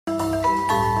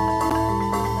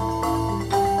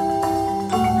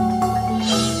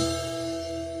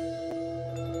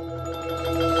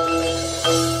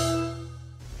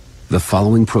The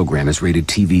following program is rated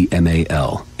TV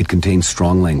MAL. It contains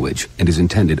strong language and is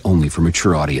intended only for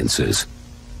mature audiences.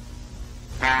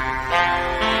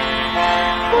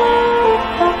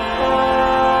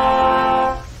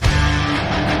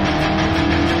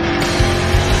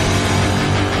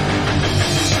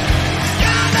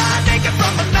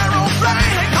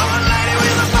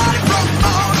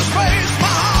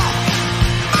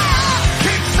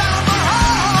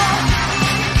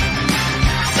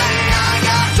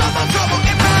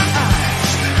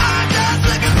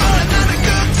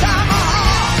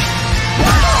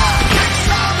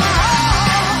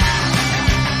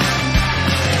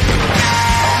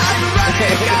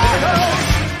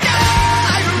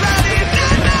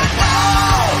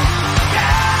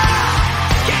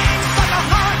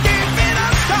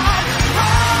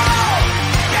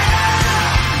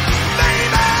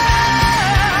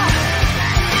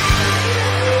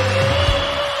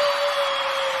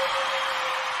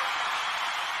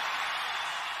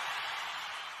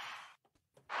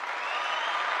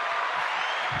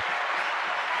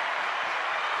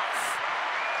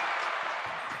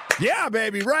 Yeah,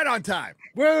 baby, right on time.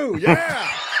 Woo, yeah.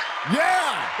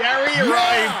 Yeah. Gary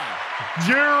arrived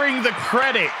during the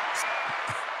credits.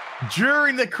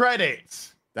 During the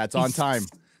credits. That's on time.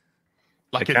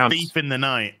 Like a thief in the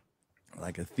night.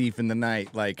 Like a thief in the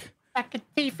night. Like a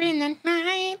thief in the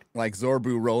night. Like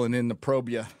Zorbu rolling in the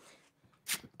probia.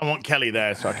 I want Kelley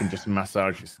there so I can just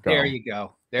massage his skull. There you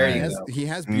go. There you go. He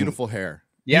has beautiful hair.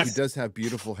 Yes. He does have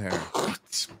beautiful hair.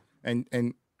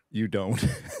 And you don't.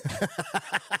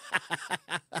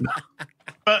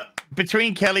 But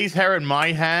between Kelly's hair and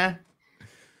my hair,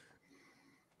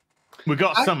 we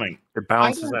got something. It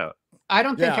balances out. I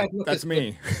don't think I'd look that's as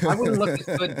me. Good. I wouldn't look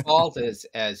as good bald as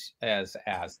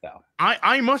though.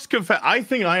 I must confess, I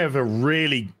think I have a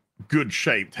really good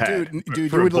shaped hair. Dude,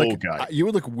 you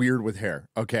would look weird with hair,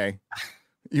 okay?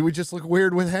 You would just look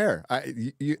weird with hair.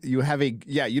 You have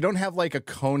you don't have like a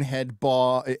cone head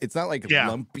ball. It's not like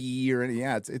lumpy or anything.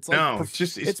 Yeah, it's like no,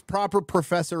 it's proper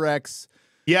Professor X.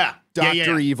 Yeah,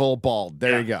 Dr. Evil bald.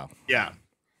 There you go. Yeah.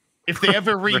 If they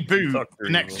ever reboot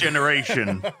Next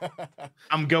Generation,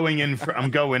 I'm going in. Thanks,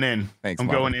 I'm going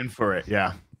in for it.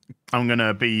 Yeah, I'm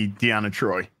gonna be Deanna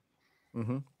Troy.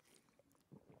 Mm-hmm.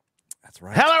 That's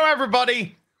right. Hello,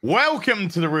 everybody. Welcome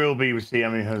to the Real BBC. I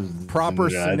mean, proper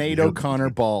Sinead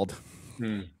O'Connor bald.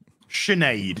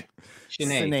 Sinead.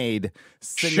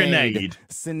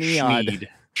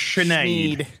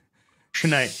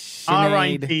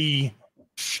 R.I.P.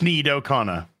 Sinead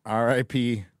O'Connor.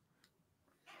 R.I.P.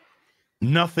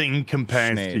 Nothing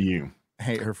compares Sinead. to you.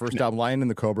 Hey, her first album, Lion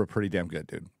and the Cobra, pretty damn good,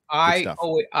 dude. I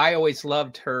always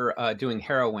loved her doing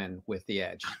Heroin with The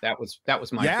Edge. That was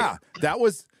my favorite. That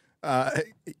was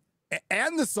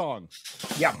and the song.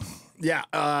 Yeah.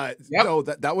 No,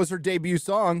 that was her debut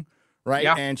song, right?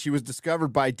 Yeah. And she was discovered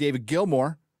by David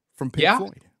Gilmour from Pink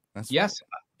Floyd. Yes.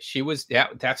 She was. Yeah,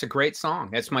 that's a great song.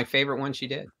 That's my favorite one she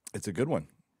did. It's a good one.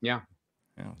 Yeah.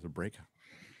 Yeah, it was a breakout.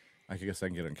 I guess I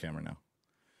can get on camera now.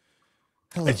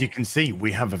 Hello. As you can see,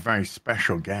 we have a very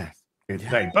special guest here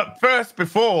today. But first,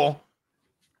 before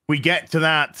we get to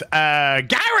that,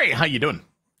 Gary, how you doing?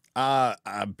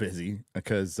 I'm busy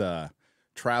because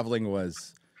traveling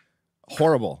was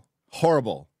horrible,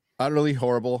 utterly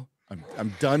horrible.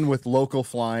 I'm done with local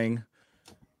flying.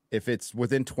 If it's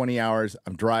within 20 hours,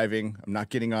 I'm driving. I'm not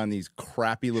getting on these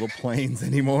crappy little planes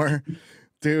anymore.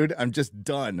 Dude, I'm just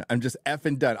done. I'm just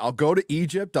effing done. I'll go to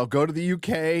Egypt. I'll go to the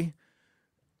UK.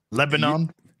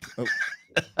 Lebanon.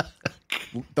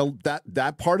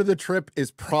 That part of the trip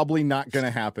is probably not going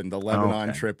to happen. The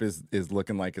Lebanon trip is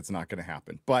looking like it's not going to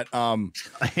happen. But I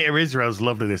hear Israel's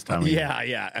lovely this time.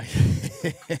 Yeah.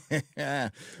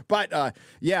 But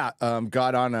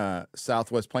got on a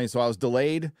Southwest plane, so I was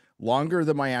delayed longer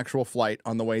than my actual flight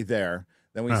on the way there.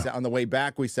 Then we sat on the way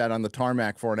back. We sat on the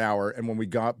tarmac for an hour, and when we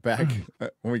got back,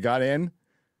 when we got in,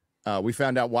 we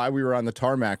found out why we were on the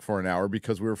tarmac for an hour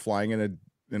because we were flying in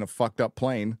a fucked up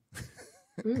plane,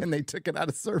 and they took it out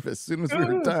of service as soon as we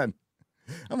were done.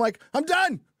 I'm like, I'm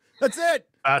done. That's it.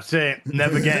 That's it.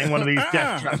 Never getting one of these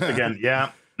death traps again.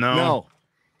 Yeah. No.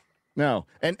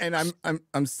 And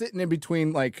I'm sitting in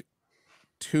between like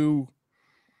two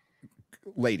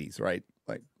ladies, right?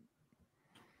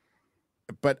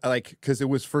 But because it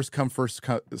was first come, first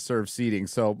serve seating.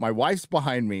 So my wife's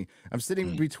behind me. I'm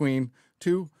sitting between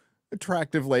two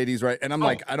attractive ladies, right? And I'm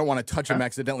like, I don't want to touch them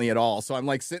accidentally at all. So I'm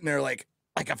like sitting there like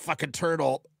a fucking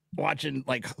turtle watching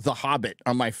like The Hobbit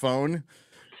on my phone.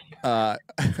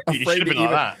 Afraid to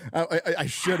even, I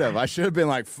should have. I should have been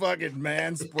like fucking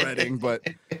man spreading, but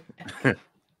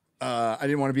I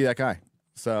didn't want to be that guy.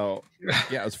 So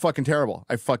yeah, it was fucking terrible.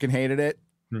 I fucking hated it.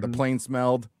 The plane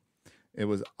smelled. It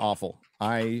was awful.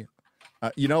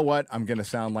 You know what? I'm gonna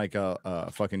sound like a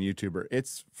fucking YouTuber.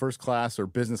 It's first class or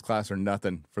business class or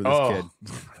nothing for this kid.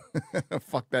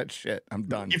 Fuck that shit. I'm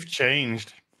done. You've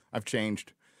changed. I've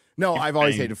changed. No, I've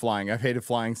always hated flying. I've hated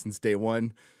flying since day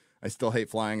one. I still hate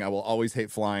flying. I will always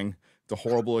hate flying. It's a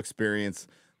horrible experience.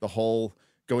 The whole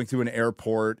going through an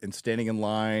airport and standing in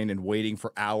line and waiting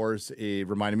for hours, it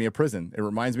reminded me of prison. It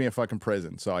reminds me of fucking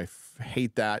prison. So I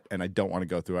hate that, and I don't want to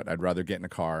go through it. I'd rather get in a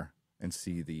car and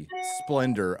see the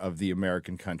splendor of the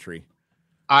American country.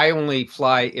 I only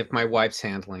fly if my wife's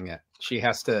handling it. She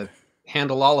has to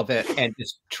handle all of it and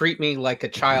just treat me like a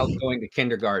child going to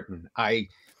kindergarten.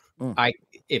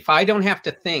 If I don't have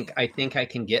to think, I think I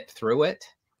can get through it,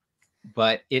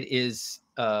 but it is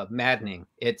maddening.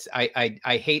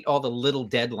 I hate all the little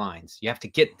deadlines. You have to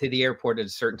get to the airport at a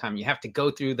certain time. You have to go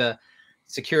through the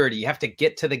security. You have to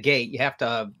get to the gate. You have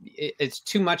to, it's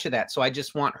too much of that. So I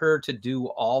just want her to do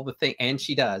all the thing, and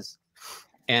she does.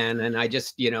 And then I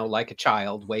just, like a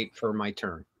child, wait for my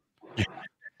turn.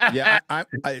 Yeah, I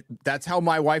that's how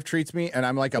my wife treats me, and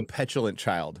I'm like a petulant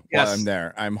child while I'm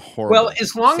there. I'm horrible. Well,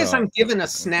 as long as I'm given a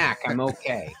snack, I'm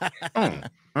okay.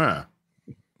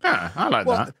 I like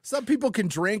that. Some people can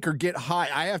drink or get high.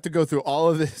 I have to go through all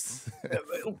of this.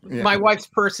 Yeah. My wife's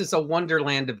purse is a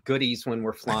wonderland of goodies when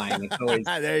we're flying. It's always...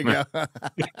 There you go.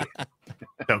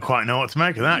 Don't quite know what to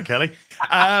make of that, Kelley.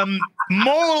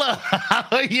 Mauler, how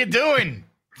are you doing?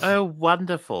 Oh,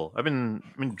 wonderful. I've been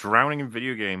drowning in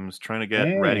video games trying to get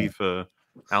ready for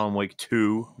Alan Wake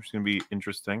 2, which is going to be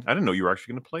interesting. I didn't know you were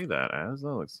actually going to play that, as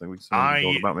though. I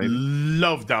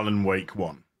loved Alan Wake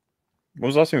 1. When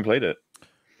was the last time you played it?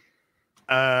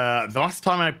 The last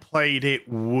time I played it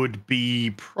would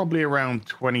be probably around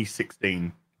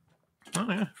 2016. Oh,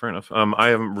 yeah, fair enough. I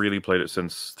haven't really played it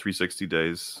since 360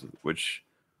 days, which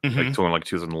like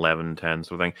 2011, 10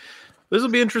 sort of thing. This will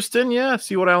be interesting, yeah.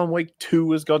 See what Alan Wake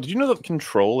 2 has got. Did you know that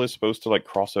Control is supposed to like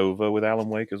cross over with Alan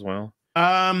Wake as well?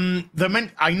 I know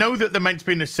that they're meant to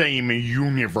be in the same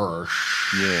universe.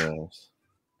 Yes.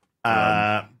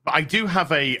 But I do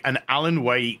have an Alan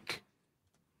Wake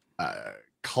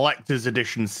collector's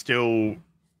edition still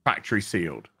factory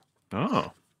sealed. Oh.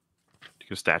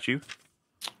 A statue?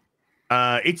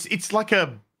 It's like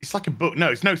a book.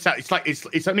 No,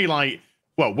 it's only like,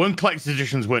 well, one collector's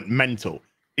editions weren't mental.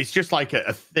 It's just like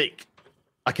a thicker,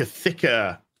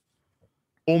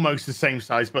 almost the same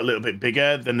size but a little bit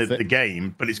bigger than the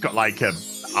game. But it's got like a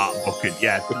art book.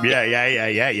 Yeah.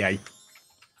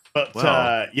 But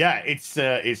wow.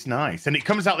 It's nice, and it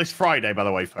comes out this Friday, by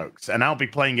the way, folks. And I'll be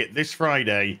playing it this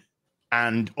Friday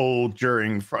and all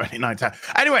during Friday night.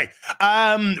 Anyway,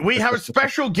 we have a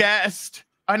special guest.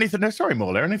 No, sorry,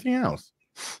 Mauler. Anything else?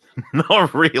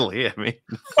 Not really. I mean,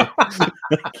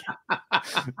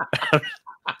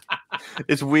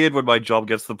 it's weird when my job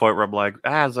gets to the point where I'm like,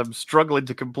 as I'm struggling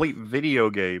to complete video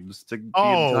games, to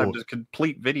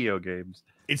complete video games.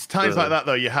 It's times like that,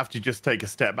 though, you have to just take a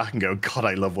step back and go, God,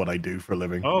 I love what I do for a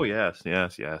living. Oh, yes.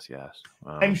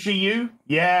 MCU?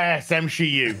 Yes,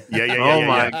 MCU. Yeah. Oh,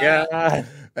 my God.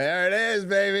 There it is,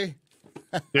 baby.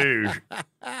 Dude.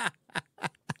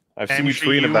 I've seen you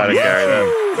tweeting about it, Gary.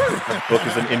 That book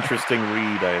is an interesting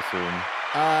read, I assume.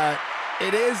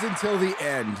 It is until the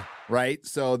end, right?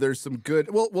 So there's some good.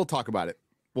 We'll talk about it.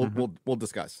 We'll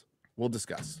discuss. We'll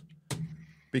discuss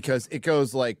because it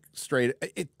goes like straight.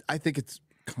 I think it's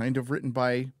kind of written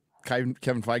by Kevin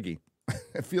Feige.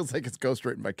 It feels like it's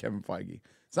ghostwritten by Kevin Feige.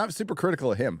 It's not super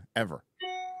critical of him ever.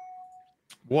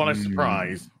 What a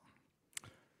surprise!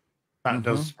 That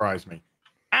does surprise me.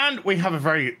 And we have a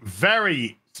very,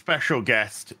 very special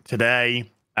guest today,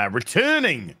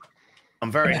 returning.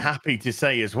 I'm very happy to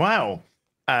say as well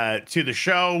to the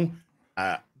show,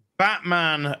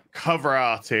 Batman cover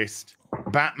artist,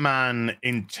 Batman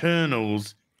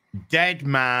Internals, Dead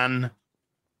Man,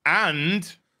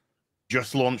 and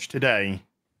just launched today,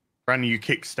 brand new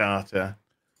Kickstarter,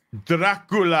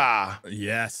 Dracula.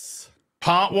 Yes.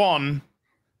 Part 1,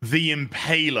 The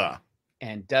Impaler.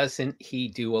 And doesn't he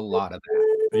do a lot of that?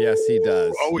 Yes, he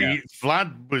does. Oh,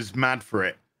 Vlad was mad for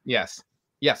it. Yes.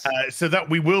 So that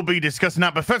we will be discussing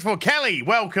that. But first of all, Kelley,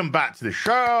 welcome back to the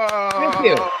show.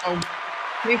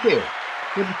 Thank you.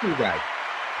 Good to see you guys.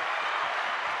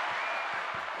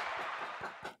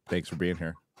 Thanks for being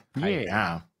here.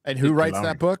 Yeah. And who writes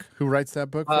that book? Who writes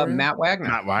that book? For you? Matt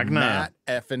Wagner. Matt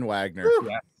effing Wagner.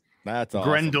 Yeah. That's awesome.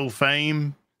 Grendel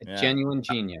fame. A genuine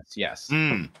genius. Yes.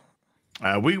 We're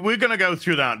going to go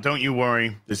through that. Don't you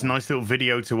worry. There's a nice little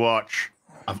video to watch.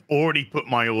 I've already put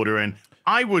my order in.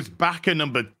 I was backer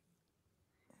number...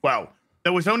 Well,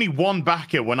 there was only one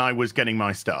backer when I was getting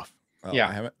my stuff. Oh,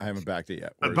 Yeah. I haven't backed it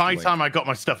yet. But by the time I got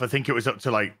my stuff, I think it was up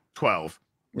to like 12.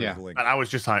 Yeah. The link? And I was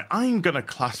just like, I'm going to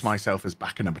class myself as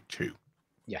backer number 2.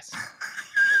 Yes.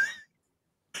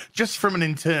 Just from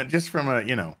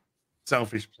a,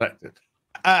 selfish perspective.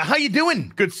 How you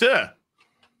doing, good sir?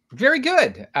 Very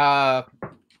good.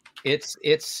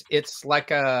 It's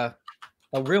like a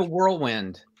real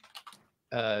whirlwind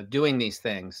doing these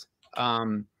things.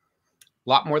 A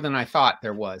lot more than I thought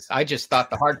there was. I just thought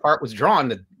the hard part was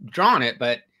drawing it,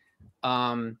 but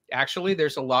actually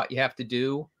there's a lot you have to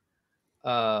do,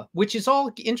 which is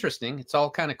all interesting. It's all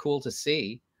kind of cool to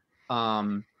see.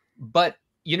 But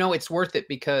it's worth it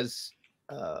because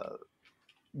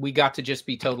we got to just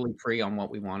be totally free on what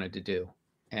we wanted to do.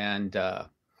 And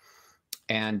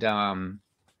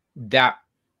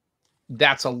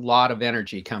that's a lot of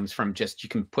energy comes from just, you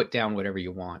can put down whatever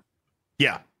you want.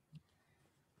 Yeah.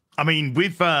 I mean,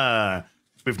 we've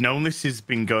known this has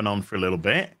been going on for a little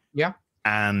bit. Yeah.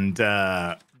 And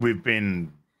we've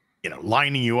been,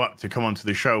 lining you up to come onto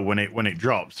the show when it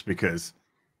drops, because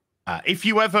if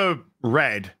you ever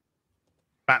read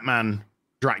Batman,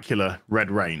 Dracula,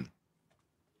 Red Rain,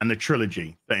 and the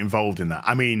trilogy that involved in that,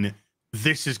 I mean,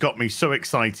 this has got me so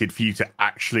excited for you to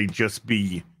actually just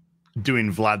be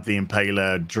doing Vlad the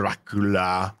Impaler,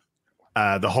 Dracula,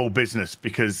 the whole business,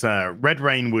 because Red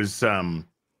Rain was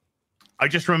I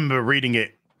just remember reading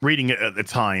it at the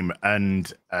time,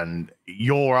 and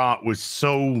your art was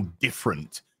so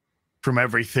different from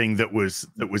everything that was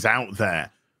out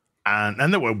there,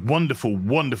 and there were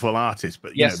wonderful artists,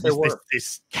 but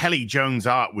this Kelley Jones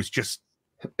art was just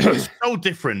so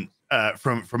different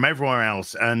from everywhere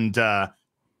else, and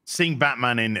seeing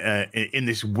Batman in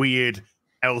this weird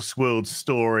Elseworld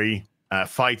story,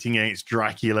 fighting against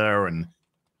Dracula and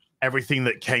everything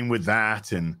that came with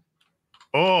that, and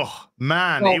oh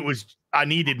man, I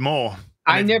needed more.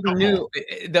 I never knew.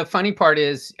 The funny part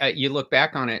is, you look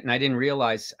back on it, and I didn't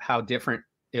realize how different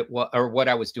it was, or what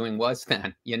I was doing was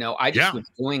then. I just was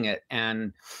doing it,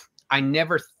 and I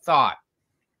never thought,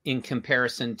 in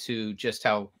comparison to just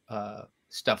how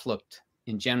stuff looked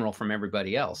in general from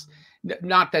everybody else.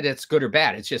 Not that it's good or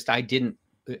bad. It's just I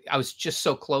was just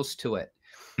so close to it.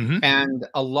 Mm-hmm. And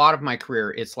a lot of my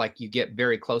career, it's like you get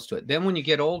very close to it. Then when you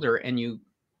get older and you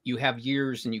have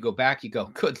years and you go back, you go,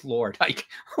 good Lord, like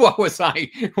what was I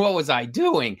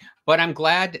doing? But I'm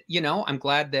glad,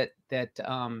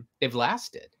 that they've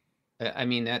lasted. I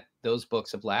mean, that those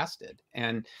books have lasted.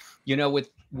 And,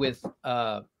 with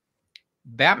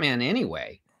Batman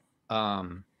anyway,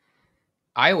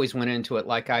 I always went into it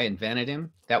like I invented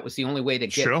him. That was the only way to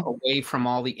get away from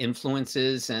all the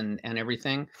influences and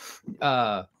everything.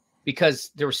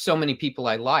 Because there were so many people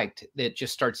I liked that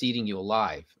just starts eating you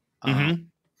alive. Mm-hmm.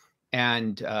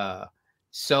 And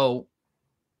so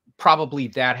probably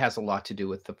that has a lot to do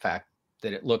with the fact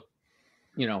that it looked,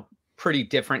 pretty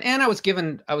different. And I was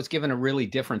given a really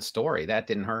different story. That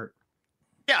didn't hurt.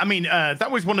 Yeah, I mean, that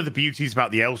was one of the beauties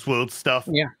about the Elseworld stuff.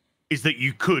 Yeah, is that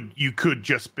you could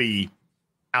just be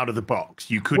out of the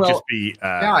box. You could just be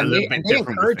a little bit different.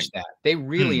 They encouraged that. They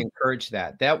really encouraged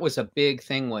that. That was a big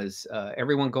thing. Was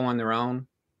everyone go on their own?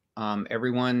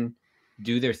 Everyone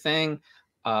do their thing.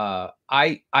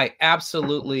 I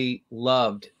absolutely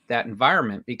loved that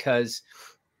environment because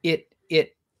it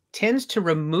tends to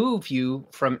remove you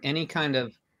from any kind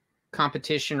of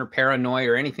competition or paranoia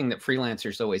or anything that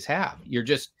freelancers always have. You're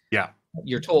just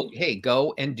you're told, hey,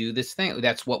 go and do this thing.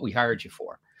 That's what we hired you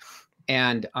for.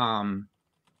 And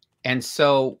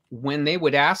so when they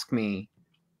would ask me,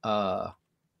 what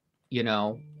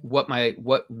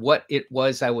it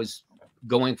was I was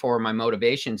going for, my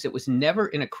motivations, it was never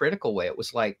in a critical way. It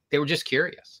was like they were just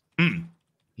curious,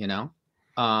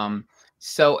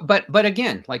 so but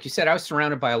again, like you said, I was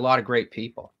surrounded by a lot of great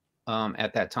people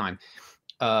at that time.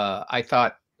 I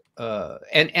thought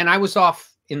and I was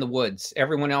off in the woods.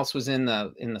 Everyone else was in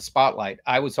the spotlight.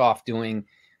 I was off doing,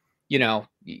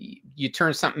 you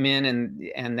turn something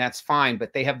in and that's fine,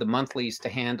 but they have the monthlies to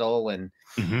handle and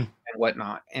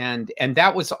whatnot. And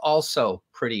that was also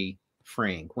pretty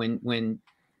freeing when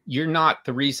you're not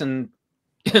the reason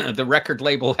the record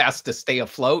label has to stay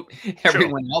afloat.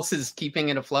 Everyone else is keeping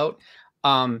it afloat.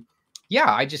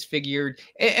 I just figured,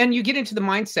 and you get into the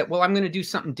mindset, well, I'm going to do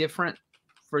something different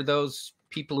for those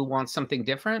people who want something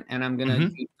different. And I'm going to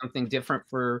do something different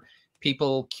for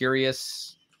people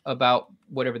curious about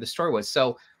whatever the story was.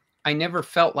 So I never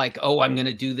felt like, oh, I'm going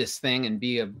to do this thing and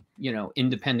be a,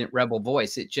 independent rebel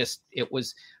voice. It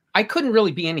was, I couldn't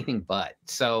really be anything but.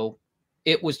 So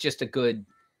it was just a good,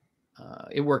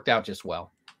 it worked out just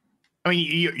well. I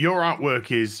mean, your artwork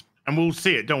is, and we'll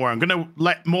see it. Don't worry. I'm going to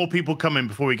let more people come in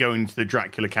before we go into the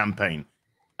Dracula campaign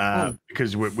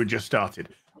because we're just started.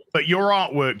 But your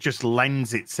artwork just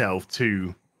lends itself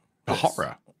to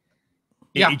horror.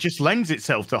 It just lends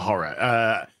itself to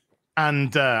horror.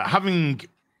 And having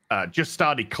just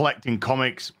started collecting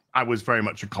comics, I was very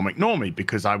much a comic normie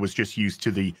because I was just used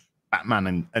to the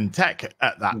Batman and tech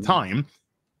at that time.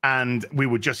 And we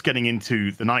were just getting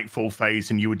into the Nightfall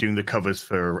phase, and you were doing the covers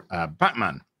for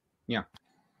Batman. Yeah.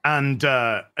 And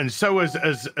so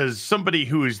as somebody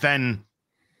who is then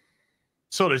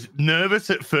sort of nervous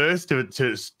at first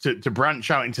to branch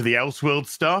out into the Elseworld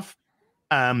stuff,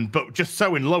 but just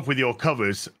so in love with your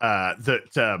covers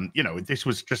that this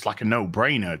was just like a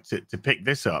no-brainer to pick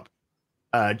this up.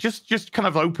 Just kind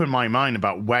of open my mind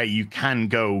about where you can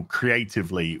go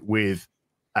creatively with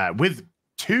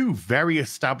two very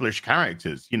established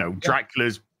characters.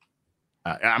 Dracula's.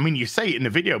 I mean, you say it in the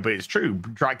video, but it's true.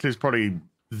 Dracula's probably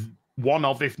one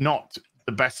of, if not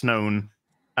the best known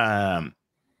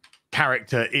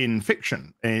character in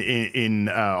fiction, in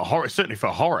horror, certainly for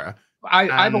horror.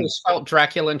 I've always felt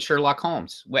Dracula and Sherlock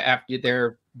Holmes. After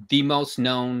they're the most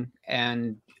known,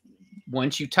 and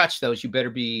once you touch those, you better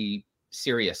be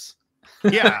serious.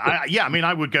 I mean,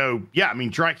 I would go. Yeah, I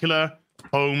mean, Dracula,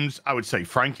 Holmes. I would say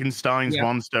Frankenstein's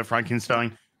monster.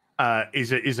 Frankenstein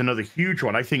is another huge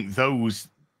one. I think those,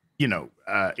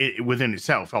 within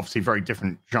itself, obviously very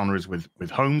different genres with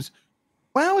Holmes.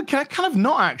 Well, kind of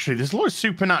not actually. There's a lot of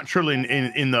supernatural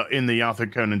in the Arthur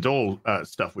Conan Doyle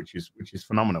stuff, which is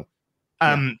phenomenal.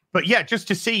 But yeah, just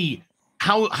to see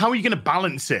how are you going to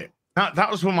balance it? That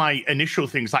was one of my initial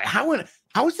things. Like, how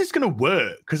is this going to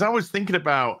work? Because I was thinking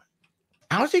about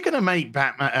how is he going to make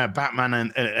Batman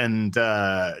and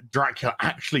Dracula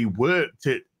actually work?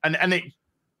 It's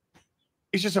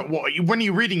just like, when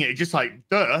you're reading it, it's just like,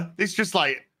 duh. It's just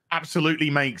like absolutely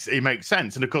makes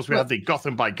sense. And of course, we have the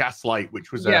Gotham by Gaslight,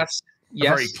 which was a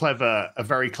very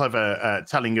clever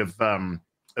telling of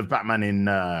Batman in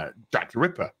Jack the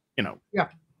Ripper.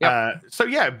 So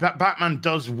Batman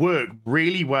does work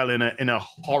really well in a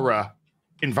horror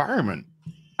environment,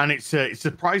 and it's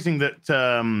surprising that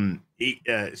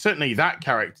certainly that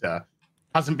character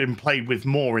hasn't been played with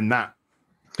more in that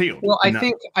field. Well,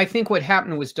 I think what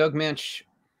happened was Doug Mensch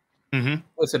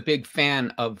was a big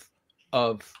fan of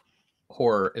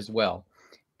horror as well,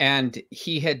 and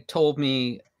he had told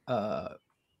me,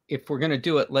 if we're going to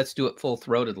do it, let's do it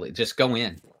full-throatedly. Just go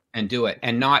in and do it,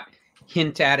 and not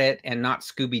hint at it and not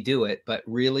Scooby-Doo it, but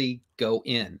really go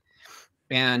in.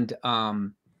 And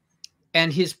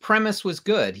his premise was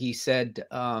good. He said,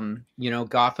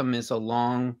 Gotham is a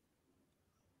long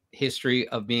history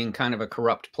of being kind of a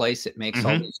corrupt place. It makes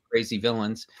all these crazy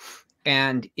villains,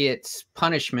 and its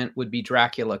punishment would be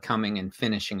Dracula coming and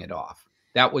finishing it off.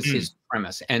 That was his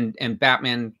premise. And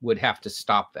Batman would have to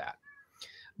stop that.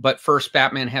 But first,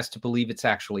 Batman has to believe it's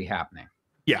actually happening.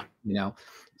 Yeah.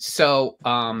 So,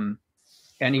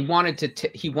 and he wanted to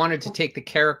take the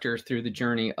character through the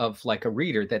journey of like a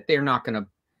reader, that they're not going to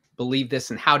believe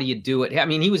this. And how do you do it? I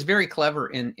mean, he was very clever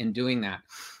in doing that.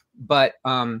 But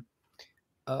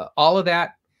all of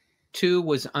that too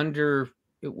was underpinned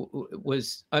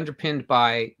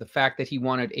by the fact that he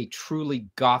wanted a truly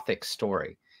Gothic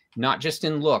story, not just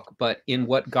in look, but in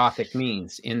what Gothic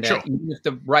means. In that, even if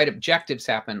the right objectives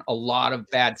happen, a lot of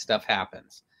bad stuff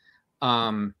happens.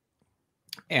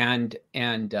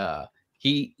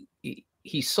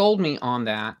 He sold me on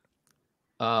that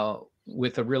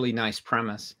with a really nice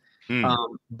premise.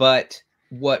 But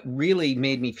what really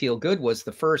made me feel good was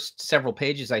the first several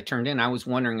pages I turned in. I was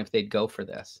wondering if they'd go for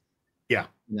this. Yeah.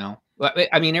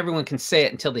 I mean, everyone can say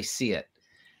it until they see it.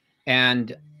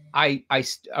 And I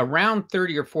around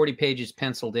 30 or 40 pages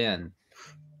penciled in,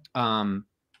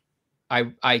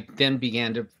 I then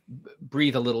began to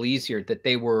breathe a little easier that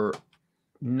they were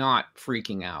not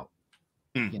freaking out,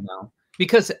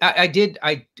 because I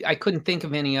couldn't think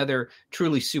of any other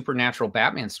truly supernatural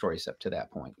Batman stories up to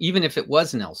that point, even if it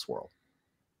was an Elseworld.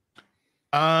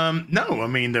 No, I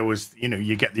mean, there was,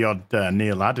 you get the odd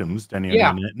Neil Adams,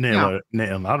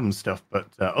 Neil Adams stuff, but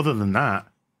other than that.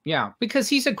 Yeah, because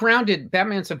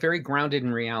Batman's a very grounded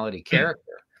in reality character.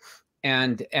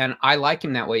 And I like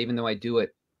him that way, even though I do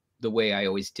it the way I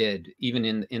always did, even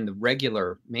in the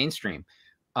regular mainstream.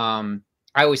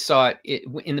 I always saw it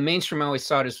in the mainstream. I always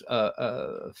saw it as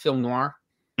a film noir.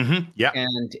 Yeah.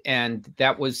 And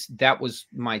that was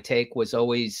my take, was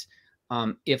always,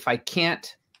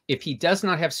 if he does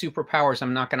not have superpowers,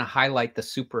 I'm not going to highlight the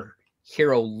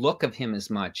superhero look of him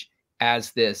as much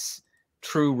as this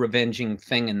true revenging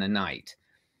thing in the night.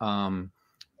 And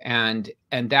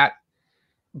that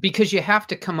because you have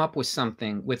to come up with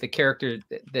something with a character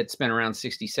that's been around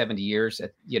 60, 70 years.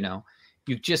 You know,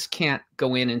 you just can't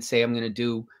go in and say, I'm going to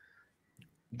do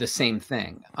the same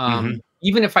thing.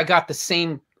 Even if I got the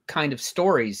same kind of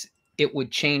stories, it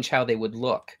would change how they would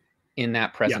look in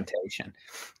that presentation.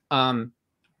 And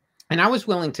I was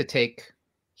willing to take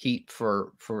heat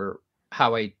for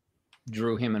how I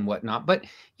drew him and whatnot. But,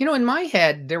 you know, in my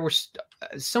head, there were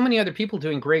so many other people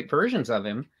doing great versions of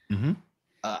him.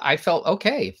 I felt,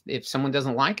 okay, if someone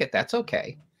doesn't like it, that's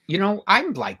okay. You know,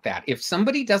 I'm like that. If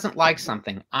somebody doesn't like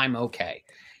something, I'm okay.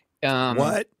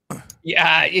 What?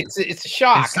 Yeah, it's a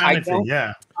shock. Insanity,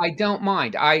 I don't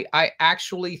mind. I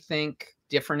actually think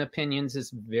different opinions is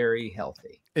very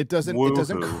healthy. It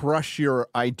doesn't crush your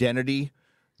identity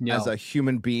as a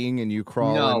human being, and you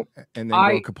crawl and then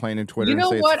go complain on Twitter and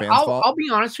say it's the fans' fault. I'll be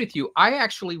honest with you. I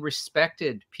actually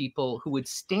respected people who would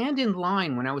stand in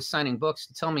line when I was signing books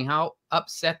to tell me how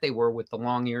upset they were with the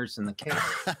long ears and the case.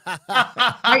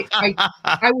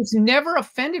 I was never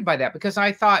offended by that, because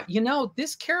I thought, you know,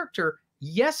 this character,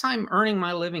 yes, I'm earning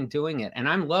my living doing it and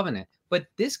I'm loving it, but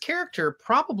this character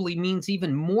probably means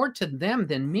even more to them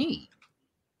than me.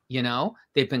 You know,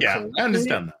 they've been I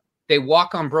understand that. They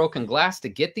walk on broken glass to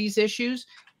get these issues.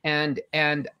 And,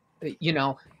 you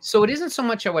know, so it isn't so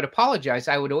much I would apologize.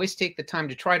 I would always take the time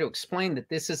to try to explain that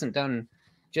this isn't done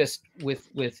just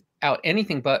without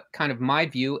anything but kind of my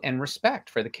view and respect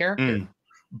for the character.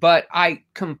 But I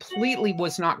completely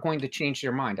was not going to change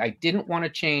their mind. I didn't want to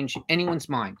change anyone's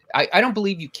mind. I don't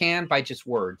believe you can by just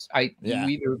words. You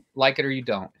either like it or you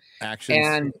don't.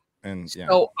 Actions.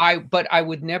 So but I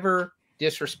would never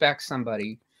disrespect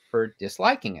somebody for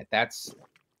disliking it. That's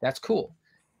cool.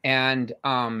 And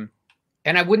I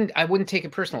wouldn't take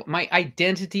it personal. My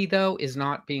identity, though, is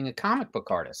not being a comic book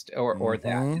artist or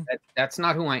that's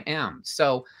not who I am.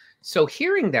 So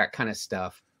hearing that kind of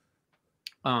stuff,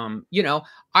 you know,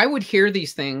 I would hear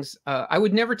these things. I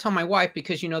would never tell my wife,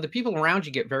 because, you know, the people around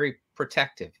you get very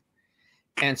protective.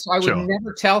 And so I would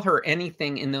never tell her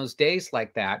anything in those days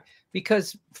like that,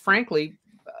 because frankly,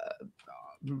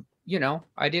 you know,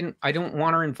 I don't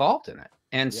want her involved in it.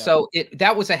 And so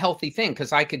that was a healthy thing,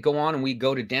 because I could go on and we'd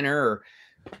go to dinner or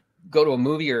go to a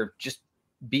movie or just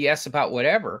BS about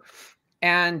whatever.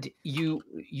 And you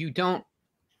don't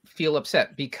feel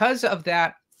upset. Because of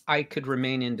that, I could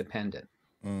remain independent.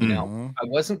 You know, I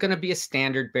wasn't going to be a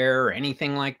standard bearer or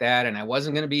anything like that. And I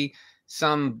wasn't going to be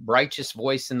some righteous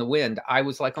voice in the wind. I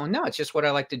was like, oh no, it's just what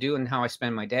I like to do and how I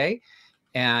spend my day.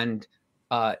 And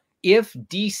if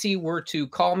DC were to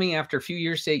call me after a few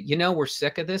years, say, you know, we're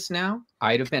sick of this now,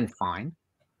 I'd have been fine.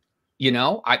 You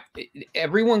know,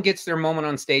 everyone gets their moment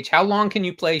on stage. How long can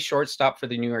you play shortstop for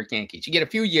the New York Yankees? You get a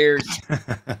few years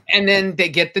and then they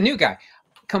get the new guy.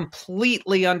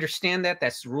 Completely understand that.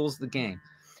 That's the rules of the game.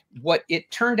 What it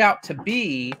turned out to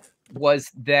be was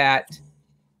that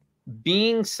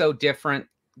being so different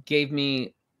gave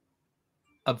me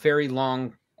a very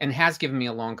long, and has given me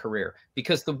a long career,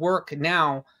 because the work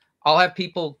now, I'll have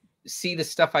people see the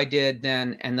stuff I did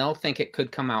then, and they'll think it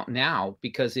could come out now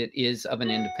because it is of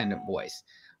an independent voice.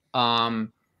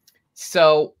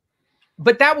 So,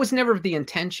 but that was never the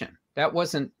intention. That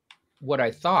wasn't what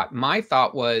I thought. My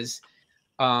thought was,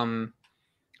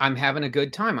 I'm having a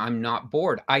good time. I'm not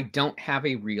bored. I don't have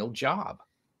a real job.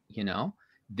 You know,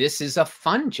 this is a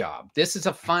fun job. This is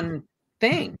a fun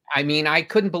thing. I mean, I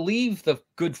couldn't believe the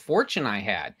good fortune I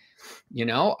had, you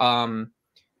know.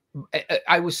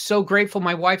 I was so grateful.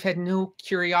 My wife had no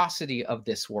curiosity of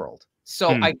this world, so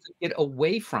I could get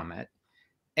away from it,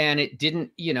 and it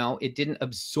didn't, you know, it didn't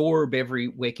absorb every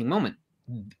waking moment.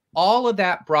 All of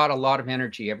that brought a lot of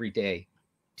energy every day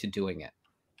to doing it.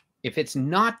 If it's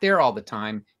not there all the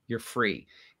time, you're free.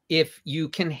 If you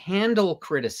can handle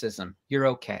criticism, you're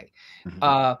okay.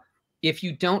 If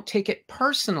you don't take it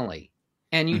personally,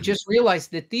 and you just realize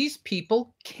that these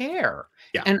people care.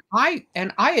 And I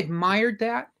admired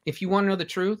that. If you want to know the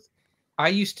truth, I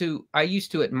used to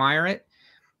admire it.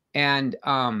 And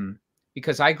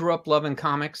because I grew up loving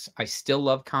comics, I still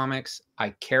love comics. I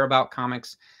care about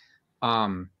comics.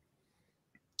 I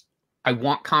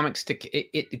want comics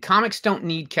to, comics don't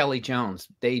need Kelley Jones.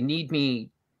 They need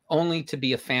me only to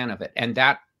be a fan of it. And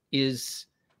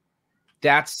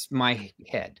that's my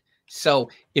head. So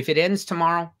if it ends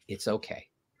tomorrow, it's okay.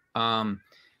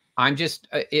 I'm just,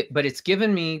 but it's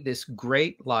given me this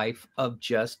great life of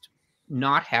just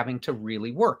not having to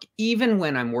really work, even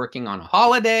when I'm working on a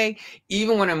holiday,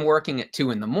 even when I'm working at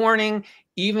 2 a.m,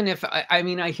 even if I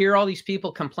mean, I hear all these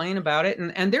people complain about it,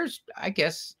 and there's, I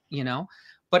guess, you know,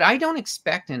 but I don't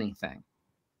expect anything,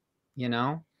 you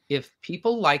know, If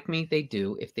people like me, they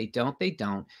do. If they don't, they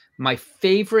don't. My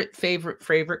favorite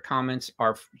comments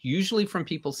are usually from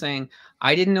people saying,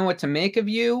 I didn't know what to make of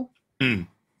you.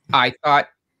 I thought,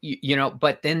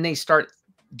 but then they start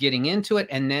getting into it,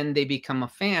 and then they become a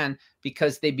fan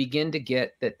because they begin to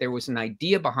get that there was an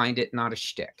idea behind it, not a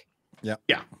shtick. Yeah.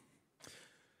 Yeah.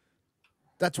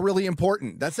 That's really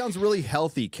important. That sounds really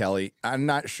healthy, Kelley. I'm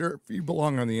not sure if you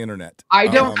belong on the internet. I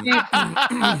don't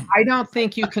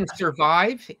think you can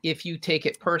survive if you take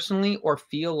it personally or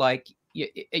feel like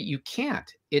you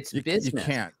can't. It's business.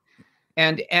 You can't.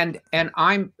 And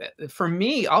for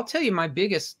me, I'll tell you, my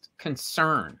biggest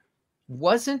concern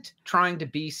wasn't trying to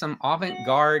be some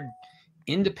avant-garde,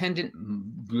 independent,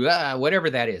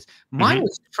 whatever that is. Mine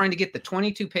was trying to get the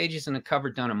 22 pages and a cover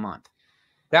done a month.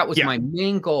 That was my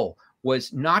main goal,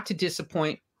 was not to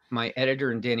disappoint my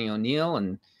editor and Danny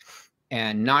O'Neill,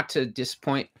 and not to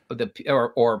disappoint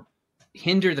or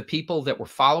hinder the people that were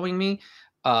following me,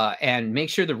 and make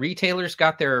sure the retailers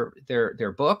got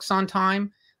their books on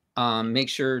time, make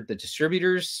sure the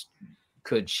distributors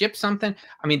could ship something.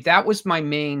 I mean, that was my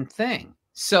main thing.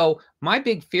 So my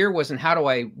big fear wasn't how do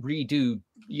I redo,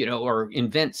 or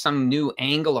invent some new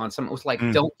angle on something. It was like,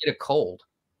 don't get a cold,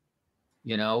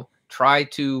 try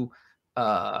to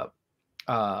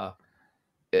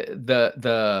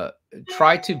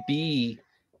try to be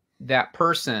that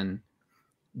person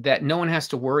that no one has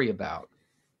to worry about,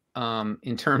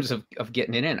 in terms of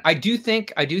getting it in. I do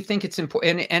think it's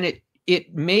important, and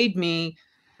it made me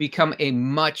become a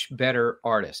much better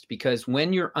artist, because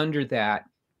when you're under that,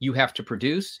 you have to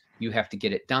produce, you have to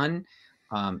get it done,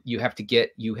 you have to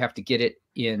get it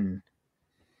in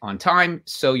on time.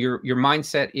 So your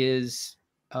mindset is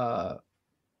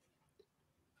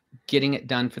getting it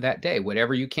done for that day,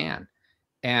 whatever you can,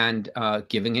 and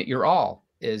giving it your all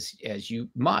as you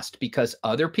must, because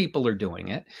other people are doing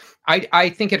it. I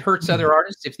think it hurts other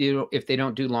artists if they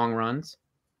don't do long runs.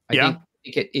 I think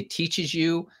it teaches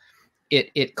you.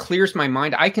 It clears my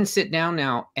mind. I can sit down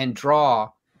now and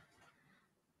draw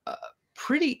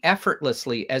pretty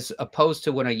effortlessly, as opposed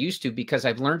to when I used to, because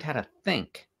I've learned how to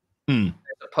think, as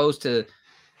opposed to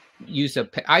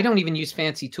I don't even use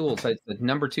fancy tools. It's the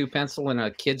number 2 pencil and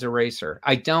a kid's eraser.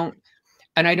 I don't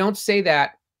say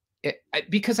that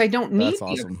because I don't need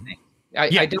anything.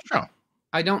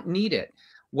 I don't need it.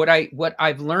 What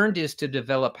I've learned is to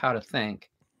develop how to think.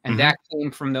 And that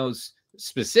came from those,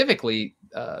 specifically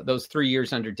those 3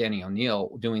 years under Danny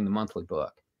O'Neill doing the monthly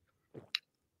book.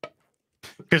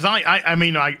 Because I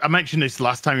mean, I mentioned this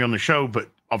last time you're on the show, but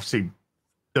obviously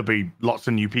there'll be lots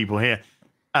of new people here.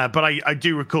 But I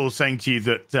do recall saying to you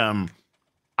that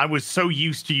I was so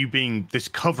used to you being this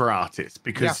cover artist,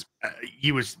 because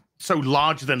you was so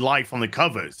larger than life on the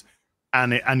covers,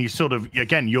 and you sort of,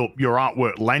 again, your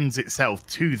artwork lends itself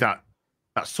to that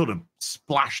sort of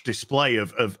splash display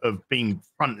of being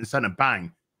front and center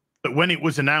bang. But when it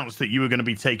was announced that you were going to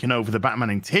be taking over the Batman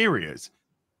interiors,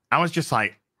 I was just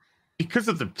like, because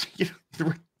of the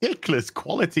ridiculous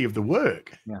quality of the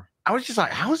work, I was just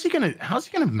like, how's he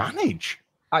gonna manage?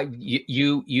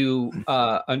 You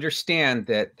understand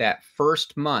that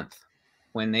first month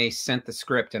when they sent the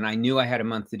script, and I knew I had a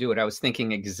month to do it, I was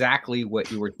thinking exactly what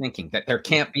you were thinking, that there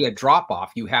can't be a drop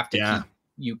off. You have to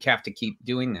keep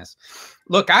doing this.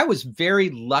 Look, I was very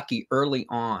lucky early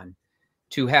on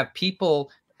to have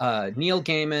people, Neil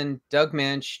Gaiman, Doug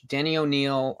Mensch, Denny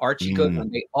O'Neill, Archie Goodwin,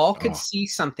 they all could see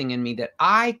something in me that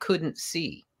I couldn't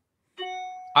see.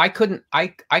 I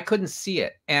couldn't see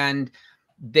it. And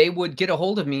they would get a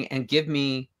hold of me and give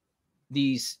me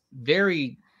these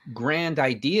very grand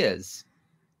ideas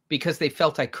because they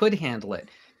felt I could handle it.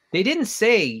 They didn't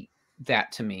say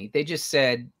that to me. They just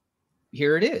said,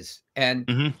 here it is.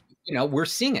 And, we're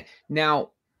seeing it. Now,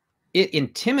 it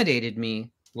intimidated me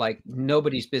like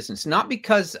nobody's business, not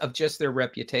because of just their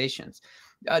reputations.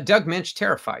 Doug Mensch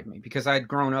terrified me because I'd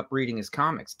grown up reading his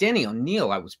comics. Danny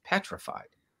O'Neill, I was petrified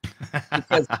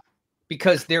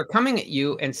because they're coming at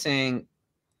you and saying,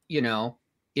 we're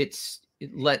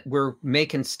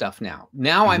making stuff now.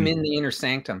 Now I'm in the inner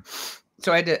sanctum.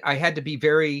 So I had to be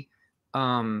very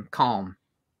calm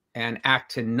and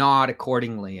act to nod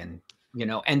accordingly, and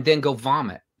then go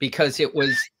vomit, because it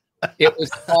was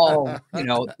all,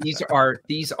 these are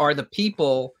the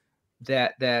people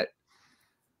that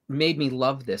made me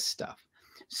love this stuff.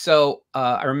 So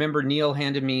I remember Neil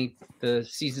handed me the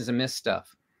Seasons of Mist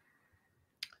stuff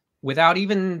without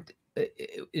even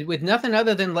with nothing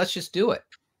other than, let's just do it.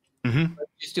 Let's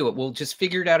just do it. We'll just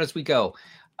figure it out as we go.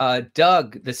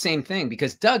 Doug, the same thing,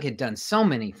 because Doug had done so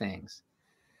many things,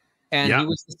 and he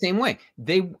was the same way.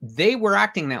 They were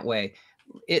acting that way.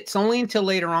 it's only until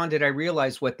later on did I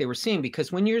realize what they were seeing,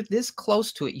 because when you're this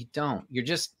close to it, you don't. You're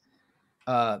just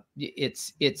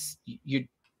it's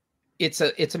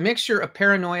a mixture of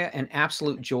paranoia and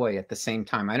absolute joy at the same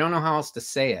time. I don't know how else to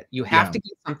say it. You have to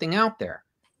get something out there.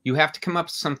 You have to come up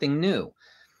with something new.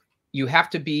 You have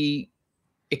to be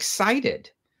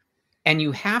excited, and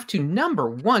you have to, number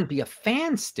one, be a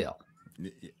fan still.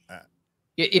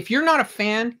 If you're not a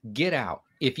fan, get out.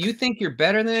 If you think you're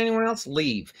better than anyone else,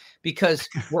 leave, because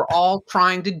we're all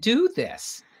trying to do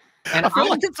this. And I feel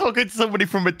like I'm talking to somebody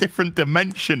from a different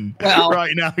dimension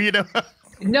right now, you know?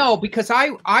 No, because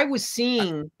I was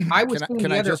seeing.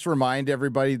 Can I just remind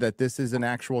everybody that this is an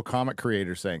actual comic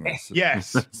creator saying this?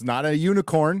 Yes. It's not a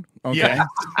unicorn. Okay. Yeah.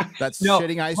 That's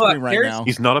shitting ice cream right now.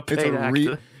 He's not a paid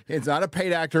actor. It's not a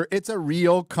paid actor. It's a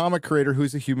real comic creator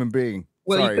who's a human being.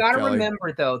 Well, Sorry, you got to Kelley.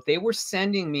 remember, though, they were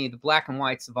sending me the black and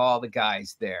whites of all the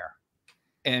guys there,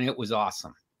 and it was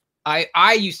awesome. I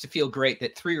used to feel great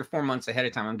that 3 or 4 months ahead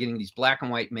of time, I'm getting these black and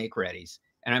white make-readies,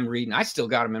 and I'm reading. I still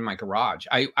got them in my garage.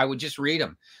 I would just read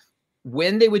them.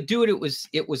 When they would do it, it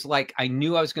was like I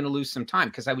knew I was going to lose some time,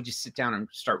 because I would just sit down and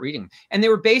start reading them. And they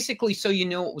were basically so you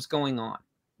know what was going on,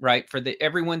 right? For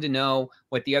everyone to know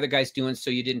what the other guy's doing,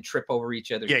 so you didn't trip over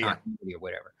each other's continuity or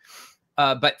whatever.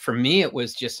 But for me, it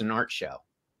was just an art show.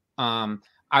 I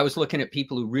was looking at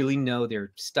people who really know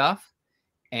their stuff,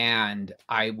 and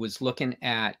I was looking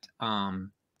at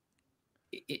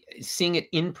seeing it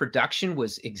in production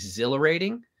was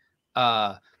exhilarating.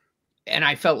 And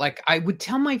I felt like I would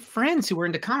tell my friends who were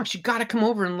into comics, you got to come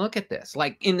over and look at this,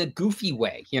 like in the goofy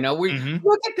way, you know,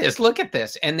 look at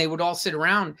this. And they would all sit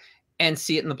around and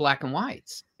see it in the black and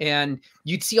whites. And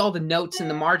you'd see all the notes in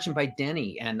the margin by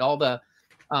Denny and all the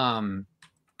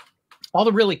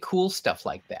really cool stuff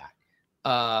like that.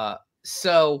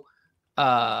 So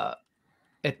at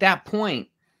that point,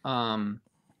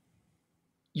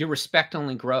 your respect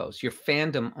only grows, your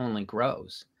fandom only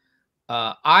grows.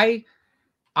 I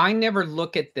never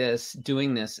look at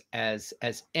doing this as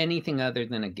anything other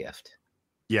than a gift.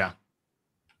 Yeah.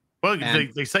 Well,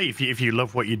 they say if you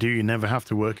love what you do, you never have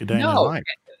to work a day in your life.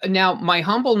 Now, my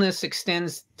humbleness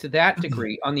extends to that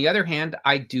degree. On the other hand,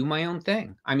 I do my own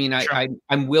thing. I mean,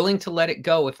 I'm willing to let it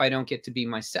go if I don't get to be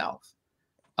myself.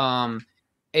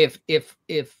 If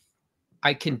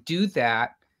I can do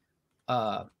that,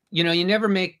 you know,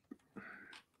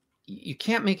 you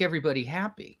can't make everybody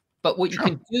happy. But what you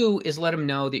can do is let them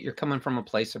know that you're coming from a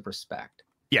place of respect.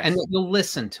 Yes. And that you'll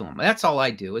listen to them. That's all I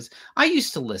do. Is I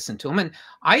used to listen to them, and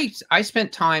I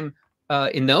spent time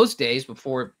in those days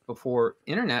before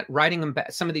internet writing them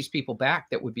back, some of these people back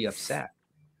that would be upset,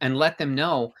 and let them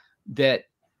know that,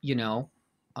 you know,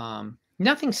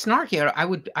 nothing snarky.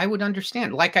 I would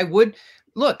understand. Like I would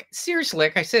look seriously.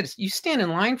 Like I said, you stand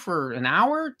in line for an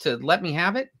hour to let me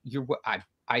have it.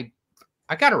 I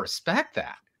got to respect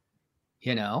that.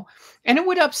 You know, and it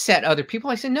would upset other people.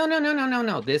 I said,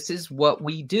 no. This is what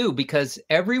we do, because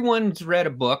everyone's read a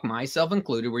book, myself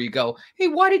included, where you go, hey,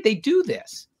 why did they do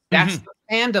this? That's the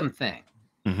fandom thing.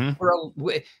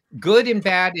 Good and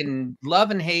bad and love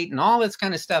and hate and all this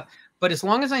kind of stuff. But as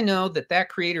long as I know that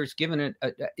creator is given it,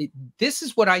 this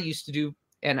is what I used to do.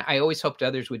 And I always hoped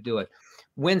others would do it.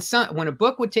 When a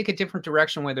book would take a different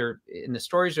direction, whether in the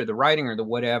stories or the writing or the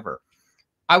whatever,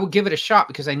 I would give it a shot,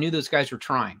 because I knew those guys were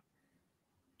trying.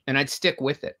 And I'd stick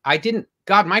with it.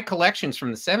 My collections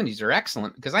from the 70s are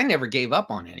excellent, because I never gave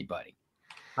up on anybody.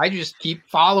 I just keep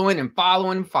following and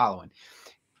following and following.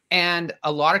 And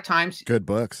a lot of times, good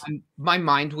books, my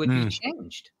mind would be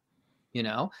changed, you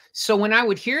know? So when I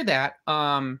would hear that,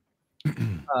 as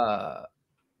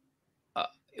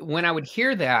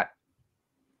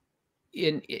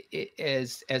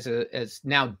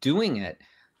now doing it,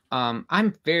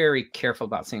 I'm very careful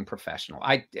about saying professional.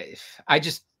 I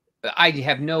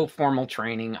have no formal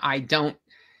training. I'm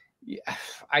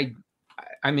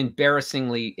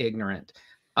embarrassingly ignorant.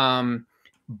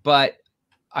 But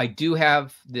I do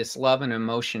have this love and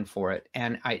emotion for it.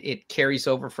 And it carries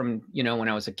over from, you know, when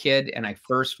I was a kid and I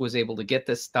first was able to get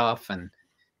this stuff.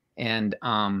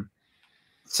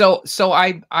 So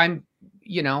I'm,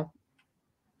 you know,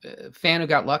 a fan who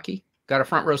got lucky, got a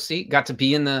front row seat, got to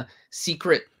be in the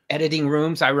secret editing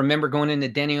rooms. I remember going into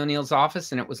Denny O'Neill's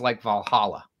office, and it was like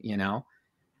Valhalla, you know.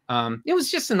 It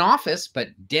was just an office, but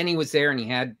Denny was there, and he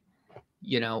had,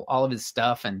 you know, all of his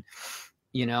stuff, and,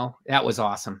 you know, that was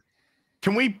awesome.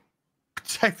 Can we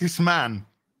protect this man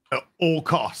at all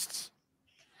costs?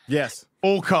 Yes.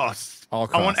 All costs. All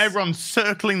costs. I want everyone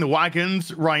circling the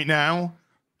wagons right now.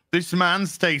 This man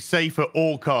stays safe at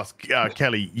all costs.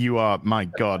 Kelley, you are, my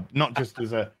God, not just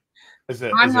as a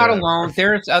I'm not alone.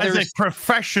 There's others. As a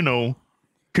professional,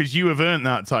 because you have earned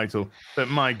that title. But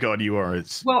my God, you are.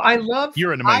 Well,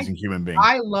 You're an amazing human being.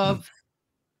 I love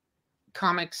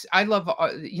comics. I love,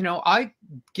 I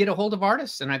get a hold of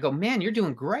artists and I go, man, you're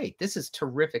doing great. This is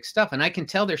terrific stuff. And I can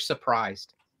tell they're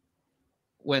surprised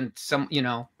when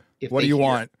if what do you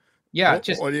want? Yeah,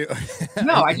 what do you...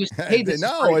 no, I just, hey, this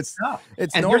is great stuff.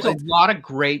 And there's a lot of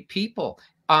great people.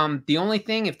 The only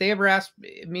thing, if they ever ask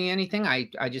me anything,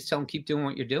 I just tell them, keep doing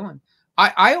what you're doing.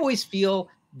 I always feel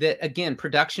that, again,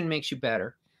 production makes you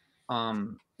better.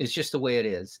 It's just the way it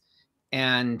is.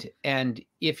 And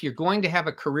if you're going to have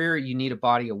a career, you need a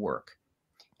body of work,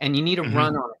 and you need to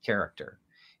run on a character,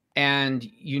 and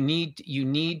you need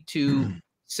to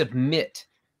submit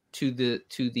to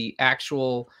the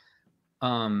actual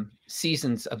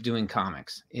seasons of doing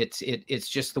comics. It's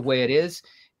just the way it is,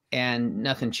 and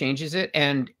nothing changes it,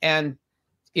 and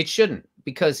it shouldn't,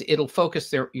 because it'll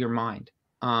focus your mind.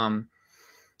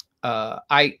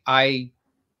 I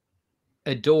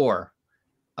adore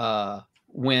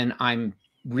when I'm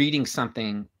reading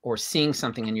something or seeing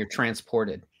something and you're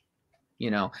transported.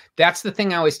 That's the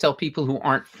thing I always tell people who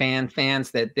aren't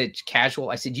fans that casual.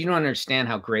 I said, you don't understand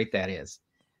how great that is.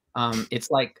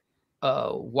 It's like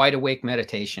wide awake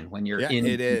meditation when you're in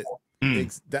it.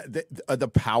 Is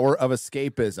the power of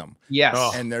escapism.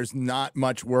 Yes. And there's not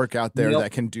much work out there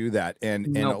that can do that.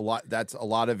 And a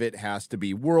lot of it has to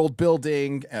be world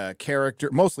building,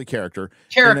 mostly character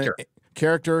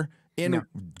in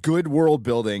good world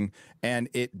building, and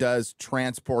it does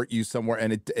transport you somewhere,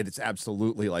 and it's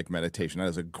absolutely like meditation. That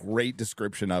is a great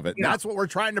description of it. Yeah. That's what we're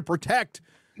trying to protect.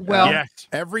 Well,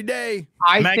 every day.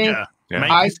 I think make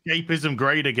escapism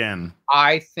great again.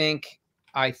 I think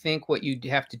what you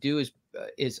have to do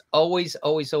is always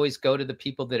go to the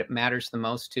people that it matters the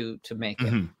most to make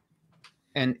it.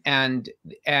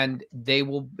 And they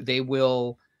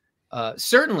will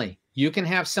certainly, you can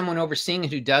have someone overseeing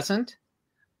it who doesn't,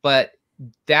 but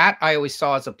that I always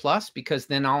saw as a plus, because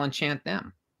then I'll enchant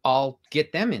them. I'll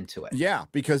get them into it. Yeah,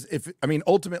 because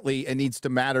ultimately it needs to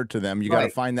matter to them. You got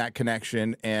to find that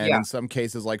connection. And in some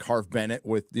cases, like Harv Bennett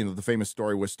with, the famous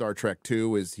story with Star Trek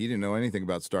II, is he didn't know anything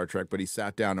about Star Trek, but he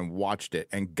sat down and watched it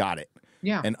and got it.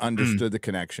 Yeah. And understood the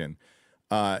connection.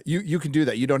 You can do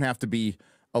that. You don't have to be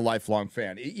a lifelong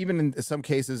fan. Even in some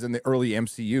cases in the early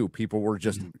MCU, people were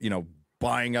just,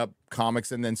 buying up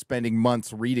comics and then spending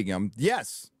months reading them.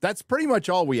 Yes, that's pretty much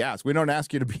all we ask. We don't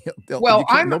ask you to be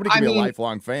nobody can be a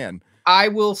lifelong fan. I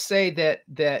will say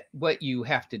that what you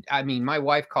have to, my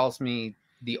wife calls me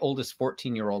the oldest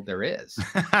 14-year-old there is.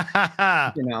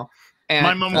 And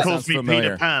my mom calls me familiar.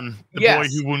 Peter Pan, the boy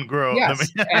who wouldn't grow up.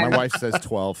 My wife says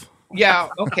 12. Yeah,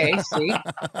 okay, see.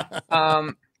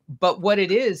 But what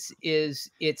it is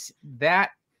it's that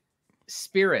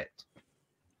spirit,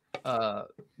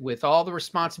 with all the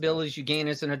responsibilities you gain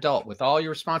as an adult, with all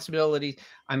your responsibilities.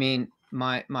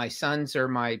 My sons are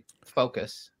my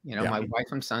focus. My wife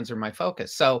and sons are my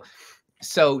focus. So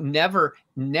never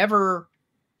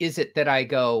is it that I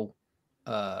go,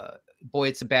 boy,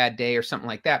 it's a bad day or something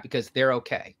like that, because they're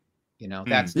okay.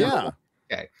 That's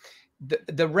okay.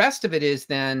 The rest of it is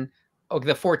then,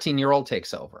 the 14-year-old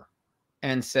takes over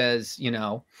and says,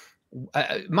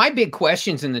 my big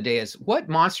questions in the day is, what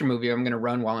monster movie am I going to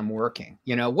run while I'm working?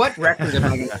 What record am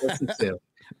I going to listen to?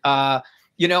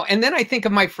 And then I think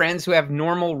of my friends who have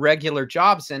normal, regular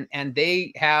jobs, and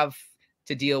they have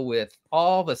to deal with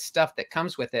all the stuff that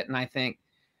comes with it. And I think,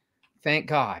 thank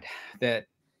God that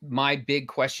my big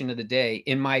question of the day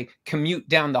in my commute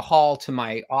down the hall to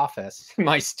my office,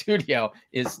 my studio,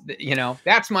 is,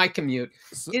 that's my commute.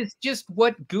 Is just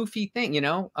what goofy thing,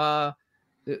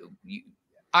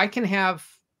 I can have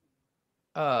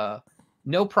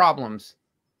no problems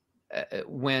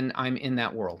when I'm in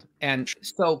that world. And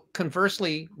so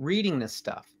conversely, reading this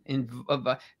stuff,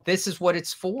 this is what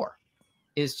it's for,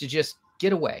 is to just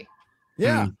get away.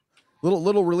 Yeah.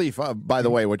 Little relief. By the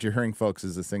way, what you're hearing, folks,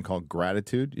 is this thing called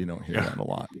gratitude. You don't hear that a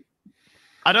lot.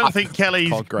 I don't think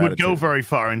Kelley would go very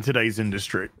far in today's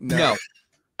industry. No.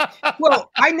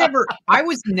 Well, I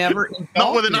was never involved.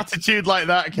 Not with an attitude like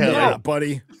that, Kelley. No,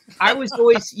 buddy. I was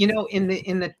always,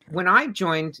 when I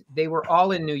joined, they were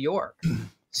all in New York.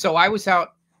 So I was out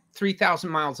 3,000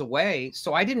 miles away.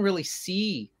 So I didn't really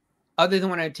see, other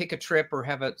than when I'd take a trip or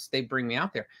they bring me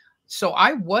out there. So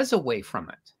I was away from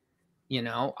it.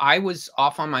 I was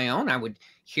off on my own. I would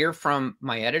hear from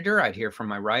my editor. I'd hear from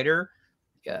my writer,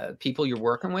 people you're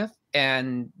working with,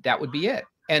 and that would be it.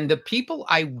 And the people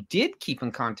I did keep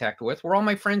in contact with were all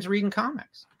my friends reading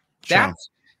comics. To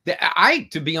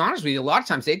be honest with you, a lot of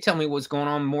times they'd tell me what was going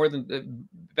on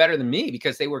better than me,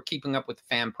 because they were keeping up with the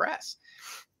fan press.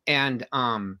 And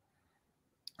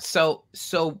so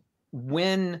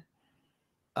when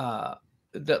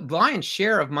the lion's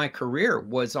share of my career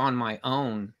was on my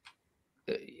own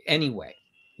anyway,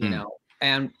 you know,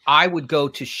 and I would go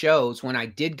to shows. When I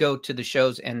did go to the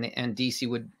shows and DC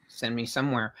would send me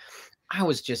somewhere, I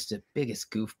was just the biggest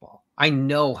goofball. I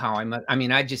know how I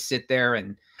mean, I just sit there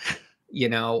and, you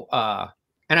know,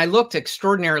 and I looked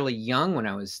extraordinarily young when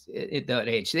I was at that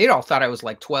age. They all thought I was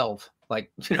like 12,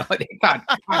 like, you know, they thought,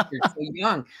 God, you're so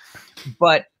young.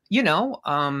 But, you know,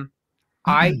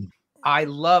 I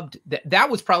loved that. That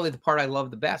was probably the part I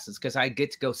loved the best, is because I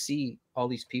get to go see all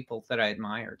these people that I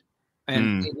admired,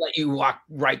 and they let you walk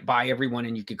right by everyone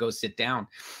and you could go sit down.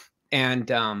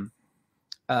 And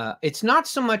it's not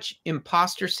so much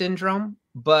imposter syndrome,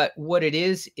 but what it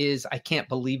is I can't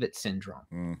believe it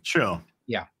syndrome. Sure.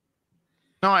 Yeah.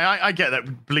 No, I get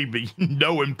that. Believe me,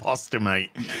 no imposter, mate.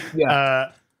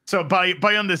 Yeah. So I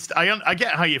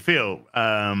get how you feel.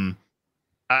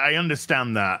 I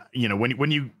understand that, you know,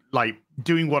 when you like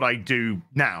doing what I do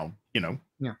now, you know,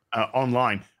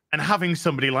 online, and having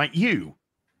somebody like you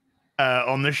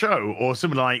on the show, or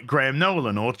somebody like Graham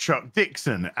Nolan or Chuck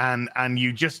Dixon, and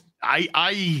you just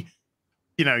you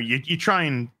know, you try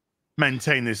and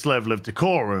maintain this level of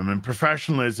decorum and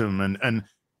professionalism, and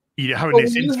you having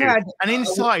this interview, and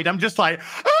inside I'm just like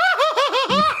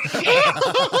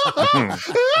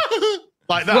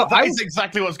like that. Well, that is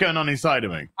exactly what's going on inside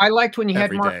of me. I liked when you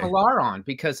had Mark Millar on,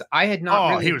 because I had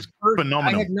not he was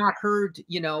phenomenal. I had not heard,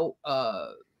 you know,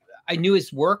 I knew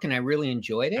his work and I really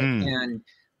enjoyed it. And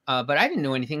but I didn't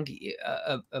know anything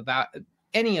about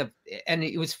any of it, and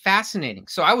it was fascinating.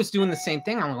 So I was doing the same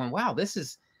thing. I'm going, wow, this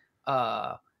is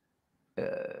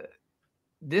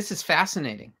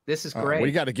fascinating. This is great.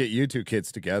 We got to get you two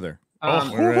kids together. We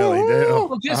really do.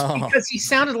 Well, just because he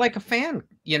sounded like a fan,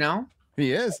 you know.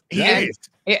 He is. He is.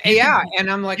 Yeah, and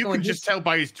I'm like, you can just tell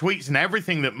by his tweets and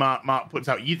everything that Mark puts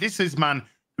out. This is man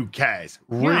who cares,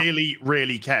 really,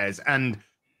 really cares. And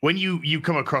when you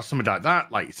come across somebody like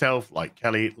that, like yourself, like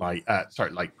Kelley, like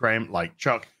like Graham, like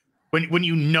Chuck, when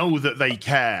you know that they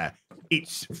care,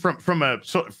 it's from a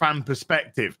sort of fan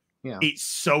perspective. Yeah. It's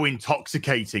so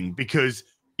intoxicating, because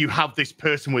you have this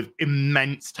person with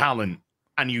immense talent,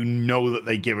 and you know that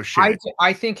they give a shit.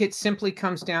 I think it simply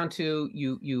comes down to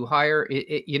you hire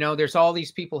it. You know, there's all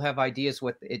these people have ideas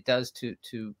what it does to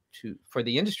for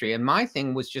the industry, and my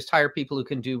thing was just hire people who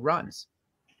can do runs.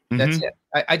 That's it.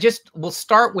 We'll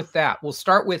start with that. We'll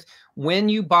start with, when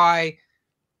you buy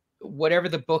whatever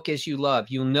the book is you love,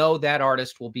 you'll know that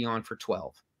artist will be on for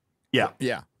 12. Yeah.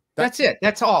 That's it.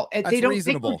 That's all. That's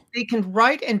reasonable. They can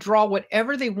write and draw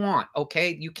whatever they want.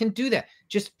 Okay, you can do that.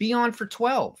 Just be on for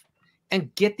 12.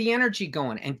 And get the energy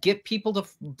going, and get people to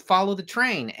follow the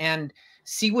train, and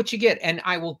see what you get. And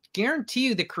I will guarantee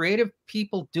you, the creative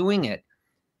people doing it,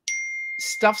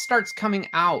 stuff starts coming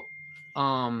out.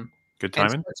 Good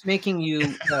timing. It's making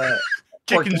you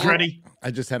chicken's ready.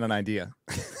 I just had an idea.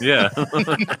 Yeah.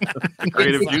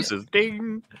 Creative juices.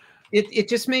 Ding. It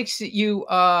just makes you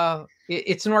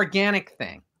it's an organic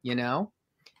thing, you know.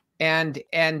 And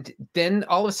then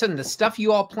all of a sudden, the stuff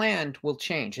you all planned will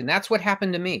change. And that's what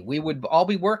happened to me. We would all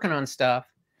be working on stuff,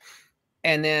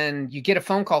 and then you get a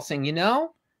phone call saying, you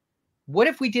know, what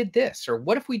if we did this, or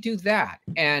what if we do that?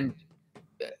 And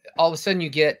all of a sudden you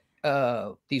get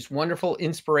these wonderful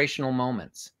inspirational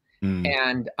moments.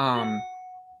 And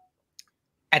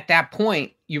at that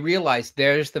point, you realize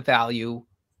there's the value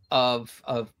of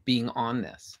being on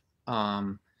this.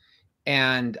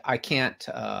 And I can't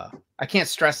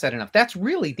stress that enough. That's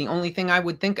really the only thing I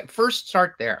would think of. First,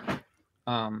 start there.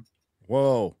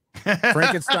 Whoa.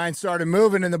 Frankenstein started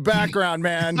moving in the background,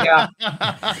 man. Yeah.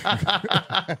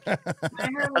 I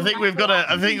think we've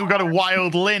got a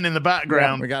wild Lynn in the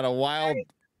background. Yeah, we got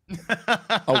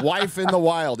a wife in the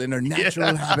wild, in her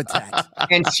natural habitat.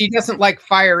 And she doesn't like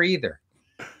fire either.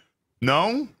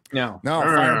 No,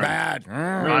 fire bad.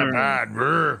 Fire bad.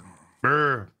 Brr,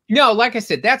 brr. No, like I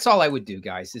said, that's all I would do,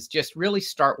 guys, is just really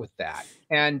start with that,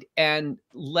 and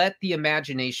let the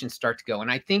imagination start to go. And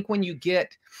I think when you get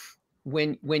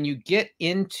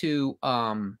into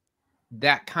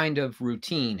that kind of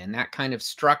routine and that kind of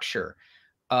structure,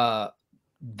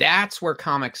 that's where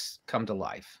comics come to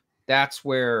life. That's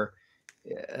where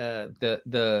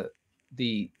the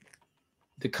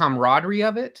camaraderie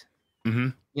of it,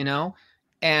 you know,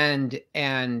 and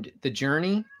the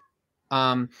journey.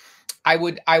 I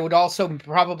would also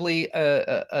probably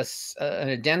an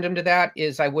addendum to that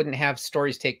is I wouldn't have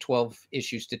stories take 12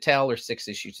 issues to tell or 6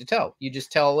 issues to tell. You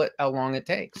just tell it how long it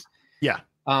takes. Yeah.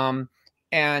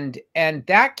 and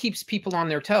that keeps people on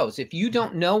their toes. If you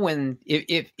don't know when,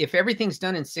 if everything's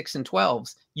done in 6 and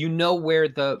 12s, you know where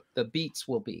the beats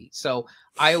will be. So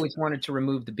I always wanted to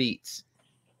remove the beats,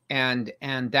 and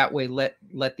that way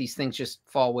let these things just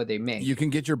fall where they may. You can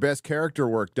get your best character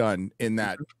work done in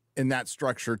that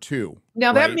structure too.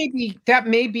 Now right? that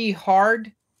may be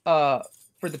hard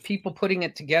for the people putting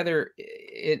it together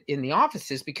in the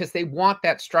offices, because they want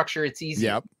that structure. It's easy.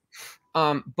 Yep.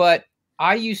 But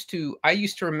I used to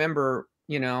remember,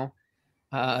 you know,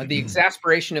 the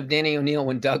exasperation of Danny O'Neill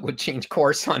when Doug would change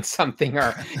course on something,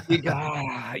 or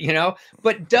you know,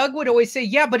 but Doug would always say,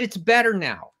 yeah, but it's better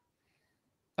now.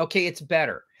 Okay, it's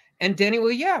better. And Denny,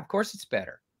 well, yeah, of course it's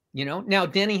better. You know, now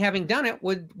Denny, having done it,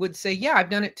 would say, yeah, I've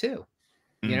done it too.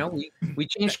 You know, we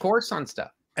changed course on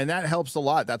stuff. And that helps a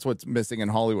lot. That's what's missing in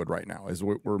Hollywood right now, is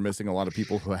we're missing a lot of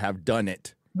people who have done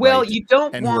it. Well, right? You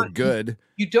don't and want, who are good.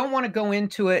 You don't want to go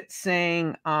into it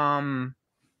saying,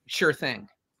 sure thing.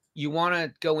 You want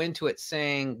to go into it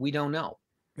saying, we don't know.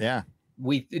 Yeah.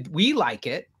 We like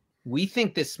it. We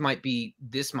think this might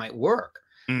work.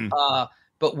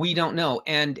 But we don't know.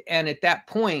 And at that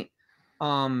point,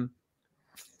 you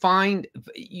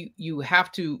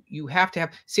have to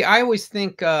have, see, I always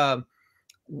think,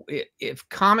 if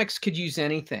comics could use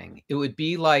anything, it would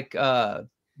be like, I'm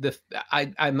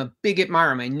a big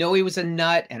admirer. I know he was a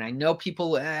nut, and I know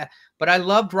people, but I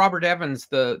loved Robert Evans,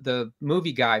 the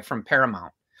movie guy from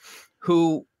Paramount,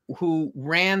 who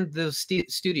ran the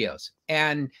studios,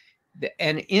 and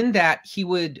in that he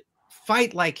would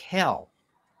fight like hell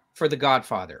for The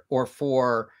Godfather, or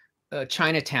for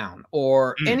Chinatown,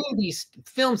 or any of these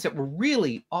films that were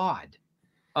really odd.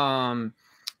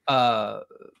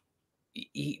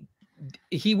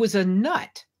 He was a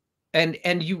nut. And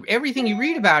everything you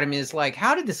read about him is like,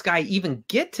 how did this guy even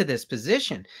get to this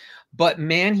position? But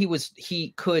man, he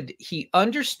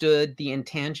understood the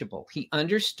intangible. He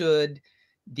understood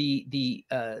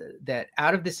that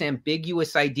out of this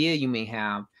ambiguous idea you may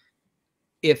have,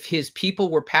 if his people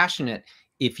were passionate,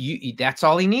 that's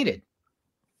all he needed.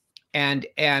 And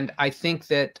I think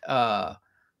that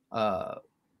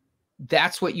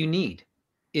that's what you need,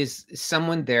 is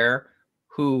someone there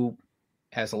who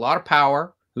has a lot of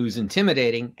power, who's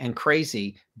intimidating and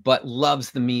crazy, but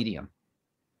loves the medium.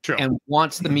 Sure. And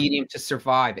wants the medium to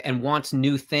survive, and wants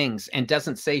new things, and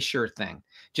doesn't say sure thing.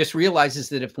 Just realizes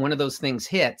that if one of those things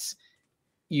hits,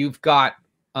 you've got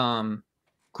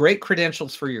great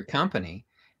credentials for your company,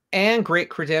 and great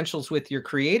credentials with your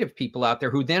creative people out there,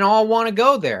 who then all want to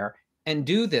go there and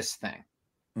do this thing.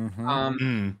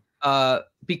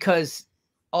 Because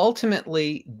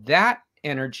ultimately that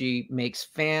energy makes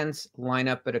fans line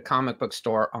up at a comic book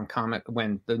store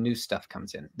when the new stuff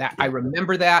comes in. I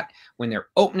remember that when they're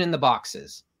opening the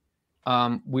boxes,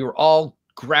 we were all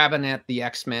grabbing at the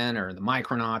X-Men or the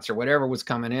Micronauts or whatever was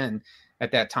coming in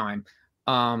at that time.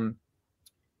 And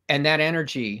that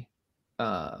energy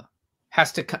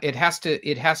has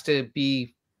to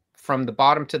be from the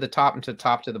bottom to the top, and to the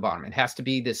top to the bottom. It has to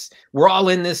be this, we're all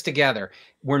in this together.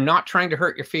 We're not trying to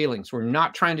hurt your feelings. We're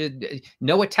not trying to,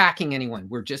 no attacking anyone.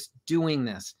 We're just doing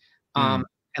this. And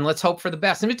let's hope for the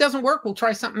best. And if it doesn't work, we'll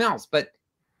try something else. But,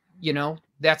 you know,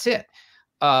 that's it.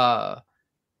 And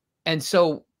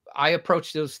so I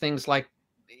approach those things like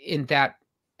in that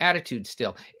attitude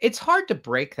still. It's hard to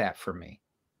break that for me.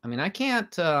 I mean, I can't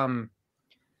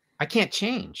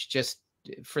change just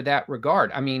for that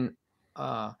regard. I mean,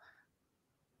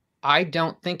 I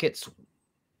don't think it's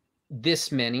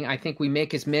this many. I think we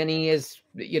make as many as,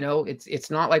 you know,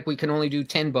 it's not like we can only do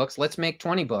 10 books. Let's make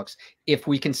 20 books. If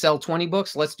we can sell 20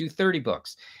 books, let's do 30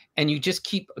 books. And you just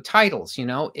keep titles, you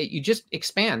know, you just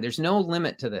expand. There's no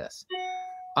limit to this.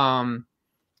 And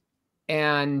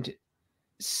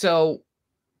so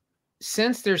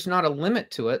since there's not a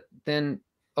limit to it, then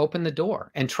open the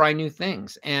door and try new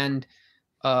things. And,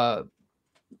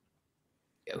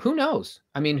 who knows?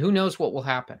 I mean, who knows what will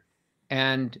happen?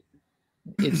 And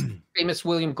it's famous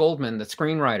William Goldman, the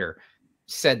screenwriter,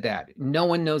 said that. No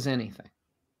one knows anything.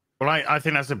 Well, I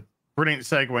think that's a brilliant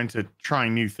segue into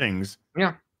trying new things.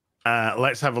 Yeah.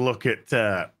 Let's have a look at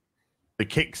the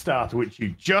Kickstarter, which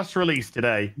you just released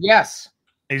today. Yes.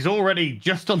 Is already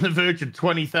just on the verge of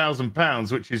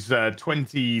 £20,000, which is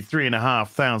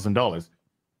 $23,500.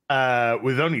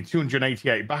 With only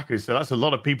 288 backers, so that's a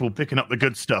lot of people picking up the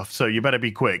good stuff. So you better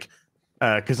be quick,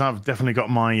 because I've definitely got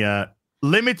my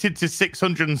limited to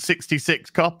 666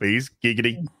 copies,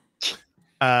 giggity,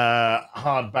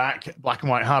 hardback, black and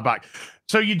white hardback.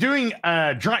 So you're doing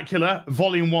Dracula,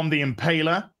 Volume 1, The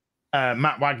Impaler,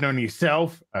 Matt Wagner and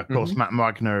yourself, of course, Matt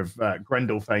Wagner of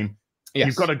Grendel fame. Yes.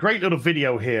 You've got a great little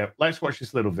video here. Let's watch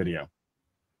this little video.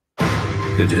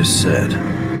 It is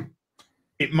said.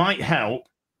 It might help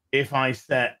if I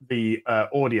set the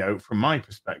audio from my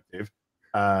perspective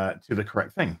to the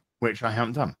correct thing, which I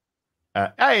haven't done.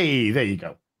 Hey, there you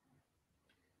go.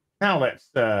 Now let's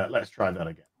try that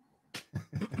again.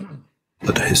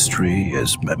 That history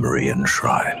is memory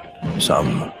enshrined.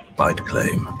 Some might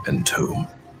claim entomb,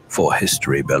 for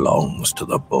history belongs to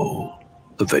the bold,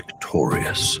 the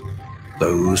victorious,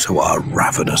 those who are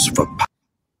ravenous for power.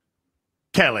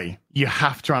 Kelley, you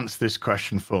have to answer this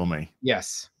question for me.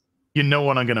 Yes. You know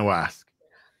what I'm going to ask?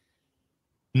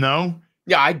 No?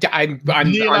 Yeah, I'm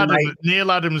Neil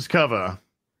Adams cover.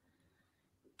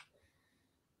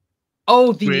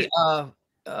 Oh,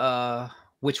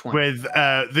 which one? With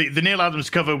the Neil Adams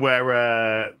cover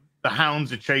where the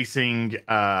hounds are chasing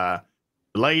the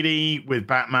lady with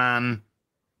Batman.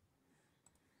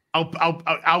 I'll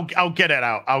get it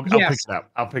out. I'll pick it up.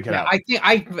 I'll pick it out.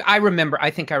 I remember. I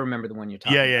think I remember the one you're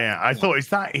talking about. Yeah. I thought is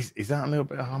that a little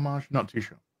bit of homage? Not too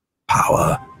sure.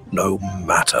 Power, no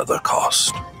matter the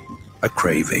cost. A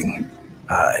craving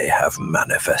I have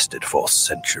manifested for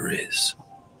centuries.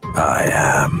 I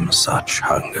am such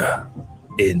hunger,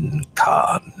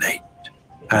 incarnate.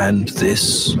 And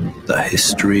this, the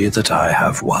history that I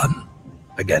have won,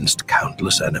 against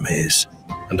countless enemies,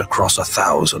 and across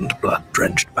 1,000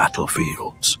 blood-drenched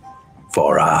battlefields.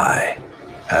 For I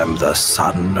am the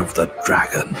son of the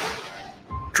dragon,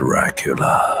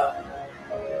 Dracula.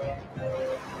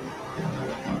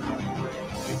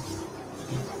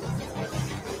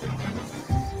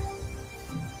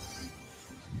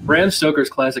 Bram Stoker's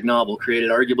classic novel created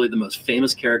arguably the most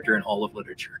famous character in all of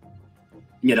literature.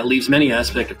 And yet it leaves many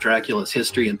aspects of Dracula's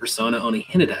history and persona only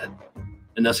hinted at,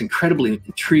 and thus incredibly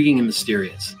intriguing and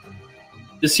mysterious.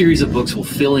 This series of books will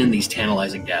fill in these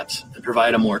tantalizing gaps and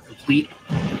provide a more complete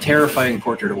and terrifying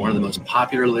portrait of one of the most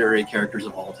popular literary characters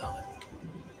of all time.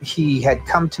 He had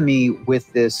come to me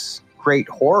with this great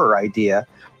horror idea,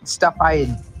 stuff I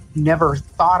had never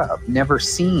thought of, never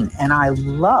seen, and I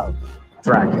love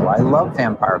Dracula. I love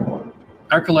vampire lore.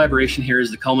 Our collaboration here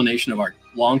is the culmination of our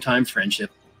longtime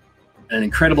friendship and an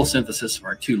incredible synthesis of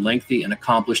our two lengthy and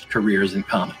accomplished careers in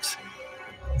comics.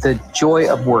 The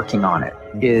joy of working on it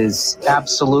is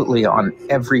absolutely on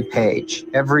every page,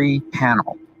 every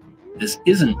panel. This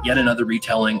isn't yet another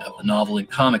retelling of the novel in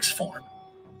comics form.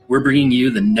 We're bringing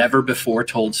you the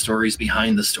never-before-told stories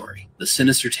behind the story, the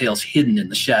sinister tales hidden in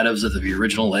the shadows of the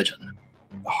original legend.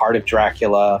 The heart of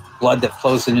Dracula, blood that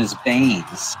flows in his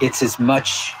veins. It's as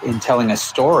much in telling a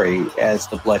story as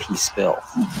the blood he spills.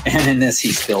 And in this,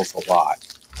 he spills a lot.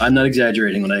 I'm not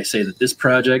exaggerating when I say that this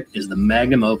project is the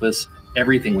magnum opus,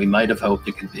 everything we might have hoped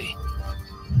it could be.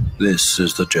 This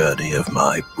is the journey of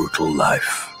my brutal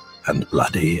life and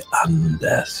bloody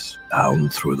undeath down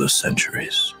through the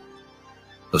centuries.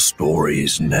 The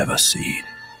stories never cease.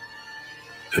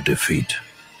 To defeat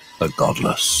the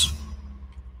godless,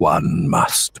 one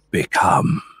must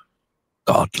become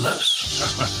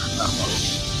godless.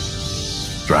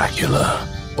 Dracula,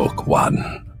 Book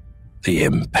 1, The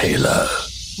Impaler.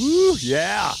 Woo,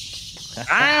 yeah.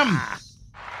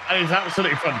 That is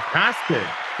absolutely fantastic.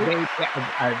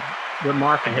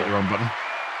 Remarkable. I hit the wrong button.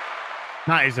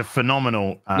 That is a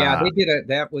phenomenal. Yeah, they did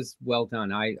that was well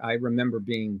done. I remember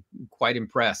being quite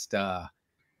impressed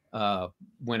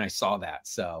when I saw that.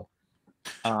 So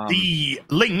the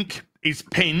link is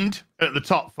pinned at the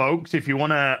top, folks. If you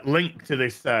want to link to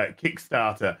this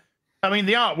Kickstarter, I mean,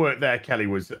 the artwork there, Kelley,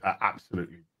 was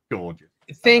absolutely gorgeous.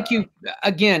 Thank you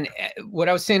again. What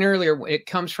I was saying earlier, it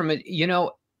comes from it.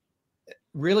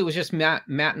 Really was just Matt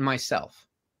and myself.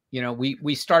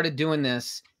 We started doing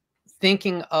this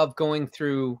thinking of going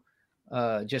through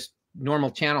just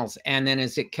normal channels, and then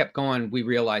as it kept going, we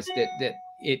realized that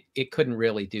it couldn't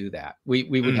really do that. We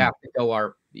would have to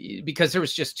go because there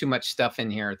was just too much stuff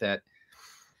in here that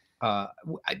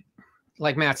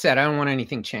like Matt said, I don't want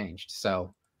anything changed.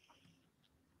 So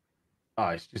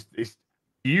it's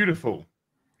beautiful.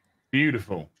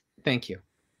 Thank you.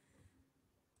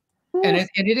 And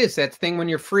it is that thing when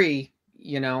you're free,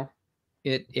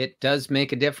 it does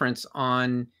make a difference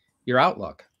on your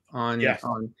outlook on,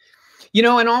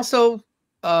 and also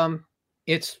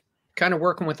it's kind of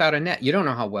working without a net. You don't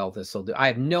know how well this will do. I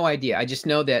have no idea. I just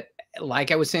know that, like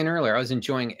I was saying earlier, I was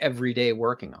enjoying every day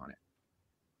working on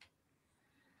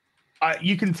it.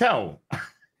 You can tell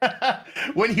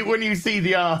when you see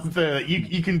the art,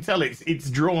 you can tell it's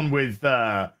drawn with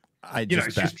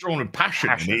it's just drawn with passion.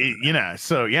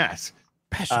 So yes,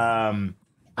 passion.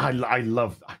 I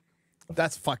love that.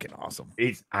 That's fucking awesome.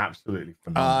 It's absolutely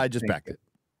phenomenal. I just backed it.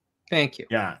 Thank you.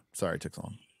 Yeah. Sorry it took so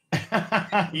long.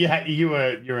 Yeah,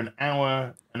 you're an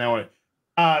hour.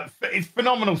 It's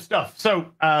phenomenal stuff.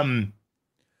 So,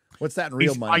 what's that in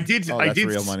real money? I did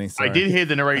real money. Sorry. I did hear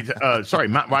the narrator. Sorry,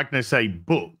 Matt Wagner say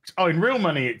books. Oh, in real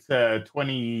money, it's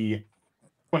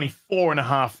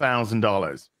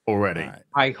 $24,500 already. Right.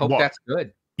 I hope that's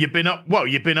good. You've been up. Well,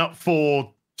 you've been up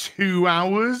for 2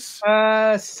 hours.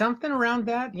 Something around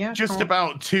that. Yeah, just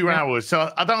about 2 hours.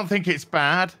 So I don't think it's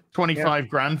bad. 25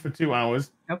 grand for 2 hours.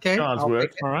 Okay, All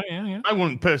right. Yeah. I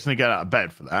wouldn't personally get out of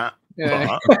bed for that.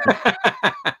 Yeah. But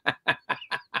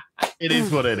it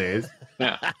is what it is.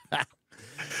 Yeah.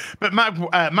 But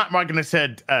Matt Wagner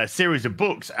said a series of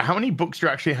books. How many books do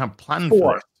you actually have planned 4.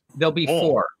 for it? There'll be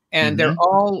 4, and they're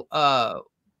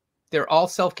all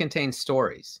self-contained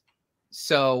stories.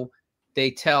 So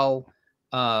they tell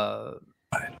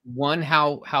one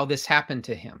how this happened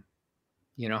to him,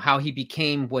 you know, how he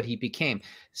became what he became.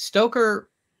 Stoker,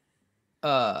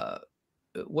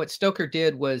 what Stoker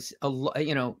did was,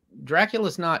 you know,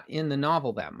 Dracula's not in the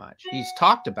novel that much. He's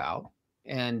talked about,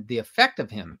 and the effect of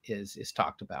him is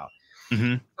talked about.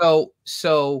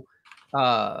 So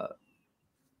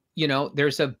you know,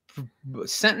 there's a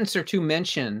sentence or two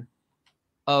mention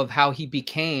of how he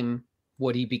became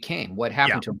what he became, what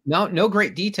happened to him. No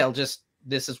great detail, just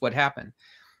this is what happened.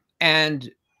 And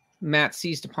Matt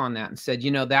seized upon that and said,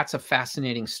 you know, that's a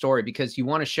fascinating story because you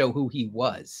want to show who he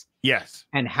was. Yes.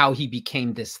 And how he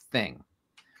became this thing.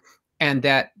 And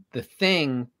that the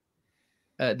thing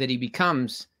that he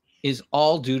becomes is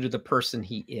all due to the person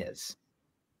he is.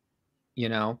 You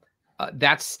know,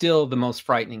 that's still the most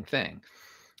frightening thing.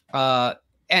 And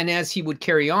as he would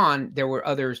carry on, there were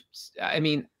others. I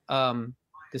mean, the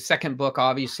second book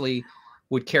obviously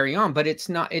would carry on, but it's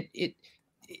not,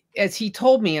 as he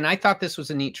told me, and I thought this was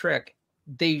a neat trick,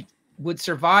 they would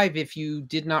survive if you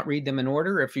did not read them in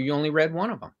order, if you only read one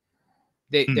of them.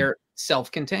 They're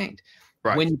self-contained.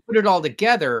 Right. When you put it all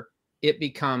together, it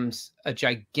becomes a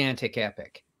gigantic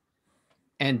epic.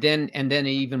 And then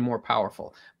even more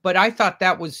powerful. But I thought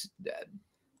that was,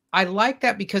 I like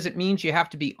that because it means you have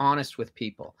to be honest with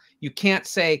people. You can't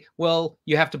say, well,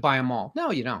 you have to buy them all.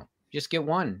 No, you don't. Just get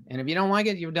one. And if you don't like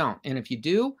it, you don't. And if you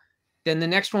do, then the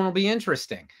next one will be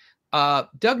interesting.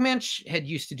 Doug Mensch had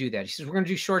used to do that. He says, we're going to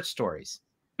do short stories.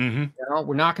 You know,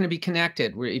 we're not going to be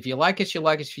connected. If you like it, you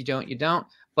like it. If you don't, you don't.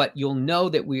 But you'll know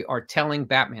that we are telling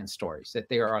Batman stories, that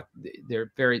they're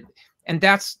very, and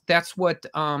that's what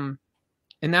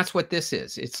this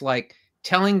is. It's like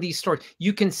telling these stories.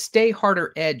 You can stay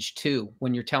harder edge too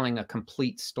when you're telling a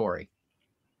complete story.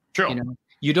 Sure. You know,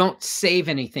 you don't save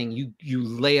anything. You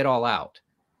lay it all out.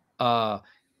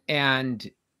 And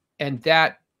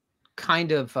that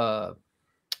kind of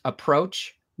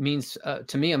approach means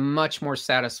to me a much more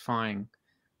satisfying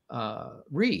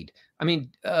read. I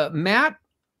mean,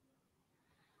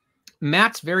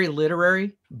 Matt's very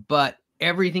literary, but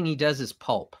everything he does is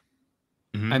pulp.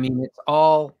 I mean, it's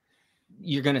all,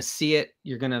 you're going to see it.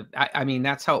 You're going to, I mean,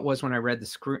 that's how it was when I read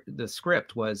the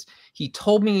script was he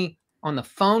told me on the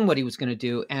phone what he was going to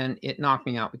do. And it knocked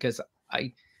me out because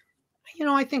I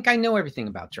think I know everything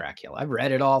about Dracula. I've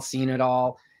read it all, seen it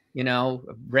all, you know,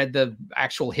 read the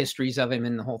actual histories of him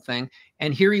and the whole thing.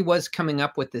 And here he was coming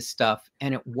up with this stuff,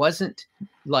 and it wasn't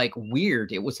like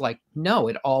weird. It was like, no,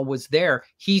 it all was there.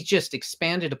 He just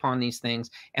expanded upon these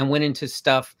things and went into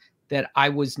stuff that I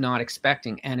was not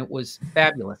expecting. And it was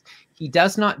fabulous. He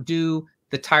does not do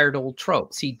the tired old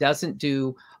tropes. He doesn't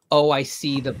do, oh, I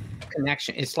see the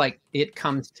connection. It's like, it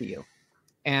comes to you.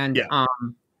 And,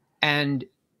 and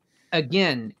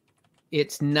again,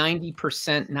 it's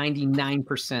 90%,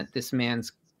 99% this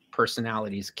man's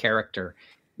personality, his character.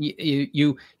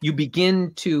 You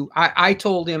begin to, I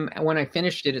told him when I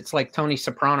finished it, it's like Tony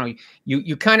Soprano.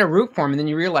 You kind of root for him, and then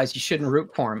you realize you shouldn't root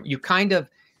for him.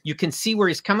 You can see where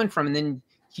he's coming from, and then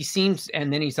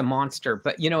and then he's a monster.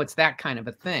 But you know, it's that kind of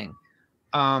a thing.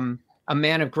 A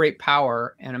man of great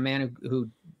power and a man who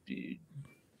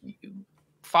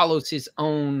follows his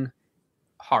own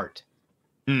heart.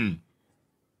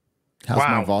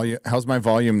 How's my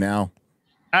volume now?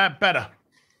 Better.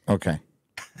 Okay.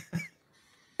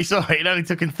 It's all right. It only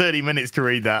took him 30 minutes to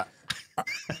read that.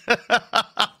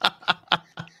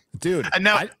 Dude. And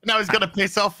now he's got to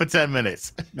piss off for 10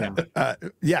 minutes.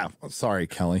 Yeah. Sorry,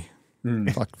 Kelley.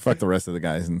 Fuck the rest of the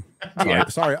guys. And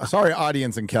sorry,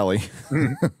 audience and Kelley.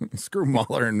 Screw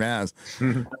Mueller and Maz.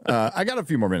 I got a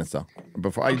few more minutes though.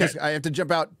 Before I have to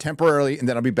jump out temporarily, and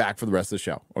then I'll be back for the rest of the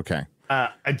show. Okay.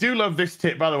 I do love this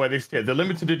tip, by the way. This tip, the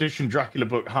limited edition Dracula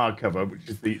book hardcover, which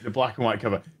is the black and white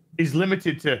cover, is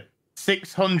limited to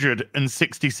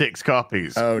 666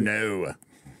 copies. Oh no!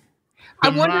 I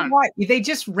wonder why they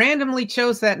just randomly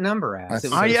chose that number as.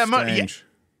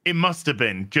 It must have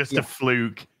been just a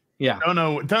fluke. Yeah.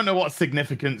 Don't know what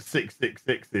significant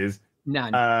 666 is.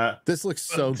 None. This looks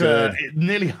so good.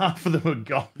 Nearly half of them are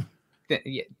gone.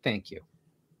 Yeah, thank you.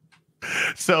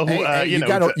 So hey, you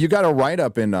got a write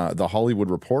up in the Hollywood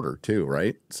Reporter too,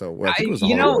 right? So I think it was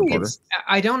the Hollywood Reporter.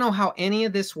 I don't know how any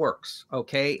of this works.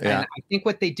 Okay, Yeah. and I think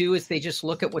what they do is they just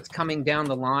look at what's coming down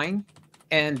the line,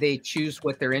 and they choose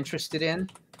what they're interested in.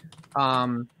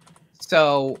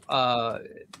 So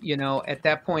at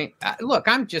that point, look,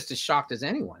 I'm just as shocked as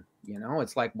anyone.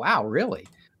 It's like, wow, really?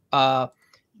 The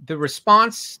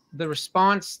response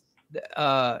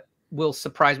will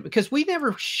surprise me because we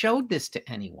never showed this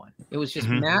to anyone. It was just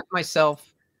Matt,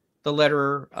 myself, the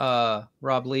letterer,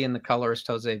 Rob Lee, and the colorist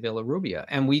Jose Villarrubia,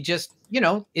 and we just,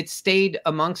 it stayed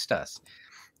amongst us.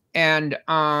 And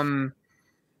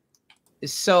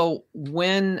so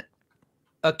when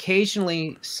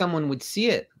occasionally someone would see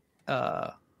it,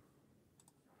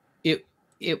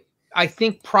 I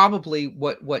think probably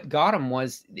what got them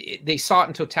was they saw it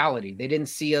in totality. They didn't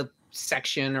see a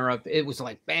section it was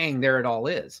like, bang, there it all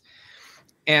is.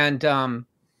 And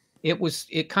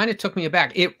it kind of took me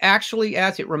aback. It actually,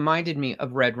 it reminded me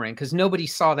of Red Rain, because nobody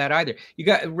saw that either.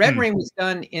 Red Rain was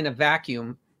done in a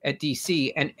vacuum at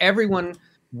DC, and everyone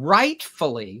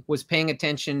rightfully was paying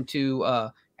attention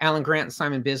to Alan Grant and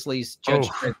Simon Bisley's Judge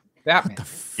Dredd Batman.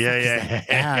 Yeah.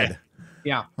 Ad.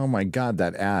 Yeah. Oh my God,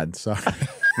 that ad. Sorry.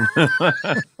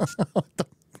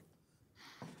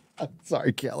 I'm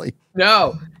sorry, Kelley.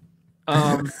 No.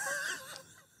 By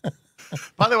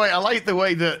the way, I like the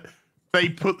way that they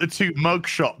put the two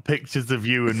mugshot pictures of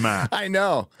you and Matt. I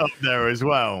know. Up there as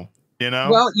well.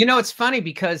 Well, it's funny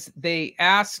because they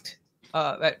asked,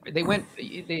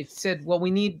 they said, well, we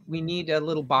need a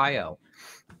little bio.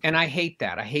 And I hate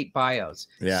that. I hate bios.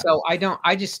 Yeah. So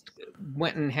I just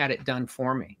went and had it done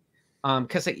for me.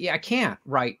 Because I can't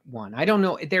write one. I don't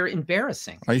know. They're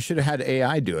embarrassing. Oh, you should have had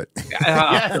AI do it.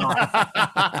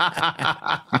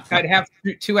 I'd have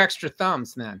two extra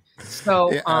thumbs then.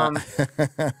 So,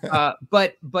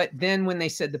 but then when they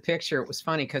said the picture, it was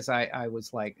funny because I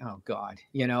was like, oh God,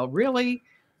 really?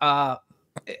 I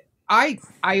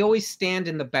always stand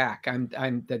in the back.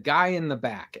 I'm the guy in the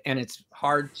back, and it's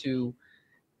hard to,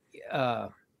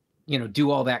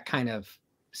 do all that kind of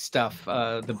stuff.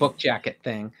 The book jacket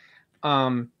thing.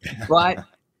 But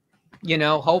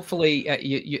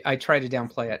hopefully I try to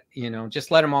downplay it, just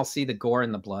let them all see the gore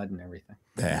and the blood and everything.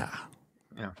 Yeah.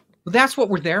 But that's what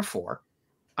we're there for.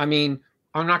 I mean,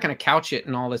 I'm not going to couch it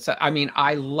and all this. I mean,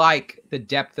 I like the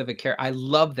depth of a character. I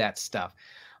love that stuff,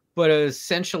 but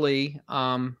essentially,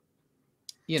 that's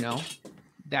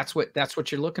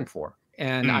what you're looking for.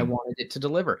 And I wanted it to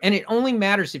deliver. And it only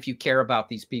matters if you care about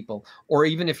these people, or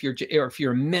even if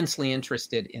you're immensely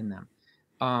interested in them.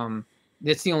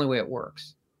 That's the only way it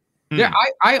works.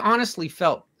 I honestly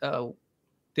felt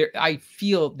I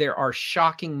feel there are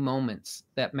shocking moments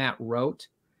that Matt wrote,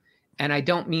 and I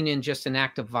don't mean in just an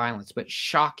act of violence, but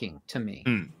shocking to me.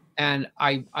 And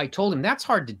I told him that's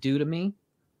hard to do to me,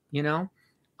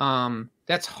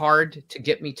 that's hard to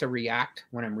get me to react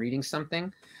when I'm reading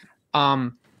something.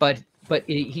 But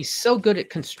he's so good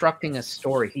at constructing a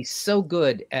story. He's so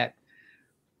good at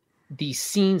these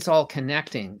scenes all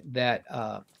connecting that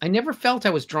I never felt I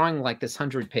was drawing like this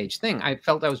 100-page thing. I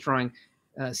felt I was drawing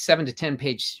 7 to 10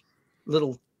 page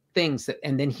little things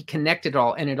and then he connected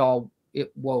all, and it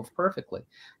wove perfectly.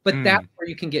 But that's where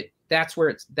you can get. That's why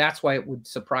it would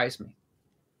surprise me.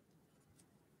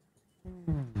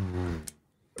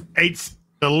 It's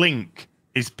the link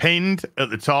is pinned at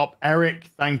the top. Eric,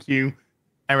 thank you.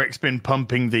 Eric's been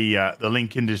pumping the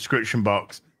link in the description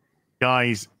box.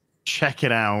 Guys, check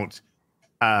it out.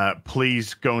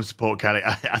 Please go and support Kelley.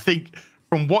 I think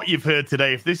from what you've heard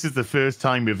today, if this is the first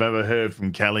time you've ever heard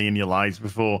from Kelley in your lives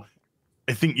before,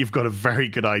 I think you've got a very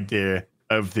good idea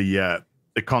of the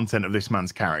content of this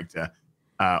man's character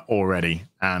already.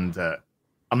 And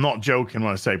I'm not joking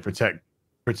when I say protect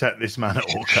this man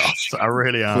at all costs. I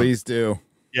really am. Please do.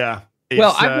 Yeah.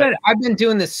 Well, I've been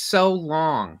doing this so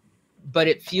long, but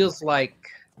it feels like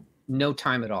no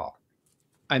time at all.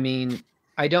 I mean,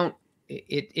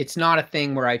 it's not a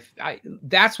thing where I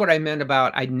that's what I meant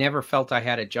about I never felt I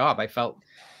had a job. I felt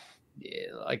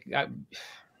like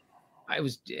I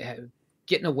was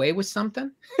getting away with something.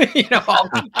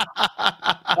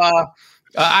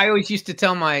 I always used to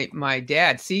tell my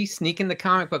dad, see, sneaking the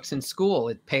comic books in school,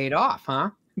 it paid off,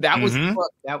 huh? That was the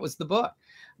book. That was the book.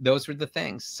 Those were the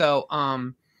things. So,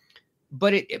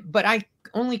 but I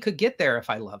only could get there if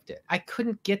I loved it. I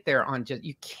couldn't get there on just,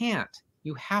 you can't.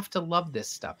 You have to love this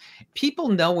stuff. People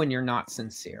know when you're not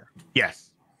sincere. Yes.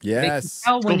 Yes. They can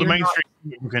tell when you're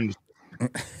not,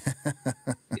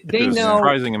 They There's a know.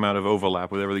 surprising amount of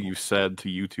overlap with everything you said to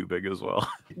YouTubing as well.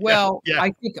 Well, Yeah.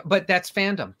 I think, but that's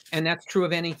fandom, and that's true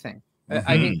of anything.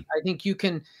 I think you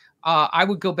can. I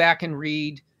would go back and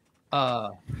read,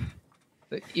 and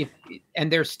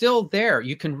they're still there.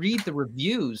 You can read the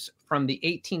reviews from the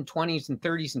 1820s and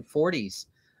 30s and 40s,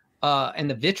 and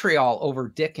the vitriol over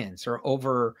Dickens or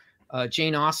over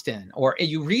Jane Austen, or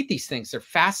you read these things. They're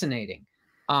fascinating.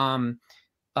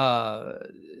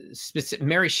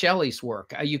 Mary Shelley's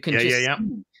work. You can see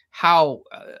how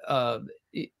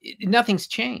nothing's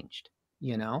changed.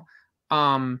 You know.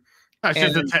 It's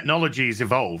just the technology's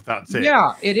evolved. That's it.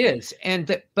 Yeah, it is.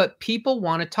 But people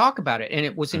want to talk about it, and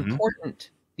it was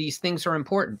important. These things are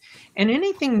important, and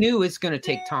anything new is going to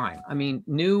take time. I mean,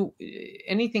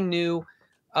 anything new,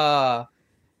 and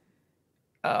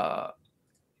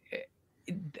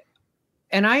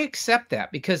I accept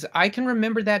that because I can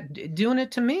remember that doing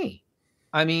it to me.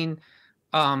 I mean,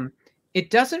 it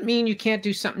doesn't mean you can't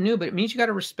do something new, but it means you got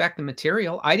to respect the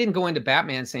material. I didn't go into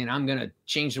Batman saying, I'm going to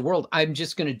change the world. I'm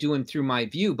just going to do him through my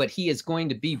view, but he is going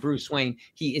to be Bruce Wayne.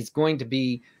 He is going to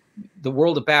be the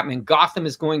world of Batman. Gotham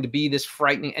is going to be this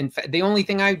frightening. And the only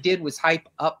thing I did was hype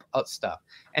up stuff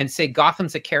and say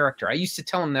Gotham's a character. I used to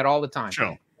tell him that all the time.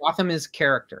 Sure. Gotham is a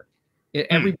character.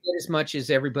 Every bit as much as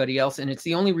everybody else. And it's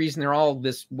the only reason they're all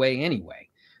this way anyway.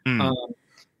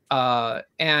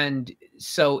 And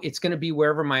so it's going to be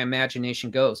wherever my imagination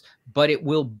goes, but it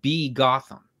will be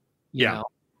Gotham, you know?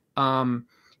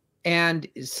 And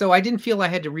so I didn't feel I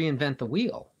had to reinvent the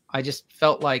wheel. I just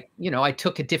felt like, I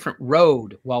took a different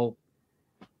road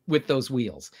with those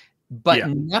wheels, but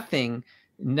nothing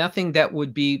that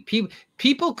would be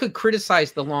people could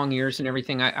criticize the long ears and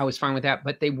everything. I was fine with that,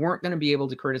 but they weren't going to be able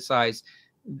to criticize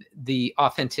the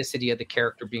authenticity of the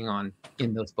character being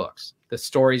in those books. The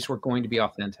stories were going to be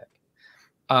authentic.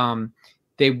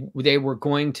 They were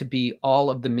going to be all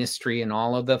of the mystery and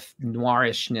all of the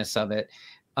noirishness of it.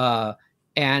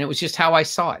 And it was just how I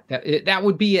saw it. That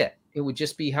would be it. It would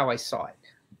just be how I saw it.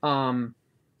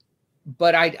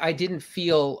 But I didn't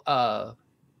feel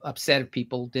upset if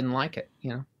people didn't like it.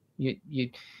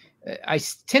 I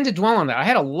tend to dwell on that. I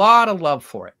had a lot of love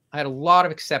for it. I had a lot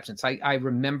of acceptance. I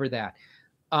remember that.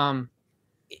 I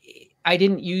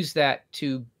didn't use that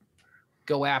to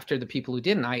go after the people who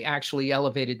didn't. I actually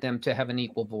elevated them to have an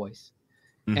equal voice,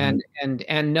 and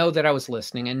know that I was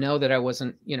listening and know that I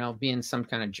wasn't, being some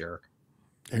kind of jerk.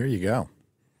 There you go.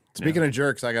 Speaking of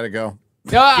jerks, I got to go.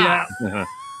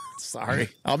 Sorry.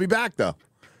 I'll be back though.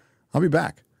 I'll be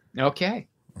back. Okay.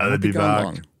 I'll be back.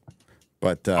 Long.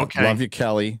 But love you,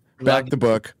 Kelley. Back the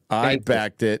book. I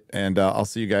backed it, and I'll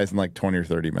see you guys in like 20 or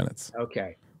 30 minutes.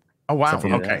 Okay. Oh wow.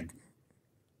 Okay.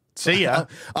 See ya.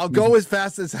 I'll go as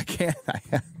fast as I can.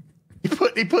 He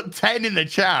put 10 in the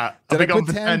chat. Did I'll be I gone put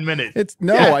for 10? 10 minutes.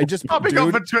 I'll be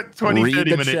gone for 20, read 30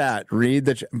 the minutes. Chat. Read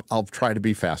the chat. I'll try to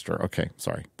be faster. Okay.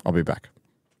 Sorry. I'll be back.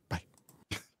 Bye.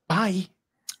 Bye.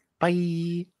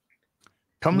 Bye.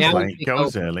 Comes late,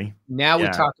 goes early. Now we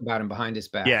talk about him behind his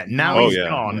back. Yeah, now he's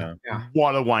gone. Yeah.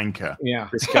 What a wanker. Yeah.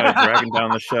 This guy dragging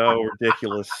down the show,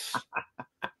 ridiculous.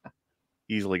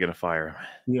 Easily gonna fire him.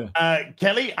 Yeah.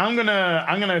 Kelley, I'm gonna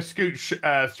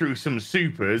scooch through some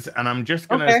supers, and I'm just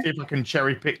gonna see if I can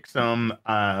cherry pick some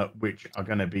which are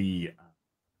gonna be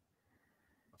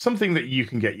something that you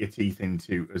can get your teeth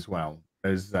into as well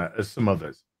as some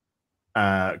others.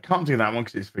 Can't do that one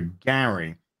because it's for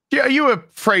Gary. Yeah, are you a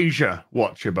Frasier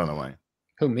watcher, by the way?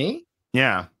 Who, me?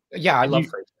 Yeah. Yeah, I love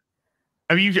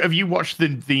Frasier. Have you watched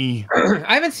the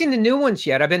I haven't seen the new ones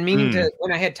yet. I've been meaning to,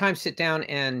 when I had time, sit down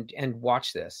and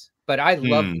watch this. But I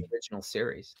love the original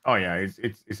series. Oh yeah,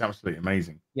 it's absolutely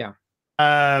amazing. Yeah.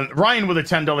 Ryan with a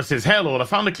 $10 says, "Hey Lord, I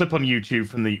found a clip on YouTube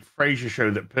from the Frasier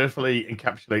show that perfectly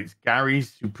encapsulates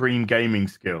Gary's supreme gaming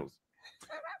skills.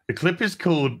 The clip is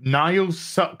called Niall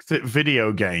Sucks at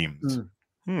Video Games.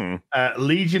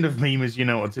 Legion of memers, you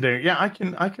know what to do." Yeah, I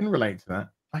can relate to that.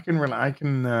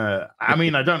 I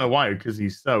mean, I don't know why, because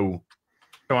he's so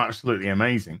absolutely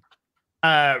amazing.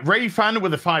 Ray Fan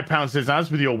with a £5 says, "As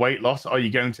with your weight loss, you're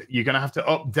gonna have to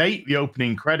update the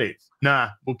opening credits."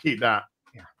 Nah, we'll keep that.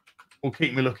 Yeah, we'll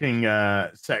keep me looking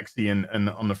sexy and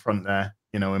on the front there,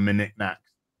 in my knickknacks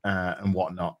and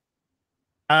whatnot.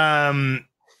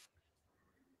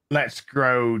 Let's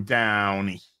go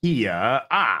down here.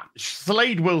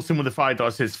 Slade Wilson with a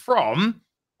 $5 says, from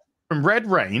Red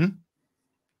Rain,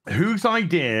 whose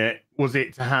idea was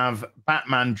it to have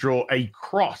Batman draw a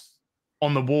cross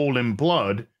on the wall in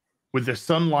blood with the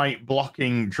sunlight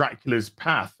blocking Dracula's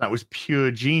path? That was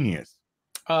pure genius.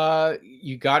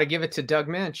 You got to give it to Doug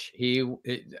Minch.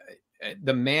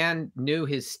 The man knew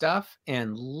his stuff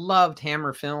and loved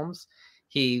Hammer films.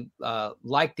 He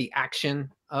liked the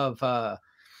action of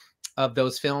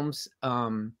those films.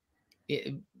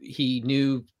 He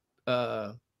knew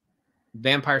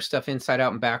vampire stuff inside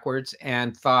out and backwards,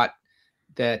 and thought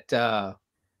that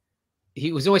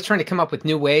he was always trying to come up with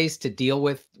new ways to deal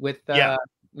with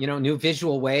new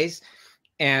visual ways.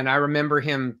 And I remember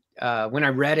him when I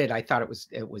read it, I thought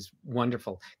it was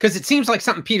wonderful, because it seems like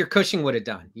something Peter Cushing would have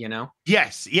done.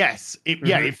 Yes.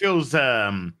 It feels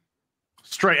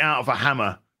straight out of a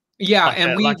Hammer.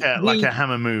 Yeah, like a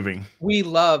Hammer movie. We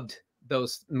loved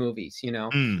those movies. See,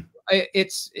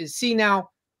 now,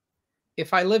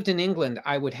 if I lived in England,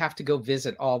 I would have to go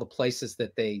visit all the places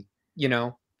that they,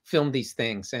 filmed these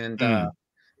things, and go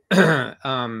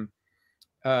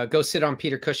sit on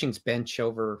Peter Cushing's bench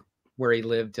over where he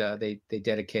lived. They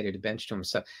dedicated a bench to him,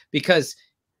 stuff, because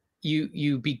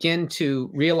you begin to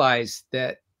realize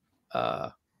that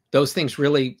those things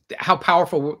really, how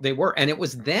powerful they were. And it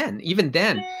was even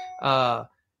then, Doug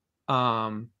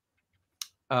and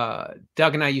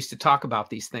I used to talk about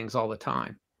these things all the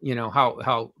time.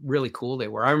 How really cool they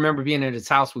were. I remember being at his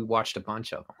house. We watched a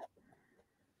bunch of them.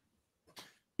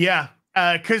 Yeah,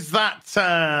 because that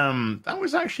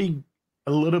was actually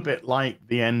a little bit like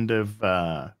the end of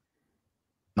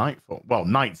Nightfall. Well,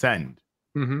 Night's End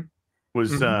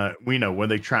was we know when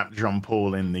they trapped Jean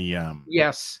Paul in the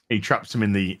yes, he traps him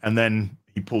in the, and then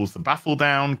he pulls the baffle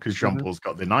down because Jean Paul's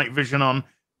got the night vision on.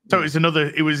 So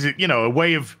it was a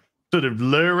way of sort of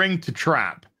luring to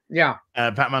trap. Yeah,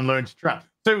 Batman learned to trap.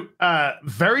 So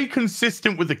very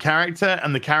consistent with the character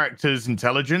and the character's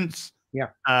intelligence. Yeah.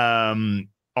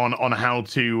 On how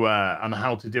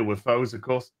to deal with foes, of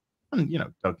course. And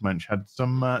Doug Munch had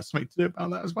something to do about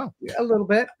that as well. Yeah, a little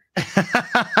bit.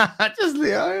 Just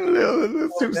a little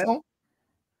too small.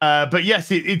 But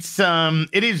yes,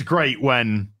 it is great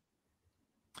when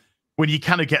you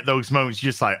kind of get those moments.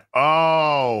 You're just like,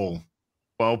 oh,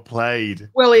 well played.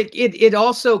 Well, it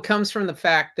also comes from the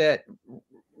fact that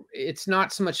it's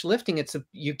not so much lifting.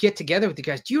 You get together with the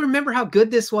guys. Do you remember how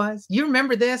good this was? You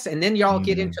remember this? And then y'all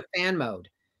get into fan mode.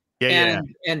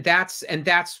 And that's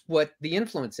what the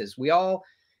influence is. We all,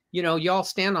 y'all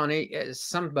stand on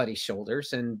somebody's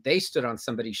shoulders, and they stood on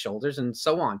somebody's shoulders, and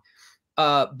so on.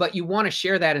 But you want to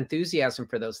share that enthusiasm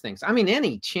for those things. I mean,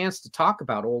 any chance to talk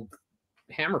about old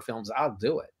Hammer films, I'll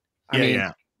do it. I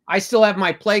mean, I still have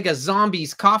my Plague of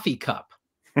Zombies coffee cup.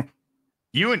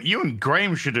 You and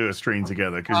Graham should do a stream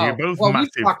together, because you're both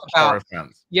massive horror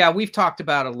fans. Yeah, we've talked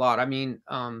about it a lot. I mean,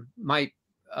 my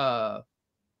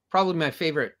probably my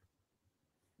favorite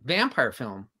vampire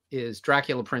film is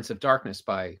Dracula Prince of Darkness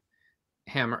by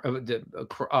Hammer,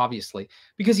 obviously,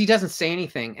 because he doesn't say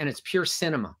anything, and it's pure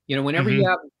cinema. Whenever you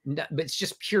have, but it's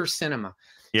just pure cinema.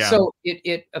 Yeah. So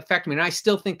it affected me, and I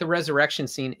still think the resurrection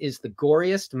scene is the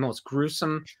goriest, most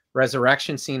gruesome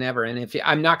resurrection scene ever. And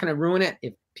I'm not going to ruin it,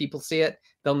 if people see it,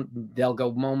 they'll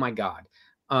go, oh my God.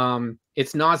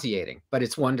 It's nauseating, but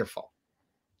it's wonderful.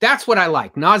 That's what I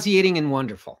like, nauseating and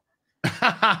wonderful.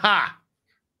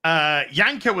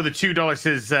 Yanka with a $2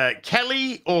 says,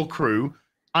 Kelley or crew,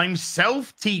 I'm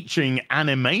self-teaching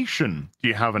animation. Do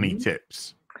you have any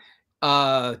tips?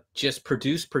 Just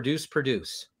produce.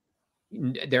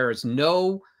 There is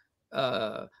no,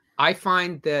 I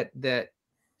find that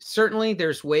certainly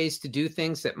there's ways to do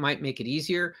things that might make it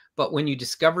easier, but when you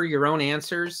discover your own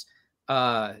answers,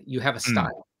 you have a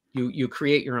style. You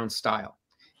create your own style.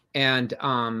 And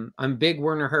I'm a big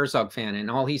Werner Herzog fan, and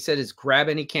all he said is grab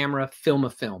any camera, film a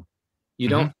film. You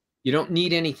don't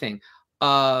need anything.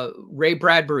 Ray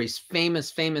Bradbury's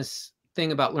famous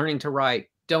thing about learning to write: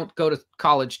 don't go to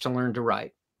college to learn to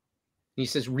write. He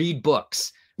says read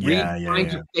books.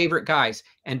 Find your favorite guys,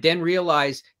 and then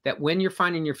realize that when you're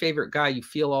finding your favorite guy, you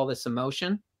feel all this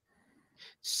emotion.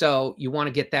 So you want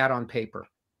to get that on paper,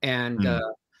 and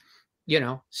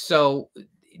so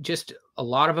just a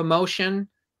lot of emotion.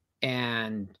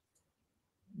 And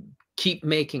keep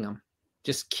making them.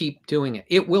 Just keep doing it.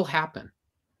 It will happen.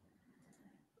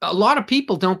 A lot of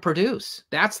people don't produce.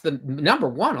 That's the number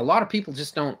one. A lot of people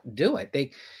just don't do it.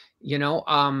 They,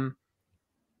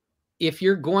 if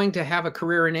you're going to have a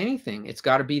career in anything, it's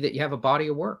got to be that you have a body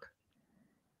of work.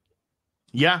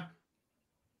 Yeah.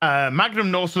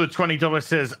 Magnum North with a $20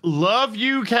 says, love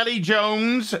you, Kelley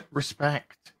Jones.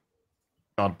 Respect.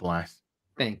 God bless.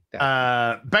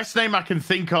 Best name I can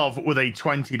think of with a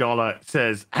 $20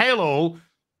 says, "Hail all,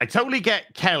 I totally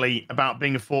get Kelley about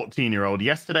being a 14-year-old.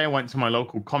 Yesterday I went to my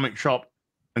local comic shop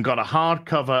and got a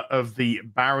hardcover of the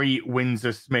Barry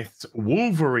Windsor Smith's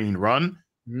Wolverine run.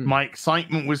 My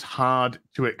excitement was hard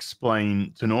to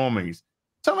explain to normies."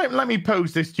 So let me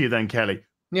pose this to you then, Kelley.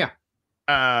 Yeah.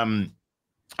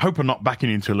 hope I'm not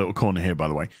backing into a little corner here, by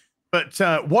the way. But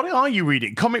what are you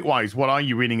reading, comic wise? What are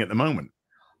you reading at the moment?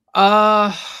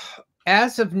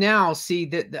 As of now, see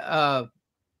that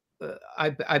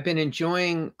I've been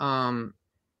enjoying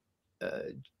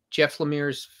Jeff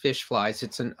Lemire's Fish Flies.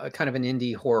 It's a kind of an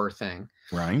indie horror thing,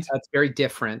 right? It's very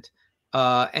different.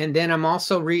 And then I'm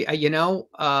also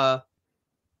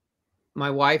my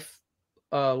wife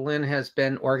Lynn has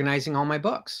been organizing all my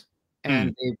books,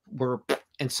 and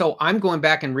so I'm going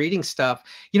back and reading stuff.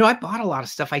 I bought a lot of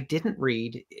stuff I didn't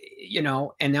read,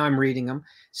 and now I'm reading them.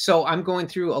 So I'm going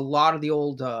through a lot of the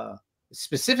old,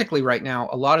 specifically right now,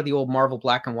 a lot of the old Marvel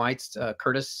black and whites,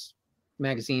 Curtis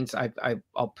magazines.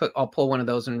 I'll pull one of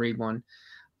those and read one.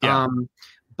 Yeah.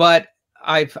 But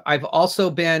I've also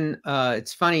been.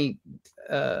 It's funny,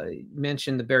 you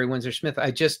mentioned the Barry Windsor Smith. I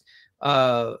just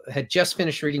had just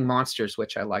finished reading Monsters,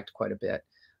 which I liked quite a bit,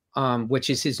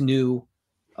 which is his new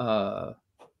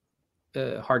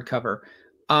hardcover.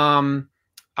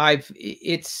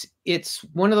 It's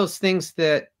one of those things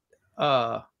that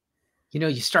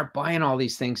you start buying all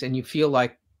these things and you feel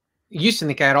like, I used to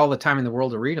think I had all the time in the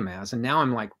world to read them as, and now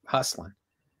I'm like hustling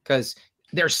because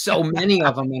there's so many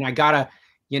of them, and I gotta,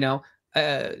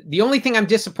 the only thing I'm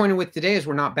disappointed with today is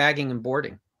we're not bagging and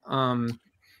boarding.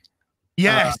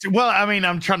 Yes. Well, I mean,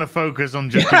 I'm trying to focus on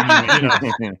just, but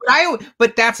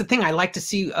that's the thing. I like to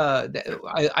see,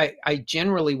 I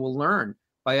generally will learn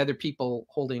by other people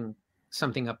holding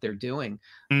something up they're doing.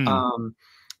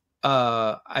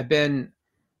 I've been,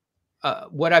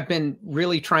 what I've been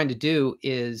really trying to do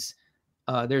is,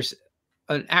 there's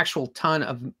an actual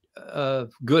ton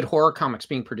of good horror comics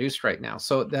being produced right now.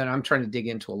 So then I'm trying to dig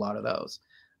into a lot of those.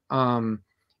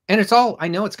 And it's all, I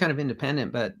know it's kind of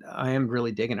independent, but I am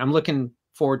really digging. I'm looking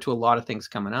forward to a lot of things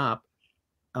coming up.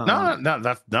 No,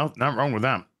 that's not wrong with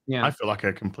that. Yeah. I feel like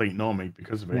a complete normie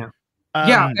because of it.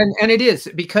 Yeah. And it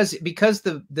is because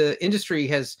the industry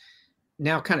has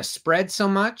now kind of spread so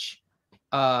much.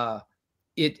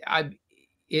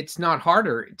 It's not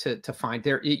harder to find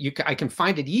there. I can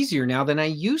find it easier now than I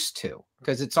used to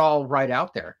because it's all right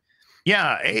out there.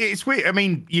 Yeah, it's weird. I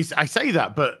mean, I say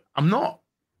that, but I'm not.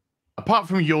 Apart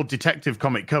from your detective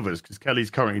comic covers, because Kelley's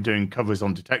currently doing covers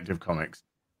on detective comics,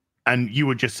 and you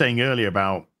were just saying earlier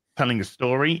about telling a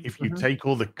story. If you take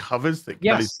all the covers that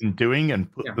Kelley's been doing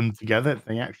and put them together,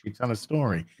 they actually tell a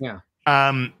story. Yeah.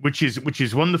 Which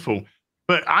is wonderful.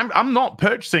 But I'm not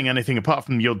purchasing anything apart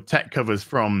from your tech covers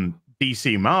from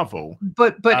DC Marvel.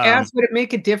 But as would it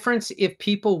make a difference if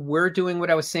people were doing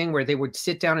what I was saying, where they would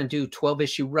sit down and do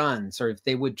 12-issue runs, or if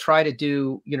they would try to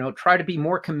do, try to be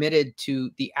more committed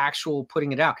to the actual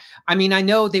putting it out? I mean, I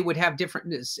know they would have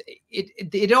different,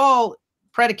 it all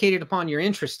predicated upon you're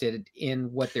interested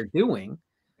in what they're doing.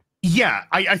 Yeah,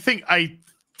 I think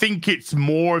it's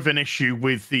more of an issue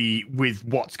with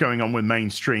what's going on with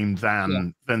mainstream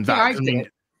than that. Yeah,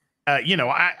 I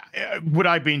mean, would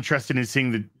I be interested in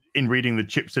seeing reading the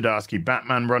Chip Zdarsky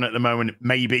Batman run at the moment?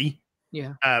 Maybe.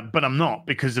 Yeah. But I'm not,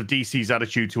 because of DC's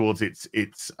attitude towards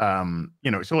its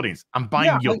audience. I'm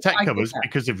buying your tech covers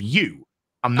because of you.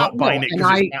 I'm not buying it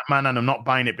because it's Batman, and I'm not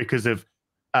buying it because of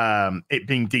it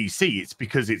being DC. It's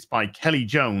because it's by Kelley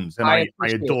Jones, and I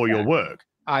adore your work.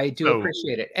 I do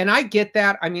appreciate it. And I get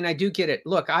that. I mean, I do get it.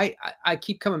 Look, I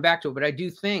keep coming back to it, but I do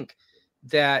think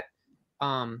that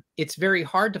it's very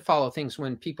hard to follow things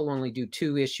when people only do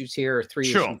 2 issues here or 3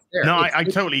 issues there. No, I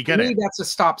totally get it. That's a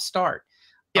stop-start.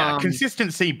 Yeah,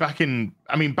 consistency back when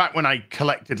I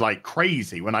collected like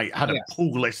crazy, when I had a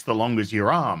pull list the long as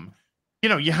your arm.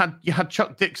 You had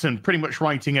Chuck Dixon pretty much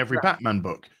writing every Batman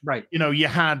book. Right. You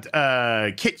had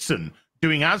Kitson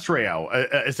doing Azrael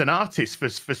as an artist for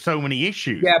so many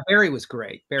issues. Yeah, Barry was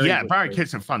great. Barry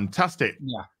Kitson, fantastic.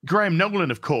 Yeah. Graham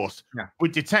Nolan, of course,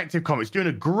 with Detective Comics, doing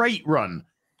a great run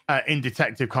in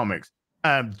Detective Comics.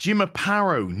 Jim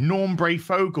Aparo, Norm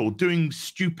Brayfogle, doing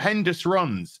stupendous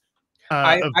runs.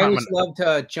 I always loved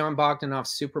John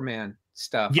Bogdanoff's Superman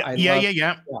stuff.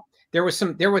 Yeah. There was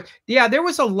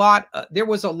a lot,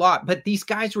 but these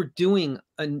guys were doing,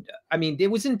 it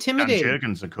was intimidating. Dan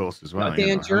Jurgens, of course, as well.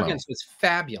 Dan Jurgens was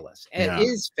fabulous. It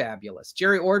is fabulous.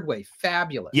 Jerry Ordway,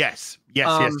 fabulous. Yes.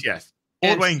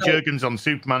 Ordway and Jurgens on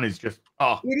Superman is just,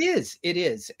 It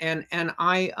is. And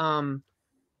I,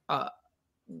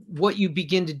 what you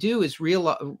begin to do is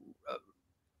rely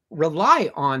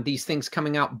on these things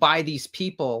coming out by these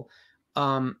people,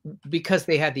 because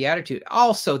they had the attitude.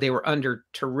 Also, they were under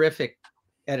terrific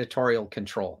editorial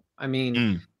control. I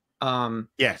mean,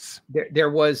 yes, there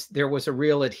was a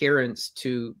real adherence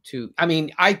to.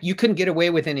 You couldn't get away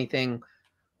with anything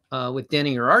with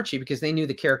Denny or Archie because they knew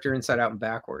the character inside out and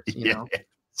backwards. You know,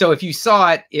 so if you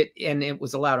saw it, it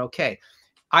was allowed. Okay,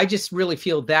 I just really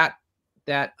feel that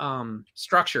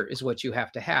structure is what you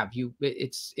have to have.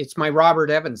 It's my Robert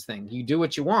Evans thing. You do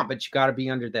what you want, but you got to be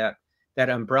under that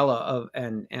umbrella of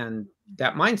and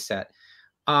that mindset.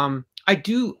 I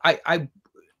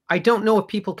don't know if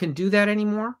people can do that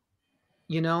anymore.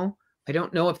 You know, I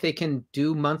don't know if they can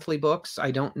do monthly books.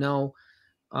 I don't know.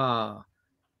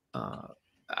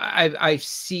 I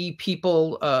see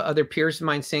people, other peers of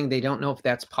mine, saying they don't know if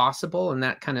that's possible, and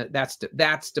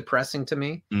that's depressing to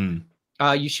me.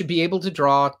 You should be able to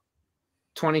draw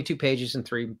 22 pages in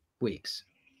 3 weeks.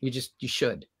 You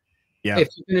should. Yeah. If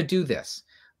you're going to do this,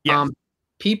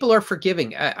 people are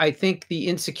forgiving. I think the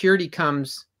insecurity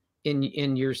comes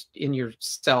in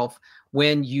yourself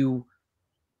when you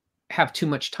have too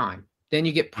much time. Then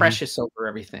you get precious over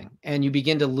everything, and you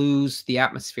begin to lose the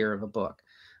atmosphere of a book.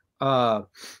 I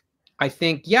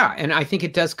think, and I think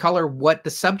it does color what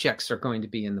the subjects are going to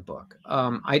be in the book.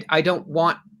 I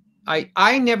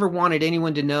never wanted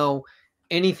anyone to know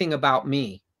anything about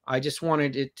me. I just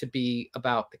wanted it to be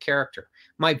about the character,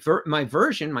 my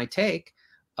version, my take.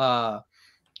 And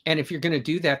if you're going to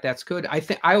do that, that's good. I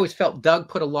always felt Doug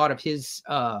put a lot of his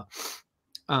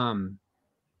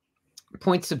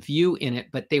points of view in it,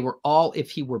 but they were all if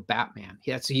he were Batman.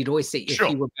 So he'd always say if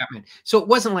he were Batman. So it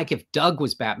wasn't like if Doug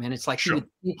was Batman. It's like he would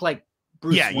think like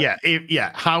Bruce.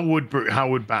 How would Batman? How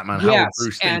would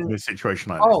Bruce think in a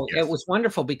situation like this? It was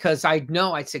wonderful because I'd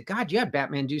say, God,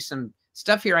 Batman do some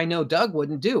stuff here I know Doug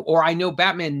wouldn't do, or I know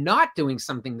Batman not doing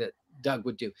something that Doug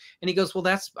would do. And he goes, well,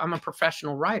 I'm a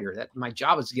professional writer. That my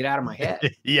job is to get out of my head.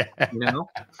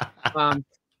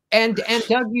 And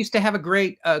Doug used to have a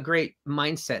great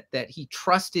mindset that he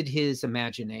trusted his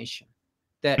imagination.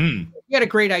 That he had a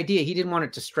great idea. He didn't want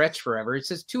it to stretch forever. He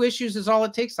says 2 issues is all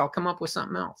it takes. I'll come up with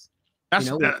something else. That's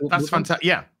fantastic.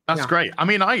 Yeah, that's great. I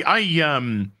mean, I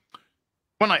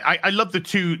love the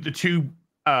two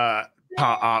part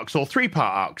arcs or 3-part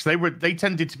arcs. They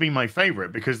tended to be my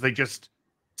favorite because they just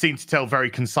seem to tell very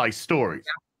concise stories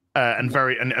and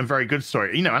very good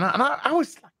story. You know, and I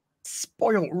was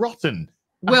spoiled rotten.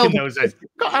 Well, in those days.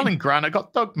 Got Alan Grant, I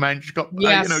got Doug Mensch, got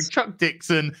Chuck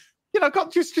Dixon.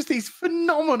 Got just these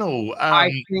phenomenal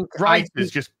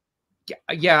writers.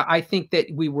 I think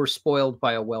that we were spoiled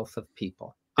by a wealth of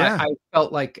people. I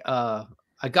felt like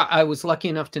I was lucky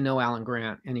enough to know Alan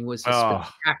Grant, and he was a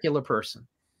spectacular person.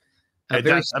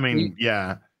 Very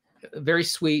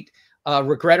sweet.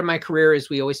 Regret of my career is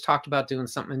we always talked about doing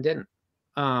something and didn't.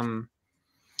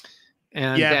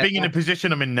 And being in a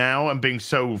position I'm in now and being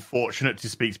so fortunate to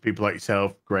speak to people like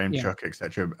yourself, Graham, Chuck,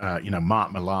 etc.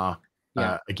 Mark Millar.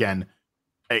 Again,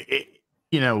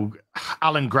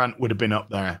 Alan Grant would have been up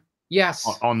there. Yes,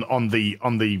 on the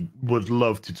would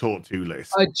love to talk to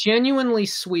list. A genuinely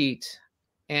sweet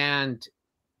and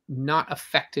not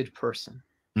affected person.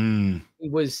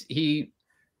 He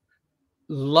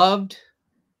loved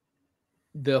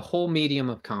the whole medium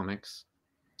of comics,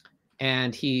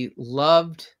 and he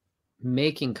loved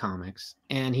making comics,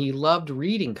 and he loved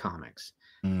reading comics.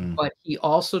 But he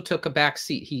also took a back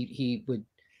seat. He would,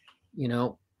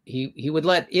 he would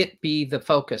let it be the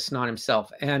focus, not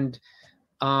himself. And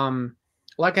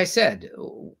like I said,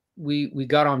 we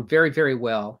got on very, very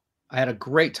well. I had a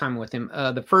great time with him.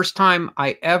 The first time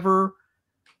I ever,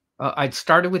 I'd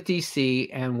started with DC,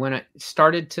 and when it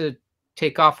started to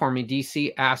take off for me,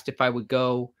 DC asked if I would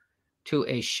go to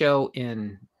a show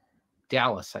in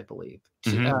Dallas, I believe.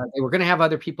 They were going to have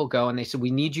other people go, and they said, we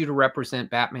need you to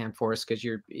represent Batman for us because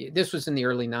this was in the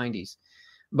early 90s.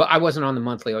 But I wasn't on the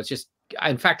monthly. I was just,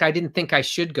 in fact, I didn't think I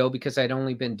should go because I'd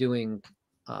only been doing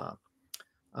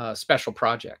special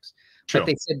projects. But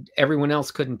they said everyone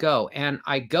else couldn't go. And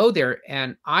I go there,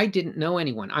 and I didn't know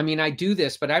anyone. I mean, I do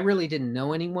this, but I really didn't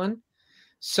know anyone.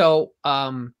 So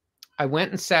I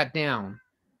went and sat down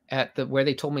at where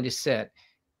they told me to sit.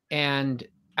 And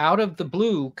out of the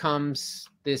blue comes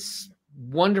this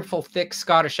wonderful, thick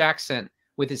Scottish accent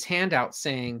with his hand out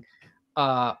saying,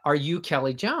 are you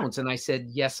Kelley Jones? And I said,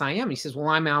 yes, I am. He says, well,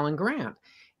 I'm Alan Grant.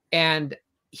 And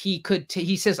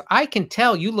he says, I can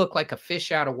tell you look like a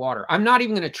fish out of water. I'm not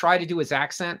even going to try to do his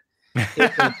accent.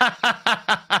 It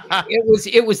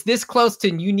was this close to,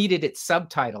 and you needed it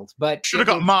subtitled, but should have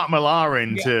got Mark Millar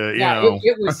in it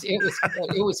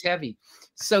was heavy.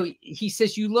 So he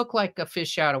says, you look like a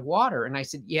fish out of water. And I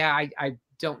said, yeah, I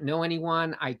don't know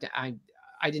anyone. I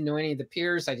didn't know any of the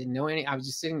peers. I didn't know any. I was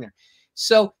just sitting there.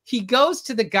 So he goes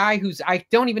to the guy I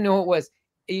don't even know who it was.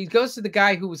 He goes to the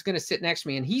guy who was going to sit next to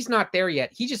me, and he's not there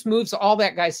yet. He just moves all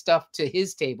that guy's stuff to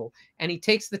his table, and he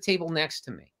takes the table next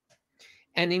to me.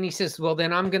 And then he says, well,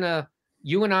 then I'm going to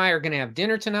you and I are going to have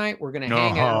dinner tonight. We're going to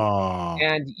hang out,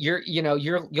 and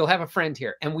you'll have a friend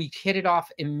here. And we hit it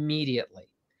off immediately.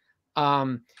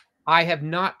 I have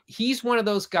not, he's one of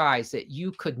those guys that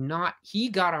you could not, he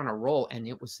got on a roll, and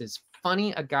it was as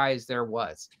funny a guy as there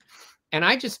was. And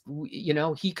I just,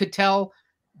 he could tell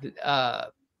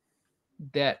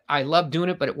that I loved doing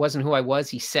it, but it wasn't who I was.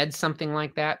 He said something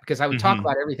like that because I would talk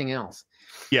about everything else.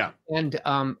 Yeah. And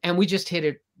we just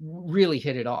really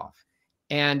hit it off.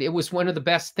 And it was one of the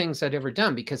best things I'd ever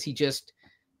done because he just,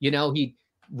 he'd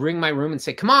ring my room and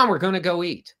say, come on, we're going to go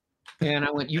eat. And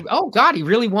I went, oh God, he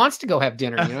really wants to go have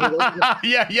dinner.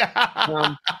 Yeah.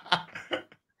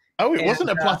 It wasn't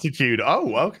a platitude.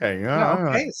 Oh, okay. Yeah,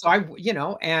 okay. So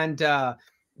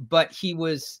but he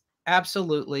was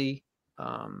absolutely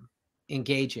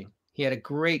engaging. He had a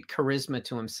great charisma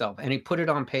to himself, and he put it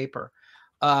on paper.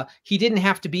 He didn't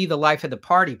have to be the life of the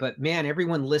party, but man,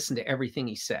 everyone listened to everything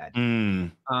he said.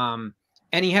 And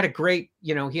he had a great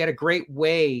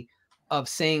way of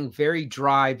saying very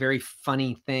dry, very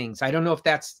funny things. I don't know if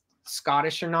that's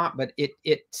Scottish or not, but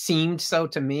it seemed so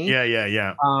to me.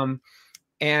 Yeah.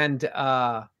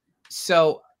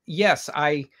 So yes,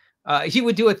 he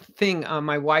would do a thing.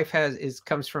 My wife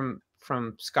comes from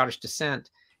Scottish descent,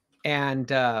 and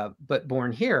but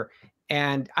born here.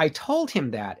 And I told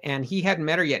him that, and he hadn't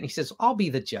met her yet. And he says, "I'll be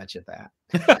the judge of that.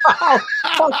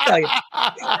 I'll tell you.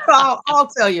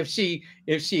 I'll tell you if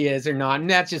she is or not, and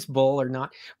that's just bull or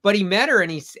not." But he met her,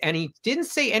 and he didn't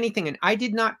say anything, and I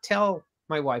did not tell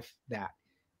my wife that.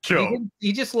 Sure.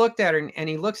 He just looked at her, and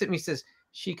he looks at me and says,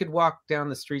 "She could walk down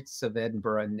the streets of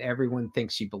Edinburgh, and everyone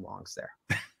thinks she belongs there."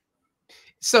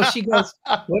 So she goes,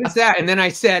 "What is that?" And then I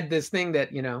said this thing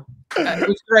that it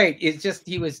was great.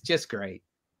 He was just great.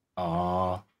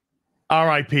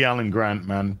 R.I.P. Alan Grant,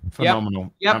 man.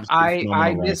 Phenomenal. Yep.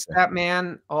 I miss that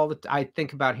man I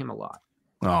think about him a lot.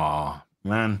 Oh,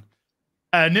 man.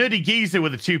 Nerdy Geezer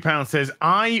with a £2 says,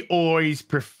 I always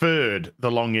preferred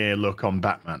the long ear look on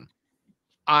Batman.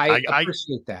 I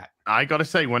appreciate that. I gotta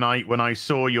say, when I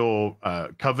saw your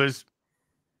covers,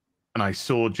 and I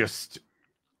saw just,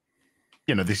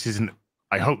 this isn't,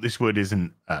 I hope this word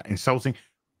isn't insulting,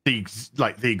 the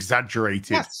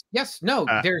exaggerated. Yes. No,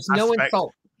 there's no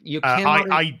insult. You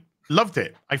cannot. I loved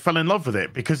it. I fell in love with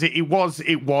it because it was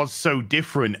so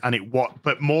different, and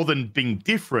but more than being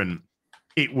different,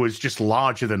 it was just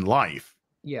larger than life.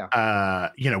 Yeah.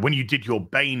 When you did your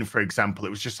Bane, for example, it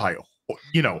was just like,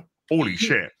 holy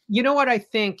shit. You know what I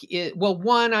think?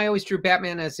 One, I always drew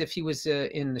Batman as if he was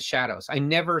in the shadows. I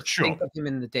never think of him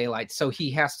in the daylight, so he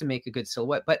has to make a good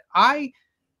silhouette. But I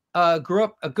grew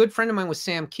up, a good friend of mine was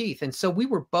Sam Keith, and so we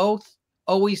were both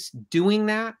always doing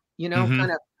that.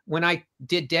 Kind of when I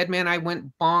did Deadman, I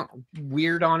went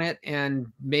weird on it and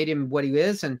made him what he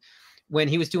is, and when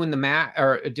he was doing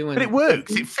but it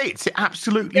works. It fits. It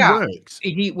absolutely works.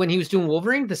 When he was doing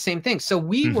Wolverine, the same thing. So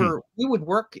we would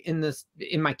work in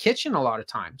my kitchen a lot of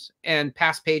times and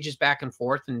pass pages back and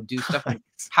forth and do stuff like,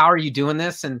 how are you doing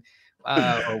this? And,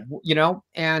 and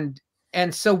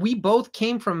so we both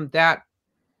came from that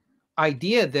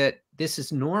idea that this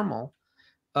is normal,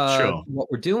 what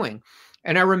we're doing.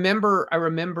 And I remember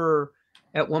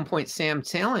at one point, Sam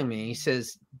telling me, he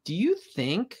says, do you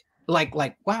think,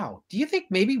 wow, do you think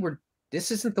maybe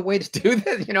this isn't the way to do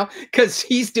this, because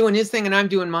he's doing his thing and I'm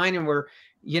doing mine, and we're,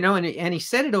 and he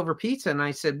said it over pizza. And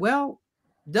I said, well,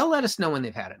 they'll let us know when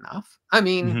they've had enough. I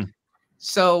mean,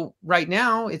 so right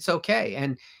now it's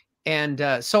okay.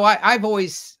 And so I've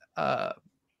always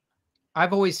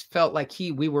felt like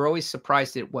we were always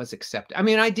surprised it was accepted. I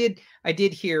mean, I did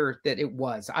hear that it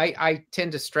was. I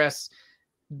tend to stress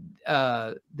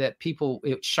that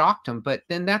it shocked them, but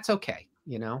then that's okay.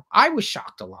 I was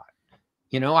shocked a lot.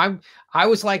 I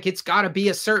was like, it's got to be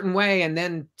a certain way, and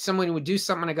then someone would do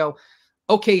something, and I go,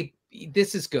 okay,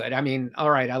 this is good. I mean, all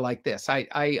right, I like this.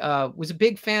 I was a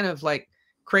big fan of like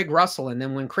Craig Russell, and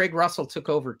then when Craig Russell took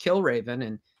over Killraven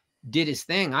and did his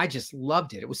thing, I just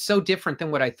loved it. It was so different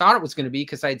than what I thought it was going to be,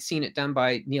 because I'd seen it done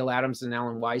by Neil Adams and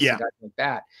Alan Weiss and guys like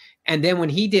that. And then when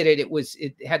he did it,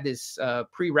 it had this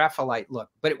pre-Raphaelite look,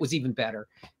 but it was even better.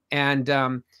 And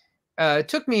it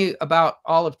took me about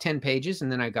all of 10 pages,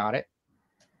 and then I got it.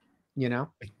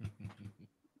 Golden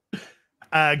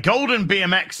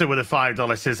BMXer with a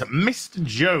 $5 says, Mr.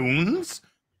 Jones,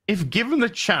 if given the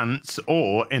chance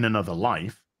or in another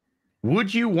life,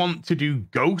 would you want to do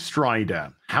Ghost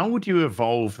Rider? How would you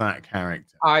evolve that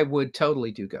character? I would totally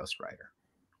do Ghost Rider.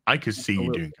 I could see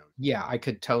you doing Ghost Rider. Yeah, I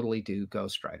could totally do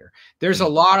Ghost Rider. There's a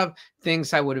lot of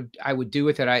things I would do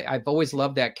with it. I've always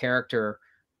loved that character.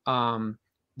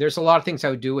 There's a lot of things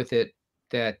I would do with it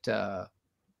that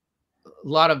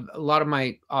lot of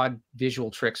my odd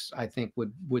visual tricks, I think,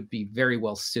 would be very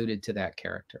well suited to that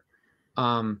character.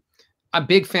 I'm a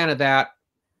big fan of that,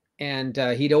 and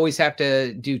he'd always have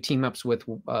to do team ups with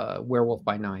Werewolf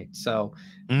by Night. So,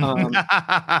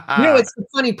 it's the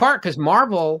funny part because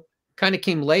Marvel kind of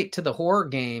came late to the horror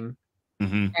game,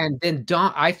 and then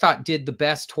I thought did the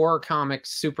best horror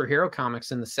comics, superhero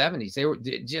comics in the 70s. They were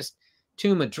just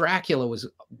Tomb of Dracula was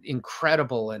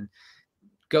incredible, and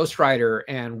Ghost Rider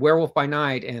and Werewolf by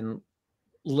Night and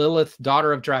Lilith,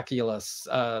 Daughter of Dracula,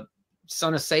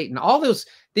 Son of Satan, all those,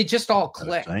 they just all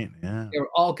clicked. Yeah. They were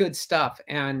all good stuff.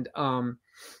 And, whereas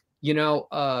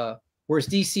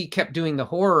DC kept doing the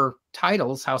horror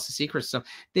titles, House of Secrets stuff,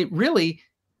 they really,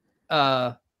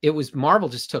 it was Marvel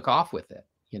just took off with it,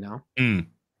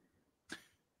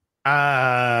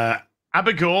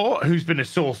 Abigor, who's been a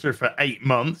sorcerer for 8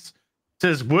 months,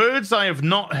 says, words I have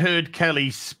not heard Kelley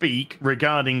speak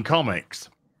regarding comics.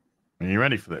 Are you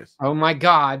ready for this? Oh my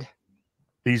God.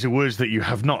 These are words that you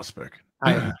have not spoken.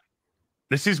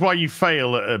 This is why you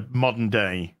fail at a modern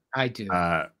day. I do.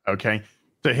 Okay.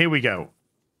 So here we go.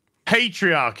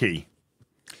 Patriarchy.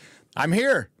 I'm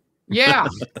here. Yeah.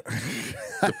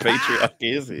 The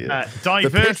patriarchy is here. Diversity. The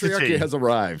patriarchy has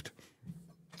arrived.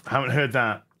 Haven't heard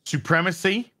that.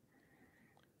 Supremacy.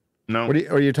 No. What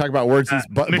are you talking about? Words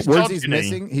he's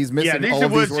missing? He's missing these all are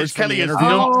of these words Kelley from the has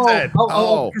interview. not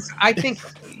said. I think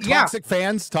Toxic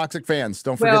fans.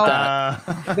 Don't forget that.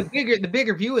 The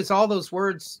bigger view is all those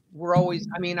words were always.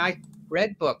 I mean, I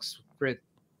read books with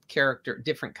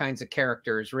different kinds of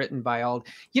characters written by all.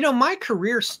 My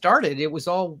career started. It was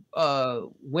all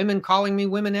women calling me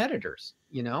women editors.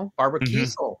 Barbara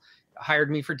Kiesel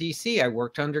hired me for DC. I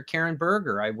worked under Karen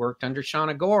Berger. I worked under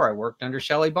Shauna Gore. I worked under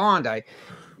Shelley Bond.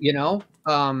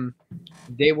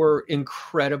 They were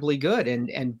incredibly good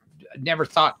and never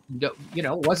thought, it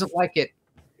wasn't like it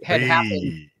had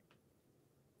happened.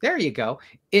 There you go.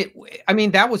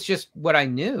 That was just what I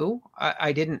knew.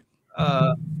 I didn't,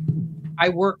 I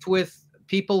worked with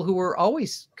people who were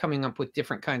always coming up with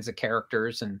different kinds of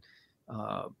characters and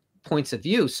points of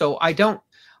view. So I don't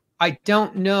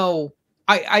know.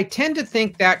 I tend to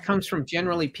think that comes from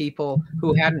generally people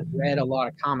who hadn't read a lot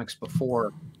of comics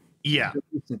before. Yeah.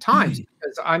 Recent times,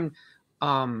 because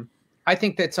I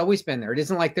think that's always been there. It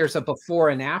isn't like there's a before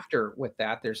and after with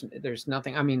that. There's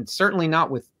nothing. I mean, certainly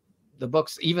not with the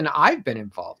books even I've been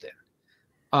involved in.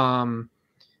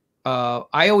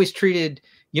 I always treated,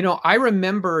 I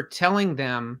remember telling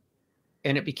them,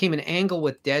 and it became an angle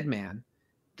with Deadman,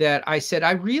 that I said,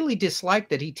 I really dislike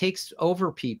that he takes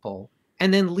over people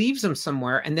and then leaves them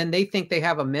somewhere, and then they think they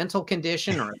have a mental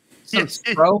condition or some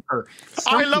stroke or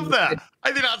something. I love that.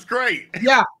 I think that's great.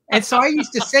 Yeah. And so I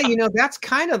used to say, that's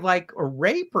kind of like a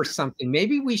rape or something.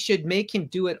 Maybe we should make him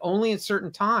do it only at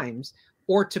certain times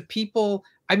or to people.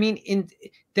 I mean, in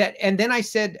that. And then I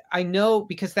said, I know,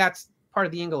 because that's part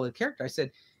of the angle of the character. I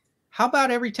said, how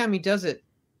about every time he does it,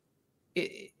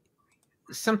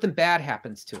 something bad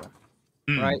happens to him,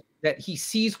 right? That he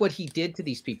sees what he did to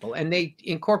these people. And they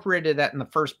incorporated that in the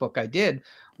first book I did,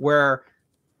 where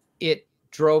it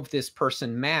drove this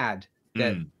person mad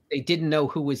that they didn't know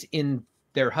who was in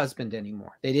their husband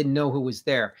anymore. They didn't know who was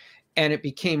there. And it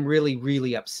became really,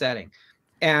 really upsetting.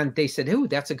 And they said, ooh,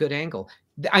 that's a good angle.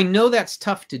 I know that's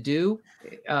tough to do.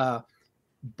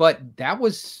 But that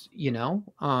was,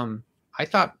 I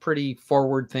thought pretty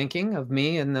forward thinking of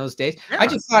me in those days. Yes. I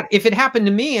just thought if it happened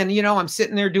to me and, I'm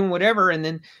sitting there doing whatever, and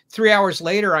then 3 hours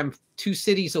later, I'm 2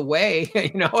 cities away,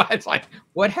 it's like,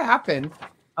 what happened?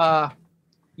 That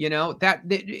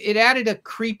it added a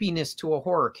creepiness to a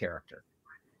horror character.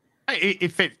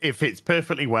 It fits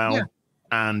perfectly well,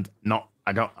 and I'm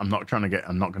not going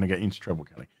to get into trouble,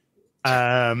 Kelley.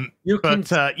 I'm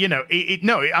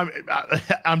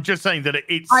just saying that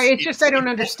it's just I don't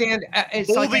understand.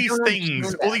 All these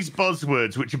things, all these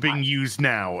buzzwords which are being used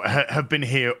now have been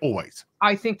here always.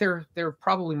 I think they're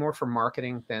probably more for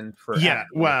marketing than for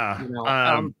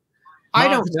I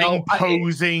don't know.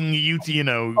 Posing,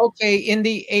 Okay, in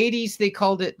the 80s they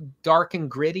called it dark and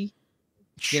gritty.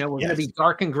 We're going to be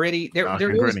dark and gritty. There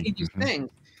always be these things.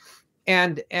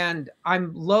 And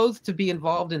I'm loath to be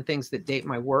involved in things that date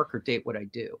my work or date what I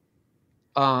do.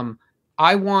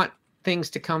 I want things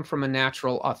to come from a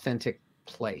natural, authentic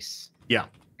place. Yeah.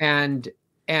 And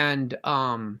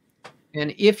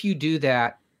if you do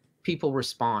that, people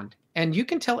respond. And you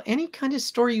can tell any kind of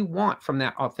story you want from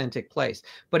that authentic place,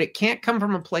 but it can't come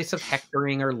from a place of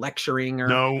hectoring or lecturing.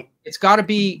 No. It's got to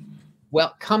be,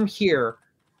 well, come here.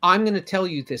 I'm going to tell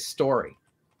you this story.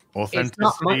 It's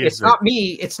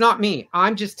not me.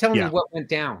 I'm just telling you what went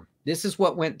down. This is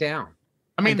what went down.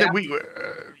 I mean,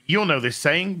 you'll know this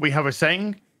saying. We have a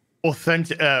saying: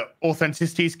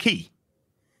 authenticity is key.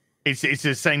 It's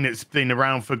a saying that's been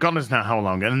around for God knows now how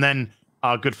long. And then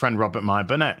our good friend Robert Meyer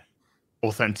Burnett: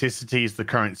 authenticity is the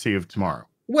currency of tomorrow.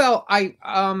 Well,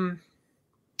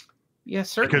 yeah,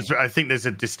 certainly. Because I think there's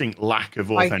a distinct lack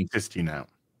of authenticity now.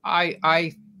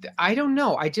 I don't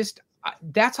know.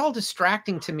 That's all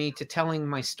distracting to me to telling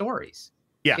my stories.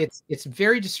 Yeah, it's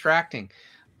very distracting.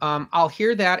 I'll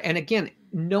hear that, and again,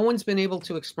 no one's been able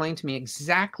to explain to me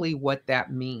exactly what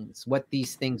that means, what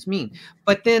these things mean.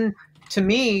 But then, to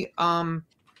me,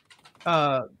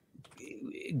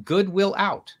 good will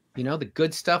out. The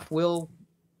good stuff will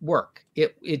work.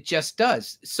 It just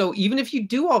does. So even if you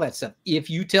do all that stuff, if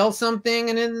you tell something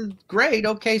and then great,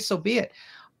 okay, so be it.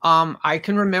 I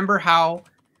can remember how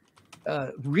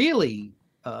really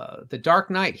The Dark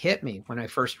Knight hit me when I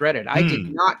first read it. I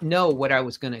did not know what I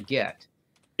was going to get.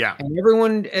 Yeah. And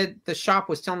everyone at the shop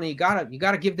was telling me, you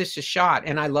gotta give this a shot.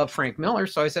 And I love Frank Miller.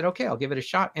 So I said, okay, I'll give it a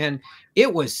shot. And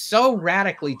it was so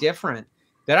radically different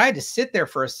that I had to sit there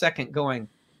for a second going,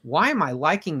 why am I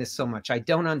liking this so much? I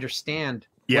don't understand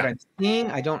what I'm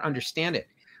seeing. I don't understand it.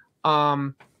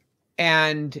 And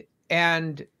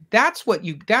that's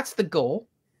that's the goal.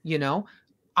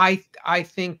 I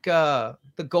think the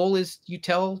goal is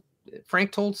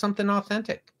Frank told something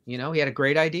authentic. He had a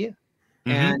great idea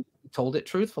and he told it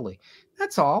truthfully.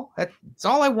 That's all. That's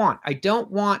all I want. I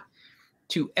don't want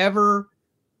to ever,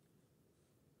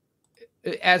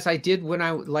 as I did when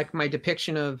I like my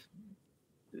depiction of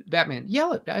Batman,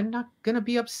 yell it. I'm not going to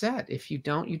be upset. If you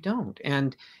don't, you don't.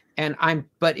 I'm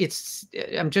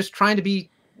just trying to be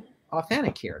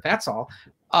authentic here. That's all.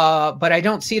 But I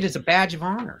don't see it as a badge of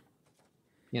honor.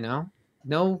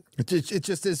 No. It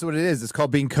just is what it is. It's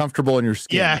called being comfortable in your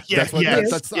skin. That's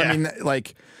I mean,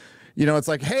 like, it's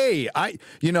like, hey,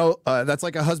 that's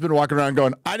like a husband walking around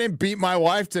going, I didn't beat my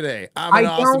wife today. I'm an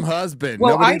awesome husband.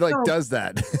 Well, nobody does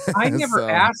that. I never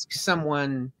ask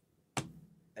someone,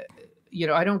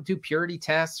 I don't do purity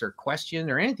tests or question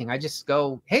or anything. I just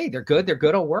go, hey, they're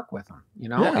good. I'll work with them.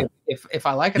 If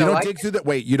I like it, you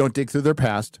don't dig through their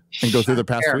past and go through their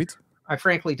past tweets? I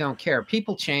frankly don't care.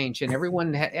 People change, and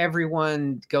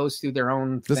everyone goes through their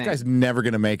own thing. This guy's never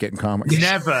going to make it in comics.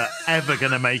 Never, ever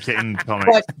going to make it in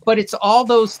comics. But it's all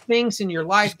those things in your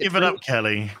life. Give it up,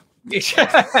 Kelley.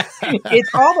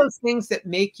 It's all those things that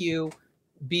make you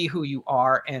be who you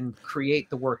are and create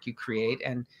the work you create.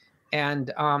 And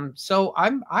so I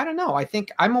don't know. I think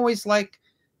I'm always like,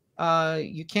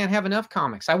 you can't have enough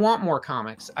comics. I want more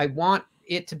comics. I want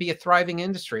it to be a thriving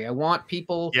industry. I want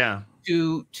people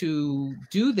to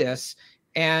do this.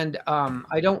 And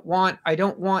I don't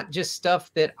want just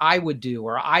stuff that I would do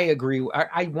or I agree.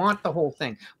 I want the whole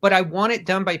thing, but I want it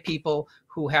done by people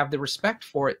who have the respect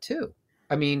for it too.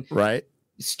 I mean, right.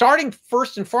 Starting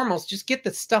first and foremost, just get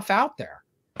the stuff out there.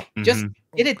 Just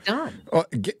get it done. Well,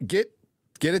 get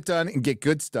it done and get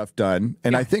good stuff done.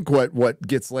 And I think what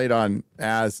gets laid on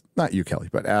as, not you, Kelley,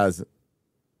 but as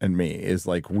and me, is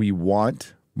like, we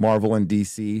want Marvel and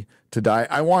DC to die.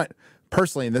 I want,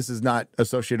 personally, and this is not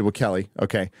associated with Kelley,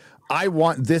 okay, I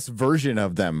want this version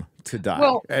of them to die.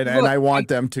 Well, and I want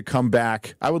them to come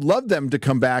back. I would love them to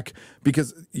come back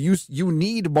because you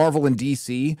need Marvel and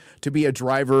DC to be a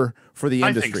driver for the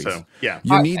industries. I think so. Yeah.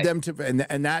 You need them to,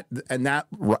 and that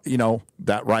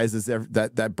that rises,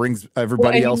 that brings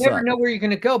everybody else up. You never know where you're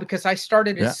going to go, because I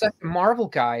started as such a Marvel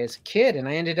guy as a kid and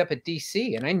I ended up at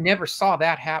DC and I never saw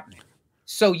that happening.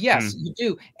 So yes, you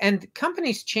do. And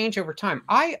companies change over time.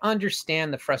 I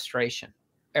understand the frustration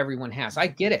everyone has. I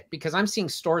get it, because I'm seeing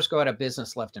stores go out of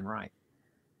business left and right.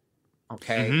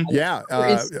 Okay. Yeah.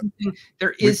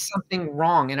 There is something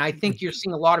wrong. And I think you're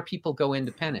seeing a lot of people go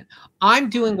independent. I'm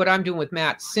doing what I'm doing with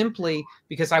Matt simply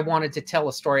because I wanted to tell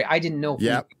a story. I didn't know if we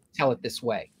could tell it this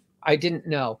way. I didn't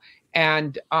know.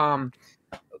 And,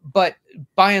 but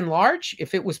by and large,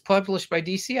 if it was published by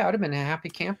DC, I would have been a happy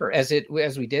camper as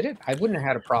we did it. I wouldn't have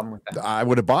had a problem with that. I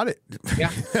would have bought it. Yeah.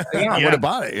 I would have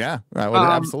bought it. Yeah. I would have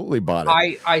absolutely bought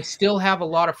it. I still have a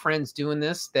lot of friends doing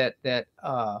this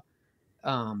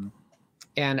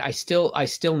and I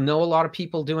still know a lot of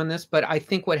people doing this, but I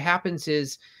think what happens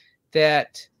is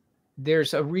that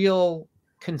there's a real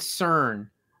concern,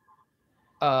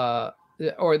 or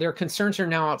their concerns are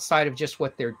now outside of just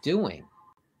what they're doing.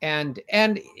 And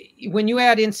when you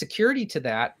add insecurity to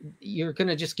that, you're going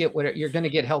to just get you're going to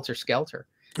get helter skelter.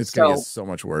 It's going to get so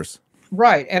much worse.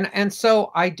 Right. And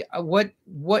so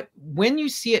when you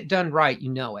see it done right, you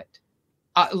know it.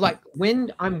 Like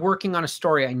when I'm working on a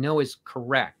story I know is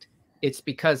correct, it's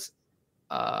because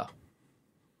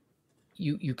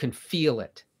you can feel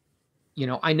it.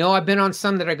 I know I've been on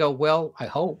some that I go, well, I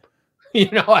hope.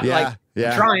 Yeah,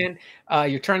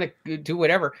 you're trying to do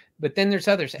whatever, but then there's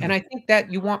others. And I think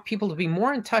that you want people to be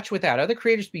more in touch with that, other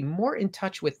creators to be more in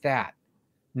touch with that,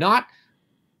 not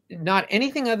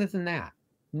anything other than that.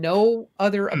 No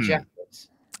other objectives.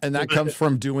 And that comes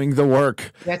from doing the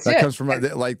work. That comes from,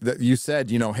 like you said,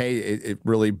 hey, it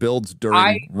really builds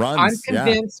during runs.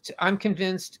 I'm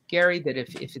convinced, Gary, that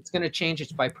if it's going to change,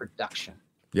 it's by production.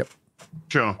 Yep.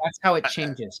 Sure. That's how it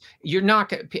changes. You're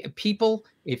not people,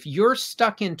 if you're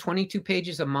stuck in 22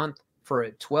 pages a month for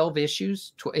 12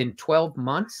 issues in 12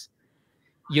 months,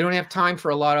 you don't have time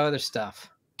for a lot of other stuff.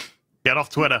 Get off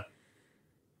Twitter.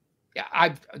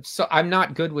 Yeah, I'm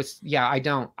not good with. Yeah, I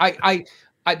don't.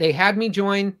 They had me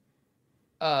join.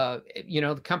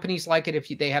 The companies like it if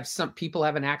they have some people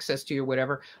having access to you or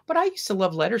whatever. But I used to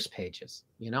love letters pages.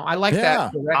 I like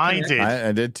that. I did.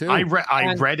 I did too. I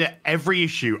read it every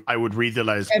issue. I would read the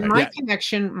letters. And my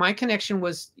connection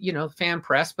was fan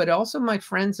press, but also my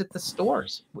friends at the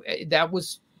stores. That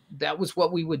was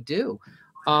what we would do.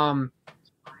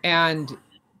 And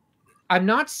I'm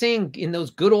not saying in those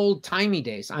good old timey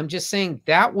days. I'm just saying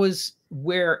that was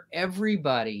where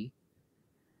everybody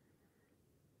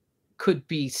could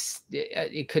be.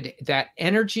 That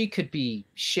energy could be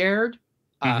shared.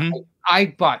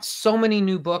 I bought so many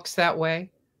new books that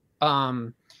way.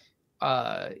 I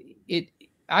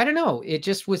don't know. It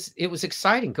just was. It was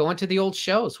exciting. Going to the old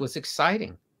shows was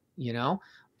exciting.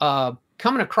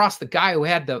 Coming across the guy who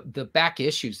had the back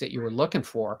issues that you were looking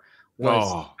for.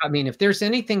 I mean, if there's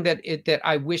anything that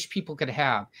I wish people could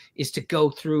have is to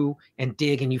go through and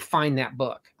dig and you find that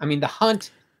book. I mean, the hunt.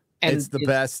 And it's the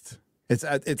best. It's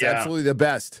absolutely the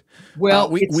best. Well,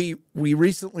 we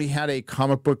recently had a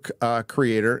comic book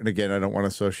creator, and again, I don't want to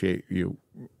associate you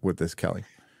with this, Kelley.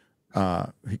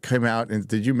 He came out, and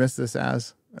did you miss this?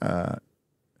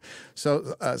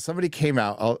 Somebody came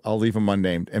out. I'll leave him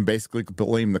unnamed, and basically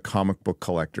blamed the comic book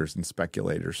collectors and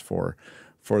speculators for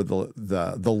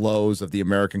the lows of the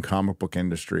American comic book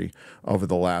industry over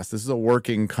the last. This is a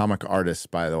working comic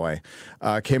artist, by the way.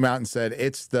 Came out and said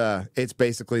it's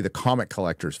basically the comic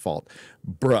collector's fault,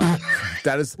 bruh.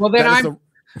 That is well. Then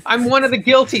I'm one of the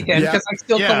guilty then because I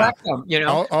still collect them.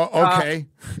 Okay.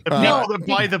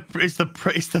 It's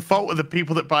the fault of the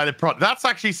people that buy the product. That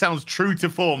actually sounds true to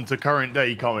form to current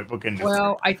day comic book industry.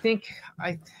 Well, I think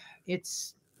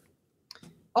it's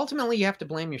ultimately you have to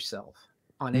blame yourself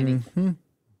on anything. Mm-hmm.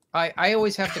 I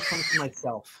always have to come to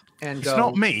myself and go. It's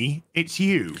not me, it's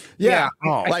you. Yeah.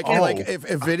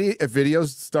 If videos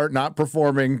start not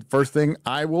performing, first thing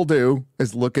I will do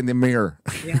is look in the mirror.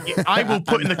 Yeah. I will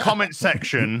put in the comment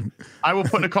section.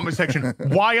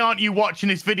 Why aren't you watching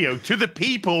this video? To the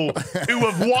people who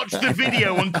have watched the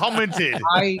video and commented.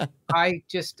 I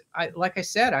like I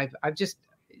said, I've just.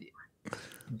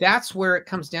 That's where it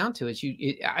comes down to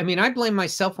I blame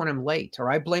myself when I'm late, or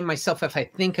I blame myself if I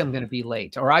think I'm going to be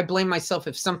late, or I blame myself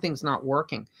if something's not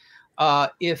working.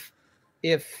 And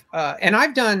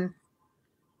I've done,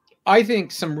 I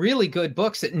think, some really good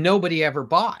books that nobody ever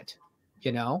bought,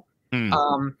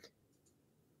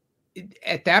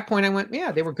 At that point I went,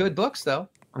 yeah, they were good books though.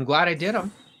 I'm glad I did them.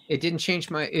 It didn't change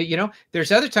my,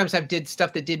 there's other times I've did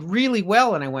stuff that did really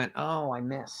well. And I went, oh, I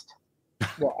missed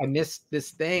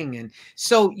this thing. And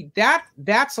so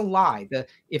that's a lie.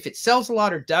 If it sells a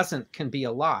lot or doesn't can be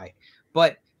a lie,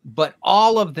 but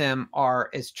all of them are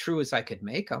as true as I could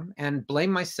make them, and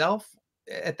blame myself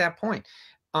at that point.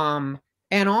 And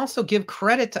also give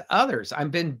credit to others.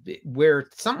 I've been where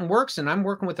something works and I'm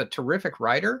working with a terrific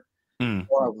writer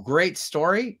or a great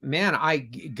story, man,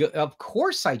 of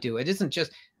course I do. It isn't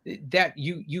just that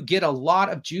you get a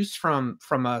lot of juice from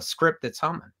a script that's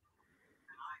humming.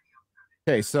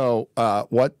 Okay, so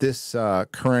what this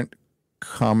current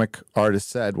comic artist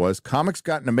said was comics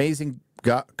got amazing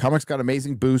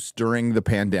boosts during the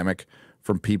pandemic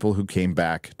from people who came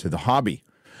back to the hobby.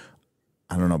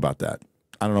 I don't know about that.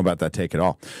 I don't know about that take at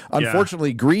all.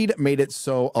 Unfortunately, greed made it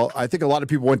so I think a lot of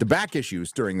people went to back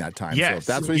issues during that time. Yes, so if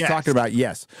that's what he's talking about.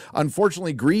 Yes.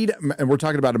 Unfortunately, greed, and we're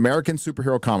talking about American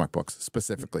superhero comic books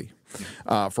specifically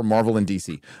from Marvel and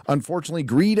DC. Unfortunately,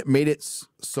 greed made it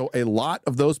so a lot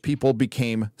of those people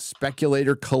became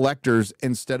speculator collectors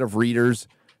instead of readers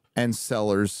and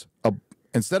sellers.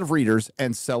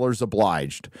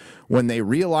 Obliged. When they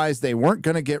realized they weren't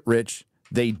going to get rich,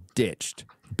 they ditched.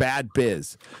 Bad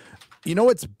biz. You know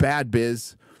what's bad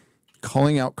biz?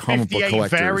 Calling out comic book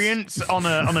collectors. Variants on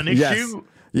an issue?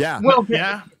 Yeah. Well,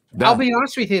 yeah. I'll be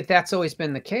honest with you, that's always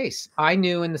been the case. I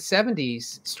knew in the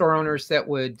 70s store owners that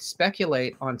would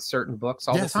speculate on certain books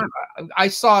all the time. I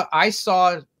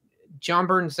saw John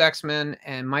Burns' X-Men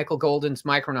and Michael Golden's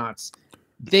Micronauts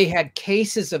they had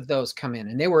cases of those come in,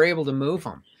 and they were able to move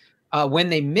them. When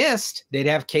they missed, they'd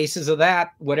have cases of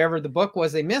that, whatever the book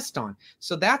was they missed on.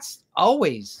 So that's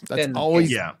always been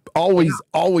always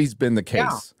been the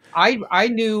case. Yeah. I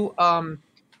knew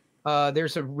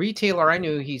there's a retailer I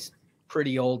knew. He's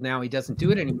pretty old now. He doesn't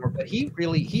do it anymore, but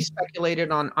he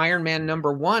speculated on Iron Man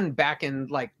 #1 back in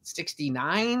like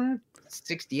 69,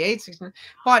 68, 69.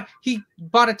 But he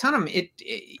bought a ton of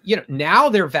them. Now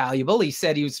they're valuable. He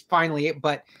said he was finally,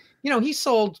 but he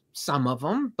sold some of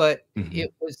them, but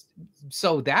it was,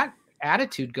 so that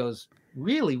attitude goes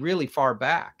really, really far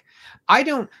back. I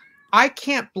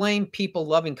can't blame people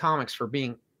loving comics for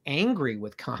being angry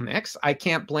with comics. I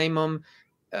can't blame them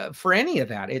for any of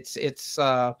that.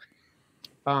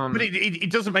 But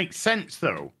it doesn't make sense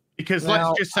though, because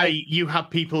let's just say you have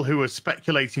people who are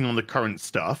speculating on the current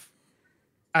stuff,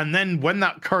 and then when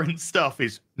that current stuff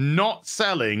is not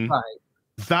selling,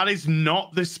 that is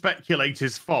not the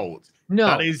speculator's fault.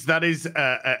 No, that is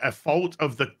a fault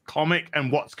of the comic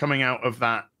and what's coming out of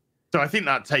that. So I think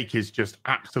that take is just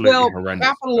absolutely horrendous.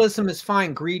 Capitalism is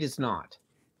fine, greed is not.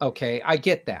 Okay, I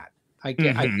get that. I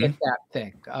get that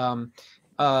thing.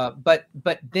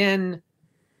 But then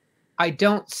I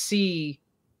don't see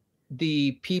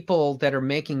the people that are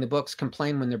making the books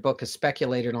complain when their book is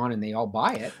speculated on and they all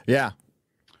buy it. Yeah.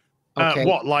 Okay.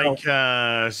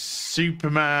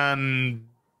 Superman,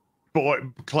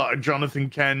 Jonathan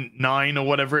Kent 9 or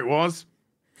whatever it was?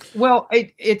 Well,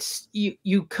 it's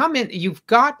you come in, you've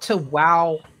got to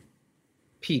wow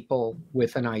people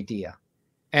with an idea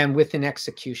and with an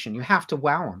execution. You have to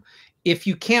wow them. If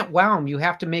you can't wow them, you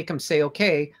have to make them say,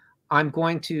 okay, I'll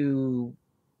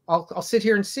sit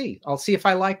here and see. I'll see if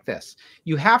I like this.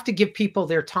 You have to give people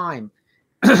their time.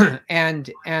 and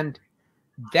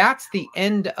that's the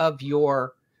end of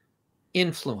your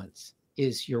influence,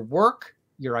 is your work,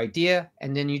 your idea,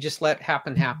 and then you just let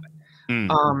happen.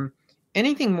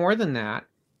 Anything more than that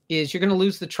is you're going to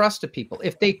lose the trust of people.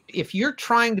 If you're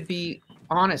trying to be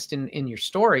honest in your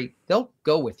story, they'll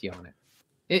go with you on it.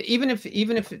 Even if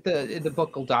the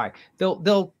book will die,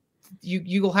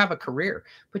 you will have a career,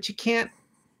 but you can't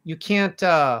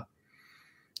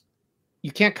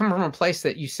come from a place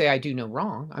that you say, I do no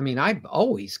wrong. I mean, I'm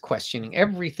always questioning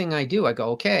everything I do. I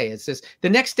go, okay, it's this. The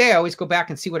next day, I always go back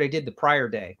and see what I did the prior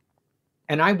day.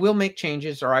 And I will make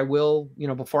changes, or I will,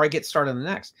 before I get started on the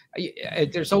next.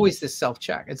 There's always this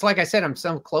self-check. It's like I said, I'm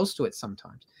so close to it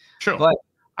sometimes. Sure. But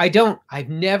I've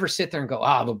never sit there and go,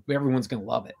 everyone's going to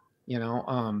love it.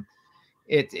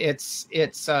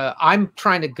 I'm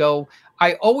trying to go,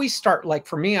 I always start, like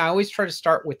for me, I always try to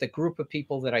start with a group of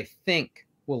people that I think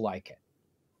will like it.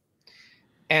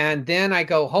 And then I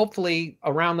go, hopefully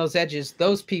around those edges,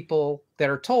 those people that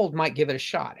are told might give it a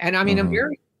shot. And I mean, I'm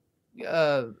very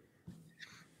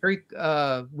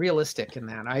realistic in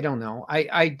that. I don't know.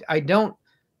 I don't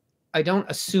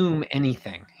assume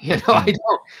anything, I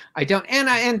don't.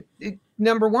 And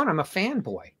number one, I'm a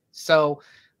fanboy. So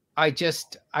I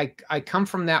come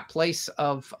from that place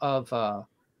of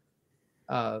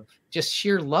just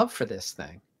sheer love for this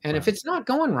thing. And if it's not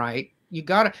going right,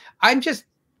 I'm just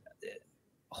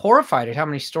horrified at how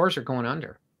many stores are going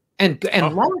under. And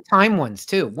long time ones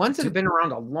too. Ones that have been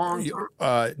around a long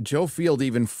time. Joe Field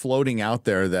even floating out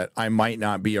there that I might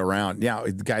not be around. Yeah,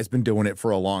 the guy's been doing it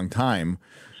for a long time.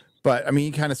 But I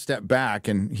mean, he kind of stepped back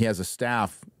and he has a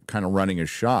staff kind of running his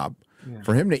shop. Yeah.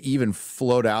 For him to even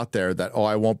float out there that,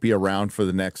 I won't be around for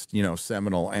the next,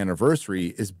 seminal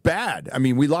anniversary is bad. I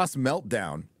mean, we lost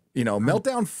Meltdown.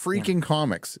 Meltdown freaking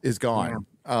Comics is gone.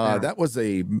 Yeah. That was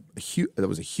a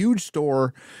huge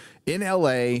store in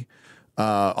LA.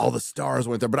 All the stars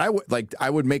went there, but I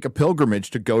would make a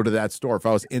pilgrimage to go to that store if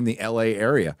I was in the LA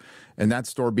area, and that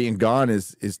store being gone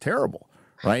is terrible,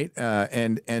 right?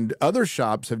 And other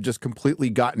shops have just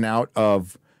completely gotten out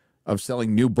of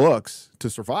selling new books to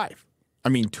survive. I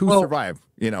mean, survive,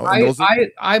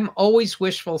 I'm always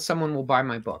wishful someone will buy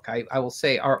my book. I will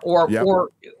say,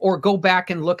 or go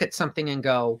back and look at something and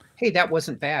go, hey, that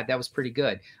wasn't bad. That was pretty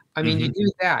good. I mean, you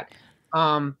do that.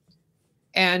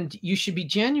 And you should be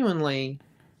genuinely,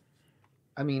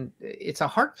 I mean, it's a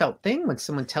heartfelt thing when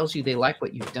someone tells you they like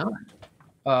what you've done.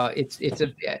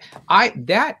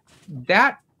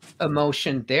 That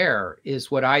emotion there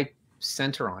is what I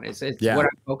center on. It's what I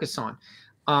focus on.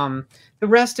 The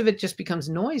rest of it just becomes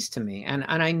noise to me. And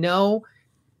I know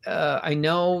that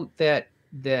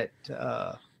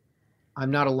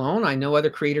I'm not alone. I know other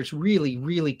creators really,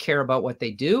 really care about what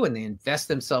they do and they invest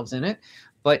themselves in it,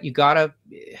 but you gotta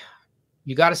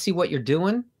see what you're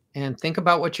doing and think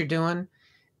about what you're doing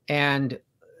and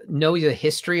know the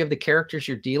history of the characters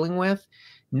you're dealing with.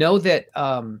 Know that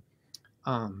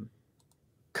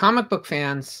comic book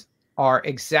fans are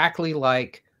exactly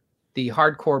like the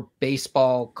hardcore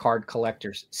baseball card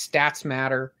collectors. Stats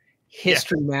matter,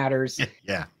 history matters.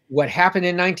 Yeah. What happened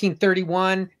in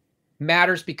 1931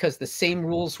 matters because the same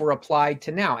rules were applied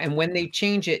to now. And when they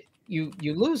change it, you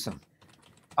lose them.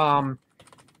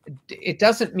 It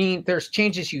doesn't mean there's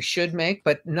changes you should make,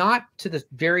 but not to the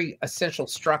very essential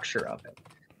structure of it.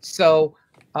 So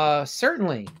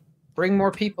certainly bring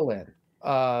more people in,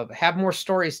 have more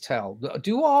stories tell,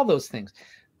 do all those things.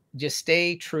 Just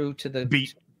stay true to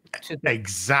the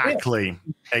exactly.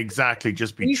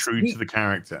 Just be true to the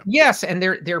character. Yes, and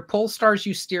they're pole stars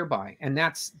you steer by, and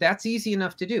that's easy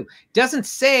enough to do. Doesn't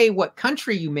say what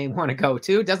country you may want to go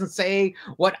to. Doesn't say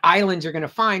what island you're going to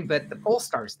find, but the pole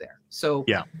star's there. So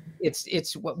yeah,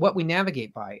 it's what we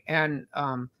navigate by. And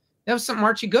that was something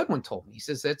Archie Goodwin told me. He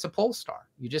says it's a pole star.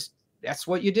 That's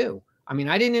what you do. I mean,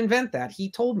 I didn't invent that. He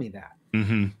told me that.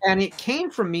 Mm-hmm. And it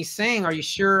came from me saying, "Are you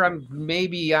sure?" I'm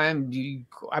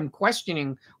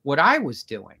questioning what I was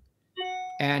doing,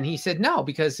 and he said, "No,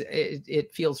 because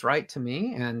it feels right to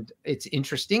me, and it's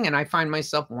interesting, and I find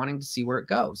myself wanting to see where it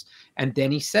goes." And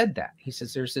then he said that he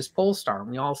says, "There's this pole star, and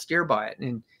we all steer by it,"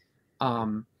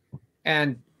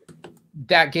 and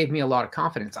that gave me a lot of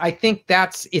confidence. I think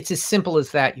it's as simple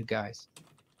as that, you guys.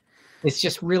 It's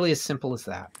just really as simple as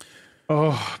that.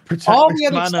 Oh, protect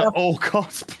this man at all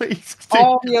costs, please.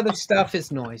 All the other stuff is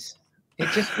noise.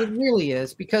 It really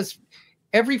is, because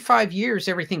every 5 years,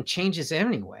 everything changes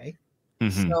anyway.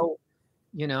 Mm-hmm. So,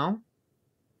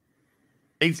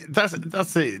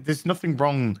 that's it. There's nothing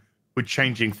wrong with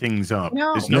changing things up.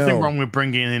 No. There's nothing wrong with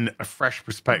bringing in a fresh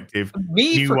perspective,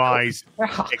 new eyes,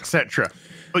 etc.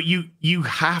 But you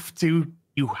have to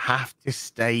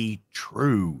stay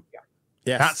true.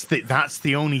 Yes. That's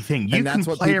the only thing. And that's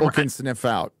what people can sniff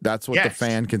out. That's what the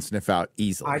fan can sniff out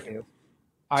easily. I do.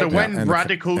 So when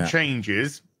radical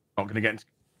changes, not going to get into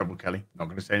trouble, Kelly. Not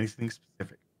going to say anything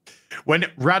specific.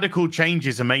 When radical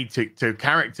changes are made to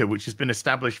character, which has been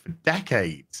established for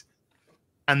decades,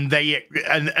 and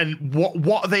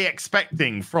what are they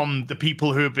expecting from the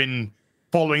people who have been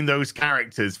following those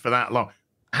characters for that long?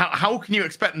 How can you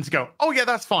expect them to go, "Oh yeah,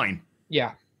 that's fine.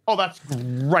 Yeah. Oh, that's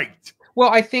great." Well,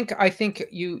 I think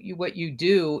you what you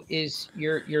do is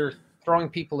you're throwing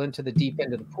people into the deep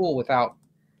end of the pool without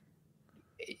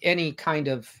any kind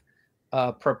of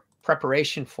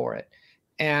preparation for it,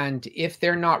 and if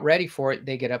they're not ready for it,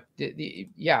 they get up.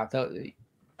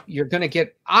 You're going to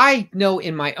get. I know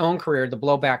in my own career the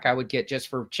blowback I would get just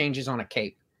for changes on a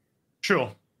cape.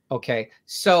 Sure. Okay,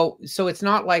 so it's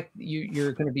not like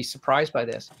you're going to be surprised by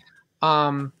this.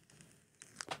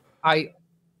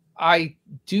 I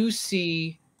do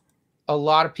see a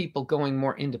lot of people going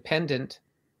more independent,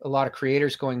 a lot of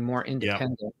creators going more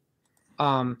independent.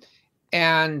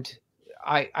 And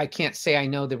I can't say I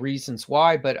know the reasons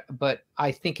why, but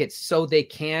I think it's so they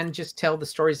can just tell the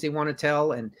stories they want to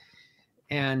tell and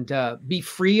be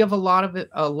free of a lot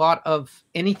of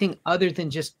anything other than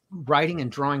just writing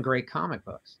and drawing great comic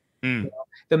books.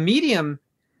 The medium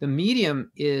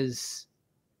is,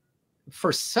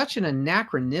 for such an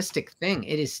anachronistic thing,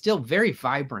 it is still very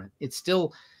vibrant. It's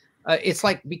still, it's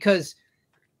like, because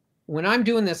when I'm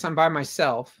doing this, I'm by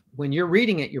myself. When you're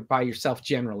reading it, you're by yourself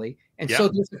generally. And so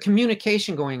there's a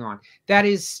communication going on. That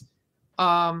is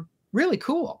really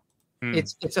cool.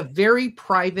 It's a very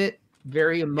private,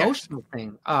 very emotional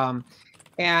thing,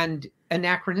 and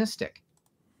anachronistic,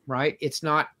 right? It's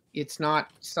not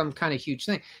some kind of huge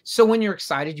thing. So when you're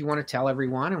excited, you want to tell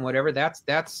everyone and whatever, that's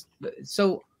the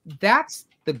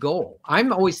goal.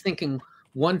 I'm always thinking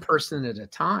one person at a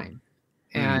time,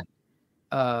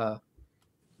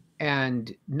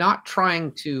 and not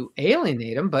trying to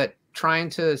alienate them, but trying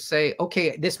to say,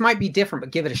 okay, this might be different,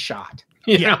 but give it a shot.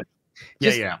 Give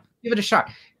it a shot.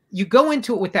 You go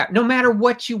into it with that, no matter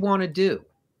what you want to do,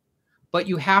 but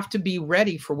you have to be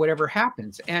ready for whatever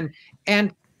happens. And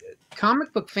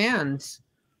comic book fans,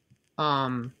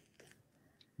 they'll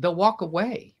walk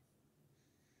away.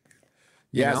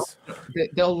 Yes.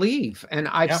 They'll leave. And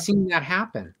I've seen that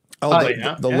happen.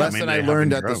 The lesson I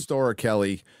learned at the store,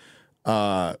 Kelly,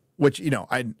 which,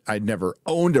 I'd never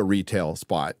owned a retail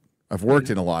spot. I've worked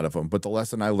in a lot of them, but the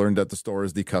lesson I learned at the store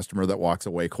is the customer that walks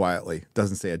away quietly,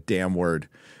 doesn't say a damn word,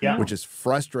 which is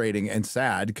frustrating and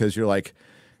sad, because you're like,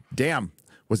 damn,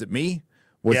 was it me?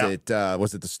 Was it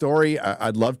the story?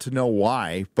 I'd love to know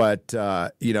why, but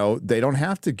they don't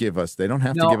have to give us that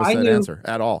answer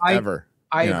at all, ever.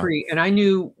 I agree. And I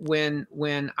knew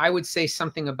when I would say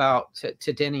something about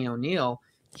to Denny O'Neil,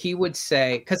 he would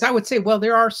say, because I would say, well,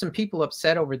 there are some people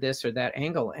upset over this or that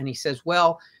angle. And he says,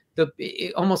 well,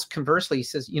 almost conversely, he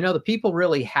says, the people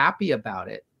really happy about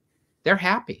it they're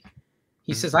happy.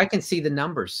 He Mm-hmm. says, I can see the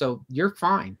numbers, so you're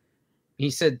fine. He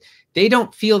said they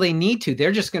don't feel they need to.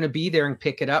 They're just going to be there and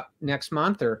pick it up next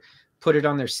month or put it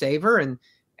on their saver,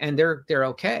 and they're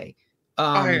okay.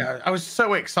 I was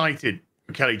so excited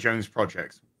for Kelley Jones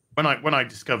projects when I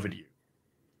discovered you.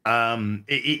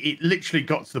 It literally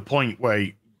got to the point where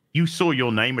you saw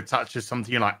your name attached to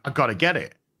something. You're like, I gotta get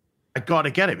it. I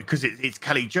gotta get it because it's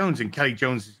Kelley Jones, and Kelley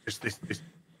Jones is just this,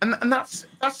 and that's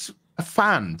a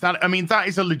fan. That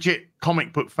is a legit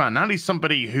comic book fan. That is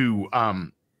somebody who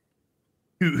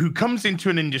comes into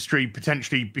an industry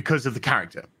potentially because of the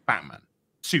character, Batman,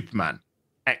 Superman,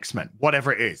 X-Men,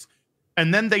 whatever it is,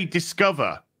 and then they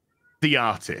discover the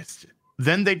artist.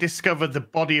 Then they discover the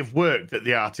body of work that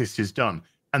the artist has done,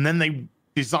 and then they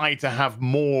desire to have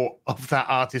more of that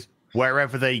artist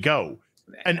wherever they go.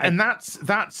 And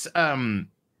that's an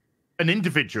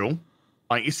individual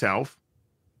like yourself,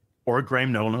 or a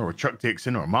Graham Nolan, or a Chuck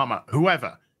Dixon, or a Mark,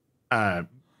 whoever,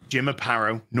 Jim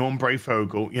Aparo, Norm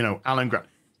Brayfogle, Alan Grant.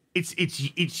 It's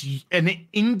an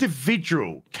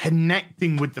individual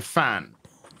connecting with the fan,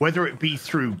 whether it be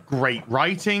through great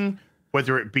writing,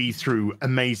 whether it be through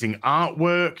amazing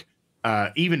artwork,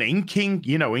 even inking.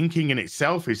 Inking in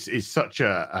itself is such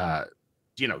a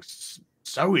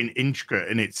so intricate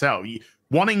in itself.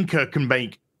 One inker can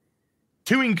make,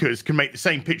 two inkers can make the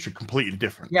same picture completely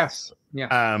different. Yes.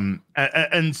 Yeah.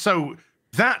 And so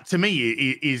that to me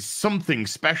is something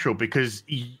special, because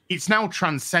it's now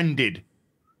transcended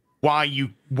why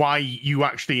you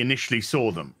actually initially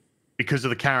saw them, because of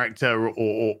the character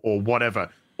or whatever,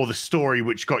 or the story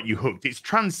which got you hooked. It's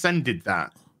transcended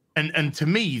that. And to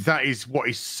me, that is what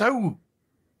is so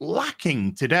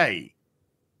lacking today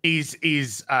is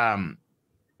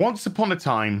once upon a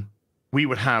time, we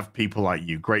would have people like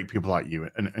you, great people like you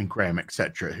and Graham,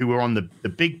 etc., who were on the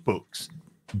big books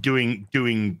doing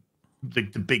the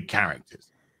big characters.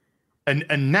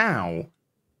 And now,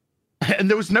 and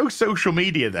there was no social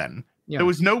media then. Yeah. There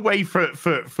was no way for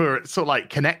sort of like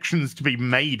connections to be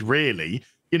made, really.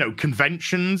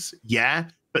 Conventions, yeah,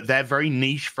 but they're very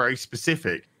niche, very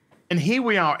specific. And here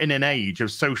we are in an age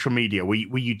of social media where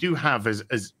you do have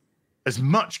as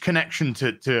much connection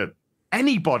to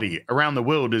anybody around the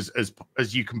world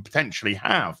as you can potentially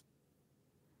have.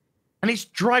 And it's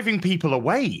driving people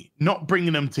away, not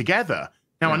bringing them together.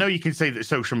 Now, yeah. I know you can say that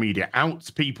social media outs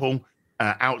people,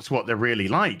 outs what they're really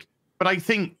like. But I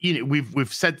think,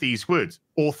 we've said these words,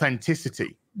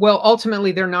 authenticity. Well,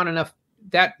 ultimately, they're not enough.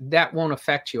 That won't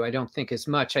affect you, I don't think, as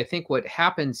much. I think what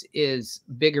happens is,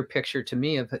 bigger picture to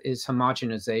me, is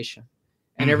homogenization.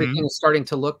 And everything is starting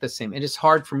to look the same. It is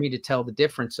hard for me to tell the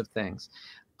difference of things.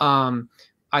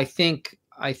 I think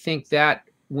that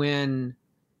when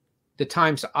the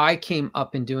times I came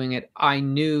up in doing it, I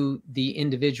knew the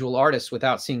individual artists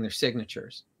without seeing their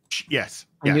signatures. Yes.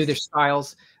 I knew their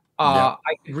styles. I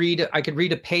could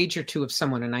read a page or two of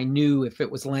someone, and I knew if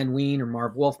it was Len Wein or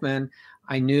Marv Wolfman.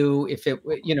 I knew if it,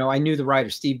 I knew the writer,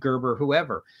 Steve Gerber,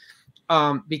 whoever,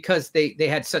 because they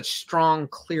had such strong,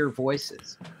 clear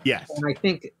voices. Yes. And I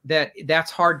think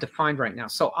that's hard to find right now.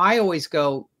 So I always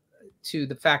go to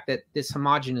the fact that this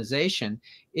homogenization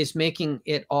is making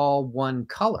it all one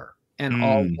color and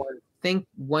all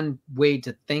one way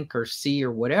to think or see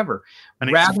or whatever. And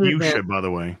it's fuchsia, by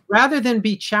the way. Rather than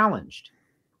be challenged.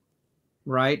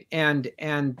 Right. And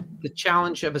the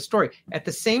challenge of a story. At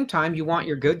the same time, you want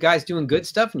your good guys doing good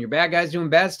stuff and your bad guys doing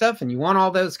bad stuff. And you want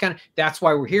all those that's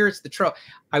why we're here. It's the trope.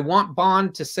 I want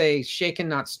Bond to say shaken,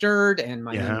 not stirred. And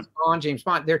my name is Bond, James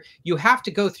Bond. There, you have to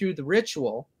go through the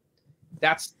ritual.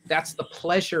 That's the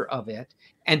pleasure of it.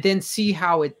 And then see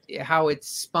how it's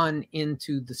spun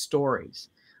into the stories.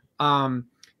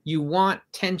 You want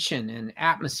tension and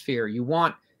atmosphere. You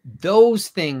want those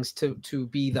things to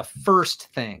be the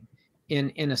first thing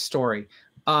in a story,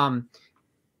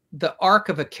 the arc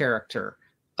of a character,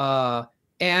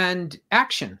 and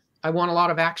action. I want a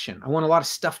lot of action. I want a lot of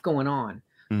stuff going on.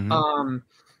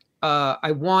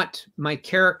 I want my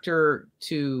character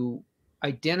to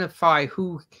identify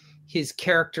who his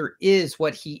character is,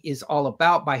 what he is all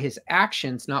about by his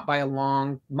actions, not by a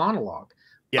long monologue.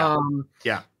 I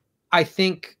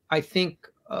feel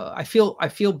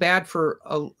bad for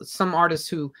some artists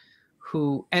who,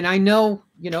 and I know,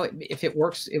 if it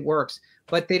works, it works,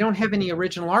 but they don't have any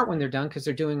original art when they're done because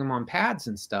they're doing them on pads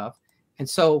and stuff. And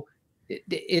so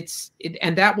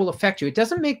and that will affect you. It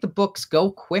doesn't make the books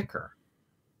go quicker.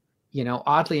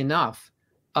 Oddly enough,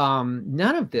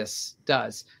 none of this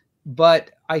does.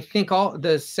 But I think all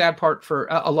the sad part for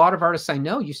a lot of artists I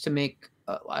know used to make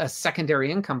a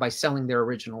secondary income by selling their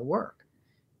original work.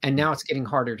 And now it's getting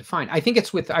harder to find. I think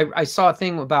it's I saw a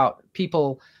thing about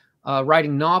people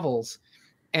writing novels.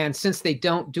 And since they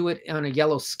don't do it on a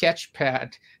yellow sketch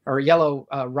pad or a yellow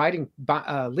writing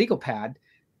legal pad,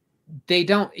 they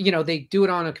don't, they do it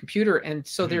on a computer. And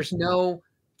so there's no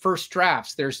first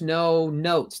drafts, there's no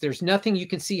notes, there's nothing you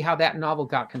can see how that novel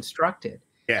got constructed.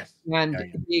 Yes. And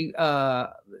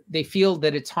they feel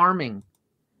that it's harming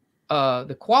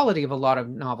the quality of a lot of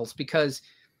novels because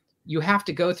you have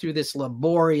to go through this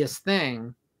laborious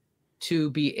thing to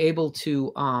be able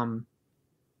to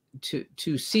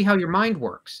see how your mind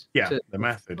works. Yeah, the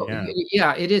method. Yeah.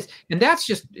 Yeah, it is. And that's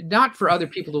just not for other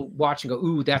people to watch and go,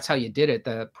 ooh, that's how you did it,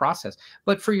 the process,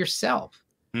 but for yourself.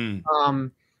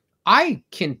 I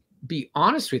can be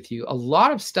honest with you. A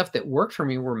lot of stuff that worked for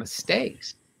me were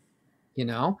mistakes.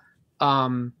 The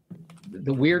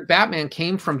weird Batman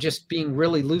came from just being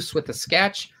really loose with the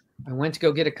sketch. I went to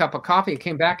go get a cup of coffee. I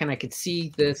came back and I could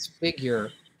see this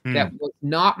figure that was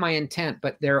not my intent,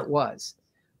 but there it was.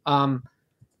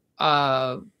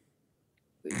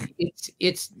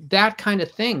 It's that kind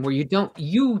of thing where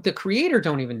the creator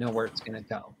don't even know where it's going to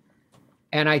go.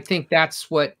 And I think that's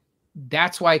why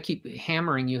I keep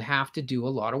hammering. You have to do a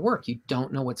lot of work. You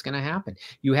don't know what's going to happen.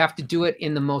 You have to do it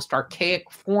in the most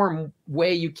archaic form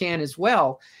way you can as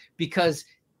well, because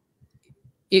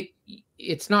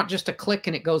it's not just a click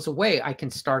and it goes away. I can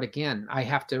start again. I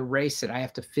have to erase it. I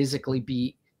have to physically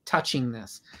be touching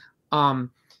this.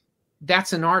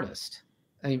 That's an artist.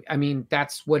 I mean,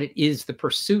 that's what it is, the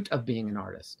pursuit of being an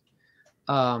artist.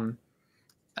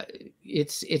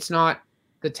 It's not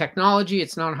the technology.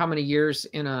 It's not how many years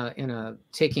in a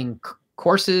taking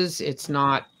courses. It's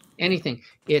not anything.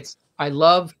 I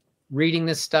love reading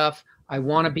this stuff. I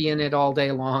want to be in it all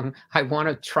day long. I want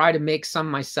to try to make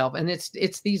some myself. And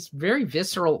it's these very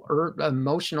visceral,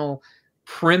 emotional,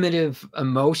 primitive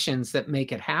emotions that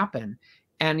make it happen.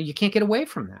 And you can't get away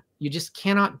from that. You just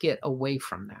cannot get away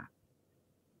from that.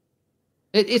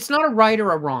 It's not a right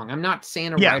or a wrong. I'm not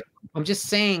saying right. I'm just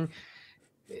saying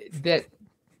that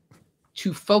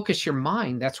to focus your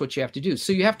mind, that's what you have to do.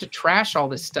 So you have to trash all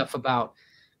this stuff about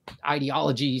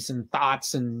ideologies and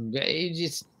thoughts, and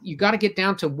you got to get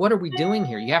down to what are we doing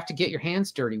here? You have to get your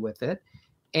hands dirty with it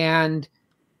and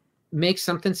make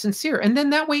something sincere. And then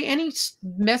that way, any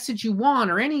message you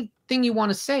want or anything you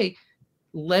want to say,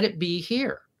 let it be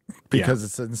here. Because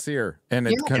it's sincere and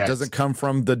it doesn't come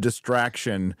from the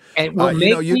distraction. And it will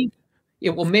it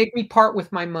will make me part with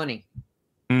my money.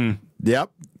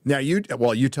 Yep. Now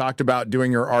you talked about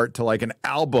doing your art to like an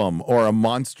album or a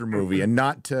monster movie and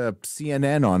not to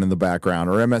CNN on in the background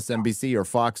or MSNBC or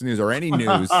Fox News or any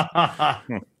news. But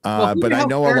I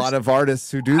know a lot of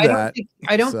artists who do that.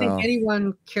 I don't think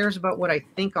anyone cares about what I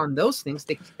think on those things.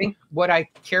 They think what I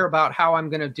care about, how I'm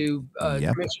going to do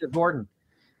Commissioner Gordon.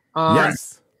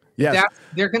 Yes.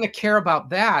 They're going to care about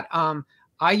that.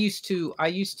 I used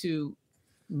to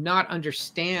not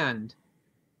understand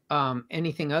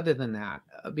anything other than that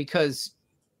because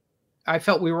I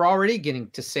felt we were already getting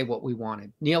to say what we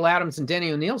wanted. Neil Adams and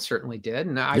Denny O'Neil certainly did,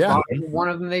 and I bought one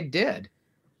of them. They did.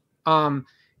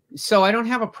 So I don't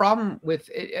have a problem with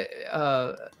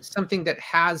something that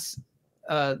has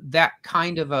that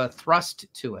kind of a thrust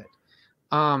to it.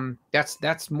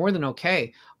 That's more than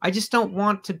okay. I just don't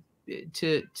want to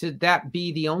that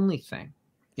be the only thing,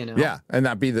 and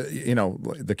that be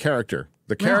the character.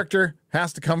 The character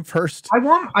has to come first. I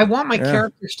want my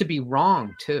characters to be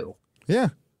wrong too. I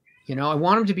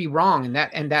want them to be wrong, and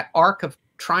that arc of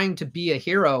trying to be a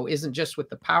hero isn't just with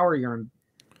the power you're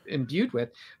imbued with,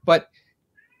 but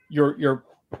you're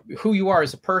who you are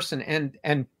as a person,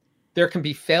 and there can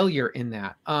be failure in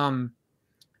that.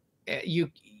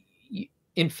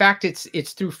 In fact,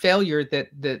 it's through failure that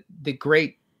the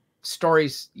great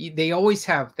stories, they always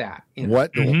have that.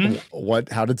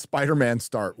 How did Spider-Man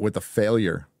start? With a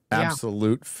failure,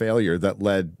 absolute failure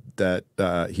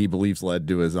that he believes led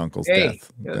to his uncle's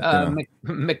death.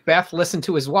 Macbeth listened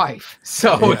to his wife.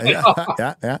 So we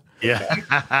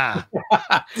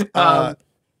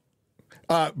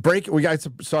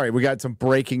got some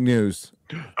breaking news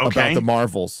about the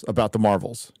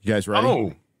Marvels. You guys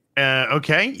ready?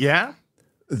 Okay. Yeah.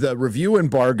 The review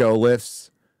embargo lifts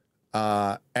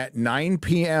at 9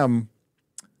 p.m.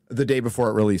 the day before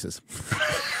it releases.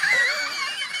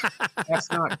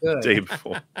 That's not good. Day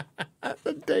before.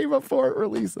 The day before it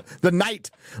releases.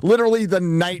 Literally the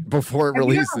night before it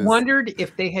releases. You ever wondered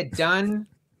if they had done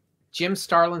Jim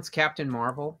Starlin's Captain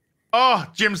Marvel? Oh,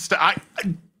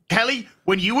 Kelley,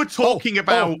 when you were talking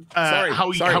about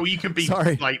how you can be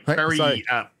very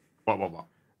what?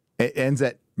 It ends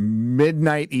at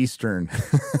midnight Eastern.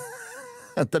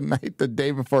 At the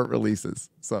day before it releases.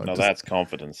 So that's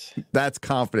confidence. That's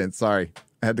confidence. Sorry.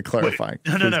 I had to clarify.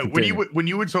 No. Please When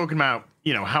continue. you were talking about,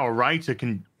 how a writer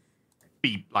can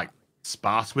be like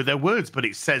sparse with their words, but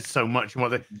it says so much.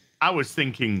 And I was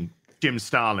thinking Jim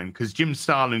Starlin, because Jim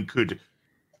Starlin could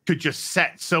just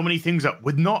set so many things up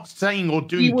with not saying or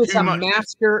doing He was too a much.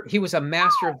 master. He was a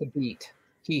master of the beat.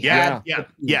 He had the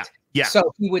beat. Yeah.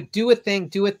 So he would do a thing,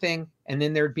 and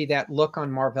then there'd be that look on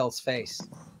Marvel's face,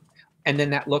 and then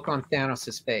that look on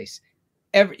Thanos' face.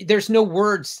 There's no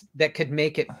words that could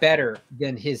make it better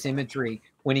than his imagery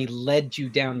when he led you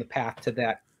down the path to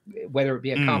that, whether it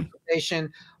be a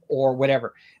conversation or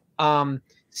whatever.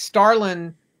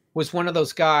 Starlin was one of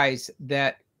those guys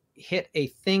that hit a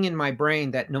thing in my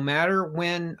brain that no matter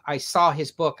when I saw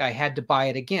his book, I had to buy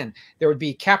it again. There would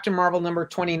be Captain Marvel number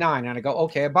 29, and I go,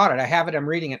 okay, I bought it. I have it. I'm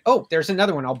reading it. Oh, there's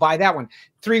another one. I'll buy that one.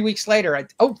 3 weeks later,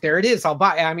 there it is. I'll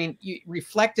buy. I mean, you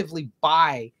reflectively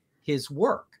buy his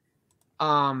work.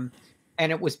 And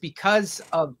it was because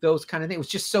of those kind of things. It was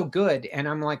just so good. And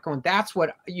I'm like going, that's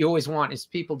what you always want, is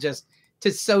people just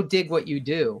to so dig what you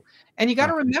do. And you got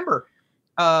to remember,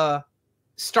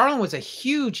 Starlin was a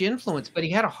huge influence, but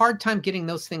he had a hard time getting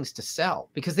those things to sell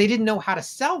because they didn't know how to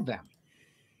sell them.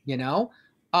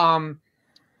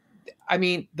 I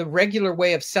mean, the regular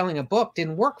way of selling a book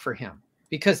didn't work for him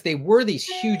because they were these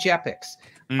huge epics.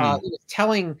 He was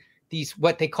telling these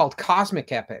what they called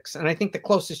cosmic epics, and I think the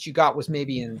closest you got was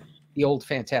maybe in the old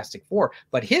Fantastic Four,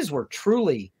 but his were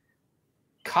truly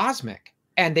cosmic,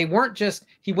 and they weren't just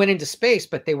he went into space,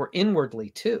 but they were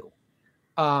inwardly too.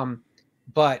 And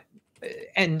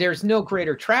there's no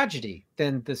greater tragedy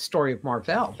than the story of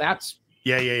Marvel. That's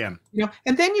yeah.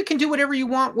 And then you can do whatever you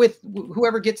want with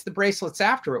whoever gets the bracelets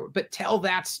after it, but tell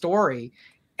that story,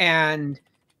 and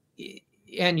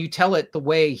you tell it the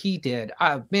way he did.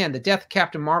 Man, the death of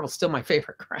Captain Marvel is still my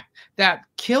favorite. That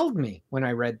killed me when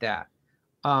I read that.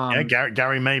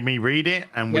 Gary made me read it,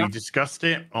 and we discussed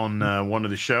it on one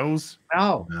of the shows.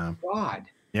 Oh, God.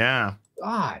 Yeah.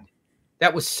 God.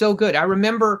 That was so good. I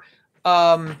remember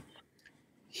when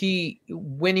he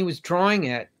was drawing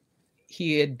it,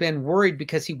 he had been worried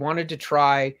because he wanted to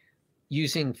try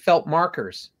using felt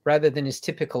markers rather than his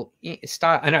typical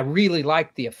style. And I really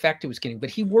liked the effect it was getting, but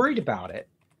he worried about it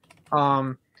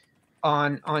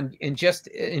in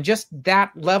just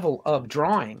that level of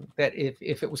drawing, that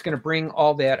if it was going to bring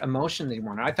all that emotion that he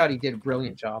wanted. I thought he did a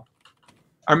brilliant job.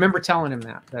 I remember telling him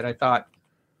that I thought,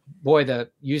 boy,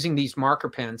 using these marker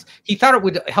pens, he thought it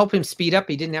would help him speed up.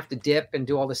 He didn't have to dip and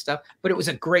do all this stuff, but it was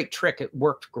a great trick. It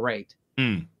worked great.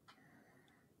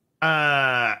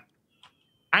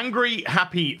 Angry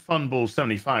Happy Funball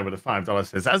 75 with a $5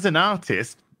 says, as an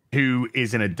artist who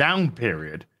is in a down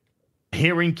period,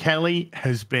 hearing Kelley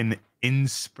has been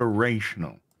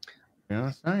inspirational.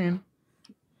 Just saying.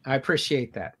 I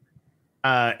appreciate that.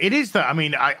 It is that. I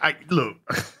mean, I look.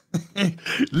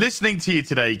 Listening to you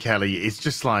today, Kelley, it's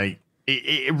just like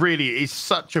it really is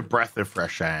such a breath of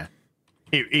fresh air.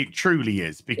 It truly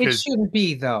is, because it shouldn't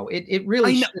be, though. It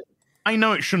really. I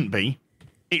know it shouldn't be.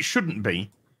 It shouldn't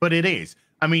be, but it is.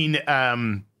 I mean,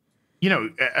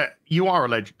 you are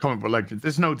a comic book legend.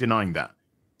 There's no denying that.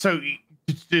 So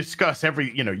to discuss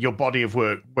your body of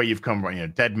work, where you've come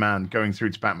from, Dead Man, going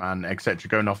through to Batman, etc.,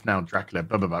 going off now, Dracula,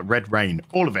 blah blah blah, Red Rain,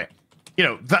 all of it.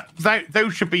 That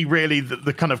those should be really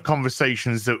the kind of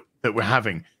conversations that we're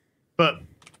having. But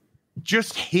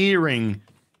just hearing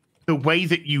the way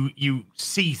that you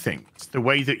see things, the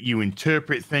way that you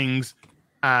interpret things,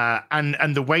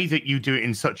 and the way that you do it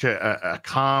in such a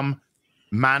calm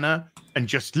manner, and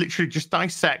just literally just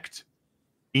dissect,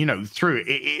 through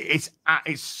it.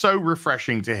 It's so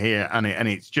refreshing to hear, and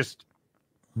it's just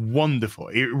wonderful.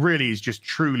 It really is just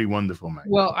truly wonderful, mate.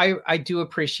 Well, I do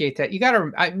appreciate that. You got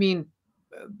to. I mean,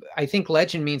 I think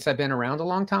legend means I've been around a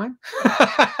long time.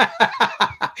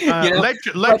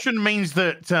 Legend means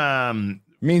that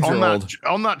means you're old.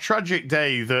 On that tragic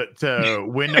day that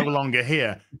we're no longer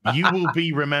here, you will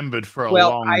be remembered for a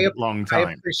long time.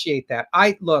 I appreciate that.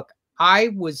 I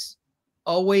was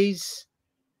always.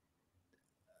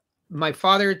 My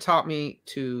father had taught me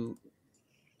to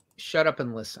shut up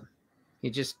and listen.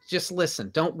 You just listen.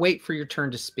 Don't wait for your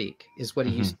turn to speak, is what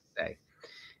he used to say.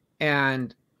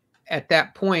 And at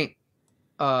that point,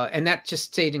 and that just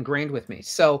stayed ingrained with me.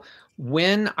 So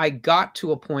when I got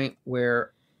to a point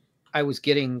where I was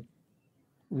getting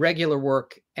regular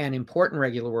work and important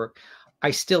regular work,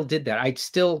 I still did that. I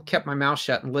still kept my mouth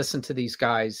shut and listened to these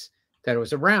guys that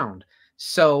was around.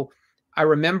 So I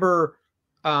remember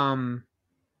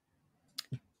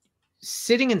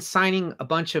sitting and signing a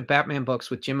bunch of Batman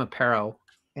books with Jim Aparo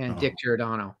and Dick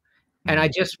Giordano. And I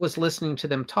just was listening to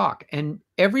them talk, and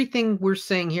everything we're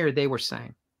saying here, they were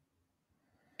saying.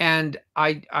 And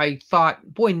I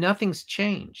thought, boy, nothing's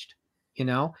changed. You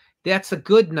know, that's a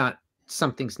good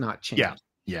something's not changed.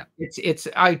 Yeah.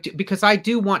 Because I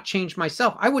do want change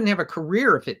myself. I wouldn't have a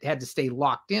career if it had to stay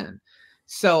locked in.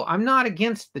 So I'm not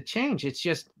against the change. It's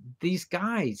just these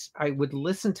guys, I would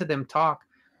listen to them talk,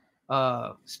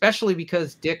 especially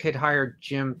because Dick had hired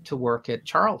Jim to work at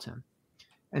Charlton.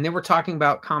 And they were talking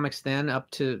about comics then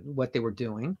up to what they were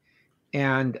doing.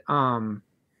 And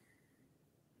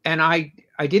I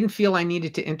didn't feel I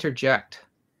needed to interject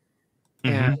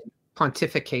and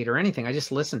pontificate or anything. I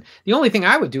just listened. The only thing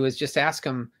I would do is just ask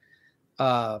them,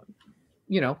 fan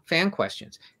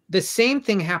questions. The same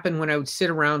thing happened when I would sit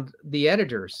around the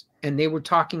editors and they were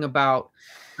talking about,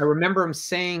 I remember him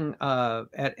saying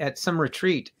at some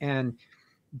retreat, and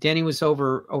Denny was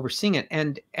overseeing it.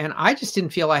 And I just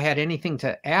didn't feel I had anything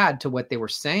to add to what they were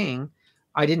saying.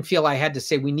 I didn't feel I had to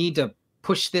say, we need to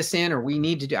push this in, or we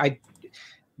need to do,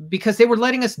 because they were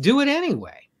letting us do it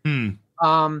anyway.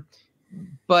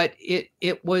 But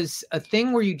it was a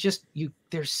thing where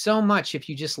there's so much, if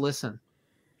you just listen,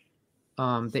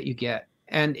 that you get,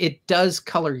 and it does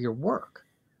color your work.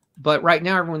 But right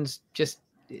now everyone's just,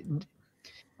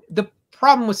 the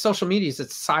problem with social media is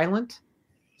it's silent.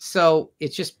 So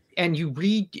it's just, and you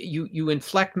read, you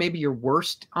inflect maybe your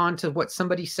worst onto what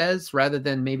somebody says rather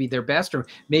than maybe their best, or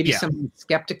maybe somebody's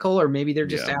skeptical, or maybe they're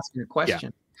just asking a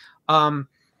question. What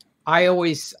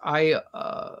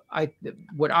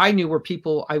I knew were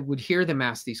people, I would hear them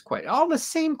ask these questions, all the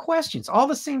same questions, all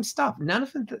the same stuff. None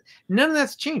of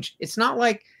that's changed. It's not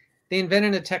like they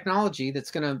invented a technology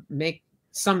that's going to make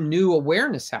some new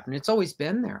awareness happen. It's always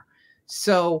been there.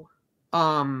 So,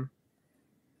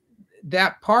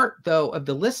 that part though of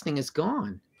the listening is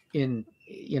gone. They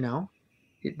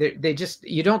just,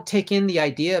 you don't take in the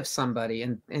idea of somebody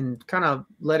and kind of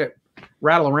let it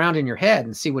rattle around in your head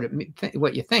and see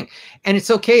what you think. And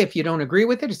it's okay if you don't agree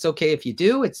with it. It's okay if you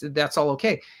do. That's all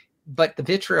okay. But the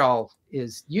vitriol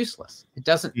is useless. It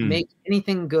doesn't make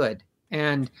anything good.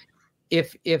 And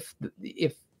if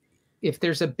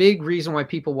there's a big reason why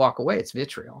people walk away, it's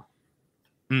vitriol.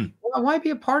 Well, why be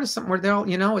a part of something where they'll,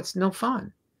 it's no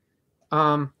fun?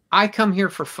 I come here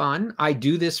for fun. I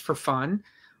do this for fun.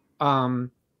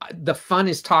 The fun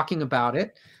is talking about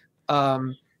it.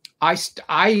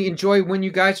 I enjoy when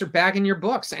you guys are bagging your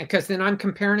books, because then I'm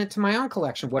comparing it to my own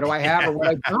collection. What do I have or what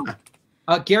I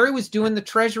don't? Gary was doing the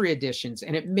Treasury editions,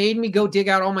 and it made me go dig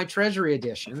out all my Treasury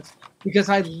editions because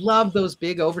I love those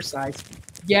big oversized.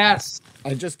 Yes.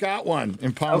 I just got one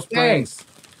in Palm Springs.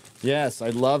 Yes, I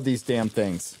love these damn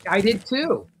things. I did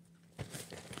too.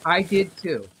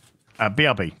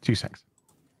 BRB, 2 seconds.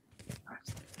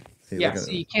 See, yeah, so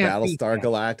you can't Battlestar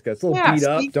Galactica. It's a little beat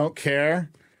up. Don't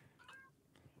care.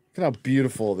 Look at how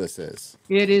beautiful this is.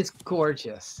 It is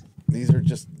gorgeous. These are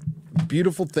just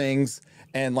beautiful things,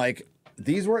 and like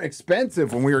these were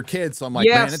expensive when we were kids. So I'm like,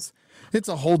 man, it's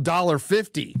a whole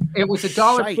 $1.50. It was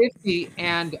 $1.50,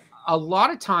 and a lot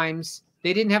of times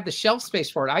they didn't have the shelf space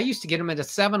for it. I used to get them at a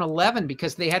 7-Eleven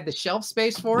because they had the shelf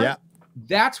space for it. Yeah.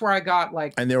 That's where I got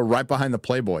and they were right behind the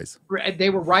Playboys. They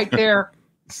were right there.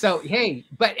 So, hey,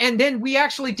 and then we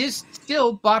actually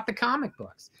still bought the comic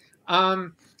books.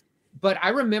 But I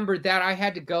remember that I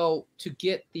had to go to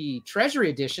get the Treasury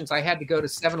editions. I had to go to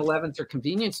 7-Elevens or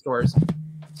convenience stores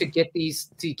to get these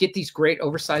great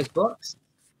oversized books.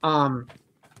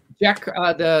 Jack,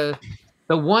 the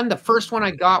first one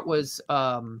I got was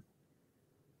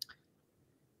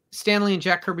Stanley and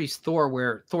Jack Kirby's Thor,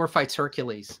 where Thor fights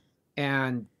Hercules.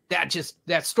 And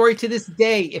that story to this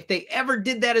day, if they ever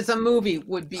did that as a movie,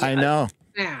 would be a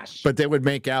smash. But they would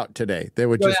make out today. They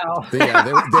would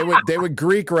they would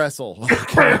Greek wrestle.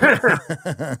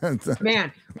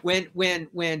 Man,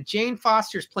 when Jane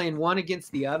Foster's playing one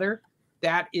against the other,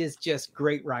 that is just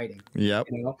great writing. Yep.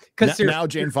 Because now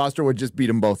Jane Foster would just beat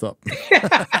them both up.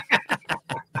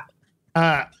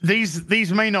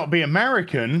 These may not be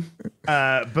American,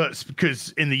 but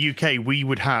because in the UK we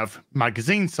would have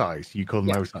magazine size. You call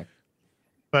them oversized.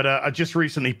 But I just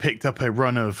recently picked up a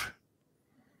run of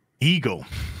Eagle.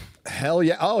 Hell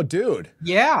yeah! Oh, dude.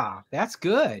 Yeah, that's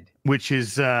good. Which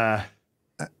is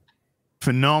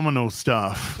phenomenal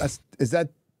stuff. Is that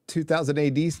 2000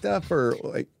 AD stuff or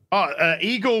like?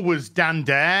 Eagle was Dan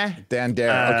Dare. Dan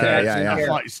Dare. Okay,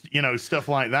 yeah. Like, stuff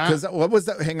like that. Because what was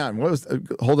that? Hang on. What was?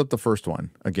 Hold up the first one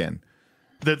again.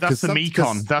 That's the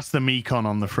Mekon. That's the Mekon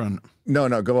on the front.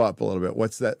 No, go up a little bit.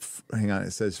 What's that? Hang on.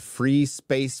 It says free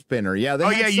space spinner. Yeah,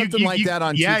 they had something like that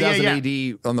on 2000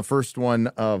 AD on the first one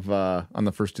of on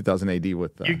the first 2000 AD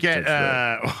with you get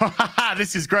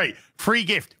this is great. Free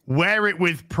gift. Wear it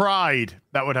with pride.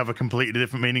 That would have a completely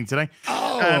different meaning today.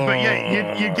 But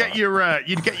yeah, you get your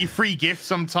free gift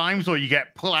sometimes, or you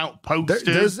get pull out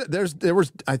posters. There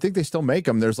was I think they still make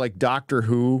them. There's like Doctor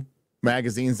Who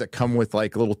magazines that come with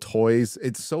like little toys.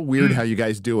 It's so weird how you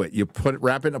guys do it. You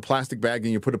wrap it in a plastic bag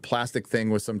and you put a plastic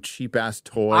thing with some cheap ass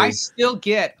toy. I still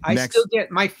get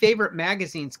my favorite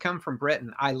magazines come from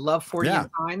Britain. I love 40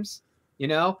 Times. You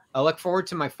know, I look forward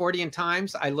to my 40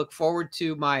 Times. I look forward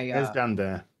to my There's down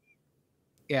there.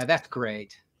 Yeah, that's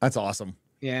great. That's awesome.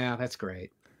 Yeah, that's great.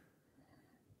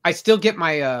 I still get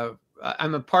my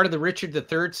I'm a part of the Richard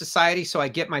III Society, so I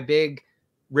get my big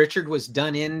Richard was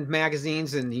done in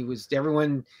magazines, and he was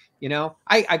everyone, you know,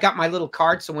 I got my little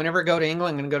card. So whenever I go to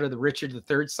England, I'm going to go to the Richard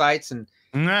III sites. And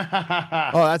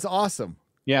oh, that's awesome.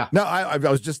 Yeah. No, I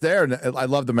was just there, and I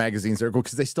love the magazines there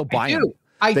because they still buy them.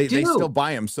 They still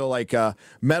buy them. So like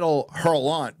Metal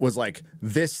Hurlant was like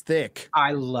this thick.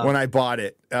 I love when I bought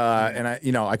it, and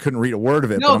I couldn't read a word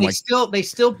of it. No, but they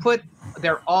still put.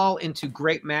 They're all into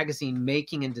great magazine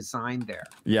making and design there.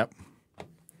 Yep.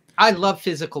 I love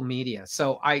physical media,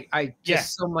 so I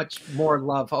just so much more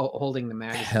love holding the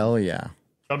magazine. Hell yeah!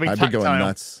 I've been going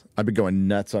nuts. I've been going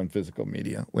nuts on physical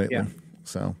media lately. Yeah.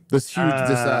 So this huge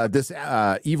this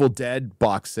Evil Dead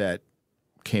box set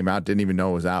came out. Didn't even know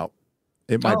it was out.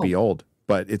 It might be old,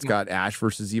 but it's got Ash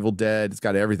versus Evil Dead. It's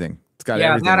got everything. It's got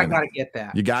everything. Yeah, I gotta get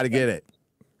that. You got to get it.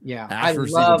 Yeah, Ash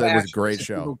versus Evil Dead was a great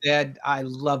show. Evil Dead, I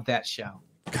love that show.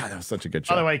 God, that was such a good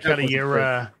show. By the way, Kelley,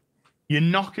 you're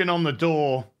knocking on the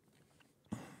door.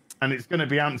 And it's going to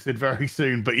be answered very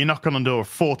soon, but you're knocking on the door of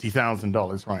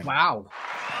 $40,000, right? Wow.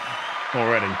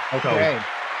 Already. Okay.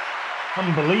 So,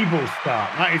 unbelievable start.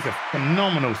 That is a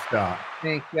phenomenal start. I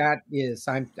think that is.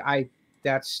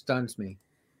 That stuns me.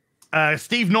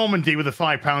 Steve Normandy with the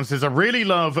 £5 says, I really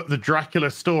love the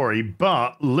Dracula story,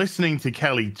 but listening to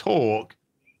Kelley talk,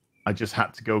 I just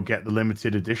had to go get the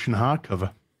limited edition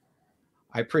hardcover.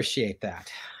 I appreciate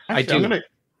that. Actually, I'm going to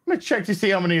check to see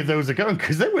how many of those are going,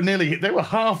 because they were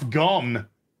half gone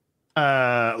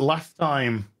last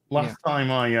time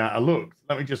I looked.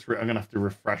 Let me just I'm going to have to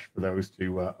refresh for those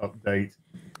to update.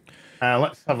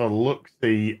 Let's have a look.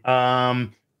 See,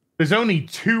 there's only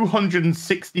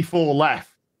 264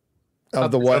 left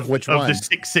of the what? Which one? Of the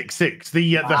 666.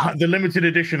 The limited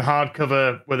edition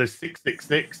hardcover where there's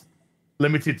 666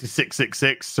 limited to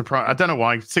 666. Surprise! I don't know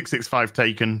why 665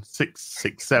 taken,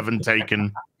 667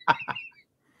 taken.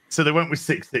 So they went with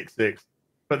 666,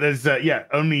 but there's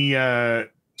only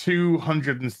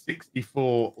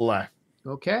 264 left.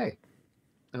 Okay.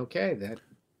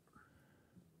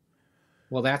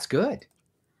 That's good.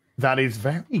 That is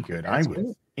very good. I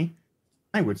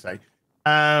would say.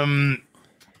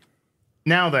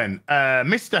 Now then,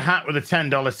 Mr. Hat with a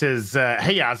 $10 says,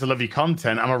 "Hey, Az, I love your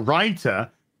content. I'm a writer,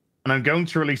 and I'm going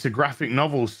to release a graphic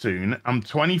novel soon. I'm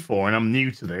 24 and I'm new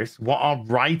to this. What are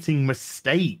writing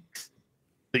mistakes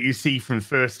that you see from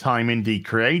first-time indie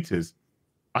creators?"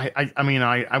 I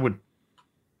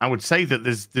would say that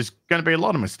there's going to be a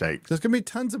lot of mistakes. There's going to be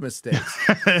tons of mistakes,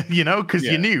 because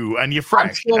you're new and you're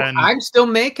fresh. I'm still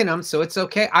making them, so it's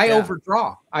okay. I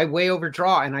overdraw. I way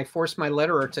overdraw, and I force my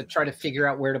letterer to try to figure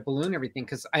out where to balloon everything.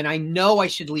 And I know I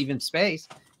should leave in space.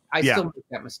 I still make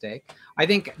that mistake. I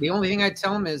think the only thing I'd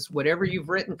tell them is whatever you've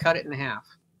written, cut it in half.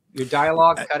 Your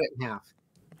dialogue, cut it in half.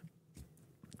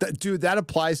 Dude, that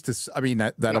applies to. I mean,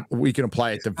 that we can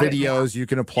apply it to videos. You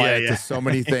can apply it to so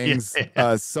many things,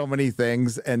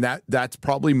 and that's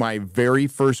probably my very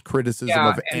first criticism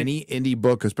of any indie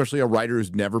book, especially a writer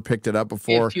who's never picked it up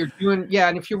before. If you're doing,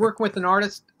 and if you're working with an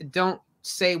artist, don't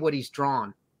say what he's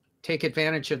drawn. Take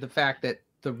advantage of the fact that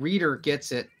the reader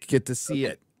gets it, get to see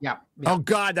it. Yeah. Oh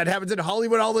God, that happens in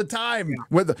Hollywood all the time.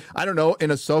 Yeah. I don't know,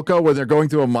 in Ahsoka, where they're going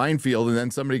through a minefield, and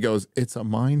then somebody goes, "It's a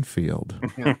minefield."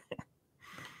 Yeah.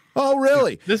 Oh,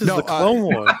 really? This is the Clone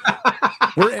War.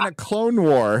 We're in a Clone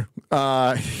War.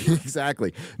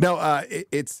 Exactly. No,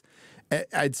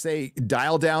 I'd say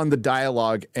dial down the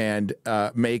dialogue and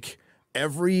make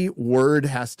every word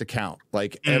has to count.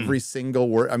 Like every single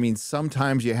word. I mean,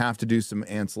 sometimes you have to do some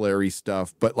ancillary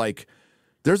stuff, but like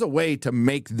there's a way to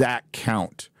make that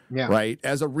count. Yeah. Right.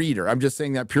 As a reader, I'm just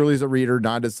saying that purely as a reader,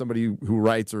 not as somebody who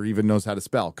writes or even knows how to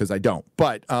spell, because I don't.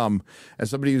 But as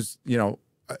somebody who's,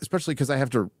 especially because I have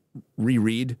to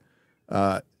reread,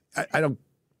 I don't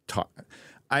talk.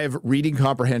 I have reading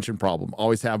comprehension problem.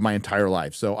 Always have my entire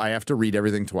life. So I have to read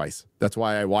everything twice. That's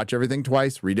why I watch everything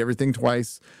twice, read everything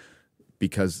twice.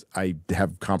 because I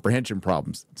have comprehension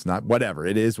problems. It's not whatever.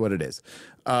 It is what it is.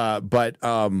 But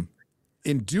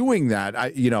in doing that,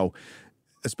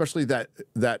 especially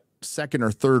that second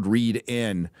or third read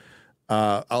in,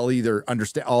 I'll either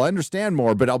understand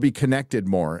more, but I'll be connected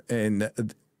more. And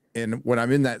when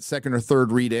I'm in that second or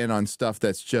third read in on stuff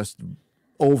that's just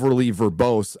overly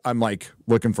verbose, I'm like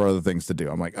looking for other things to do.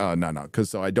 I'm like, oh, no,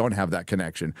 because so I don't have that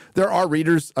connection. There are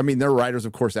readers. I mean, there are writers,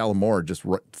 of course. Alan Moore just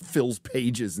fills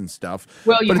pages and stuff.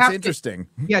 Well, but it's interesting.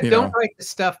 Don't write the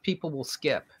stuff people will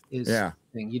skip. Is the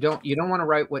thing. You don't want to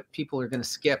write what people are going to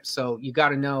skip. So you got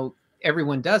to know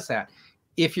everyone does that.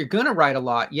 If you're going to write a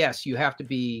lot, yes, you have to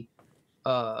be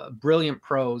brilliant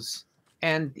prose.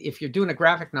 And if you're doing a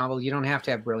graphic novel, you don't have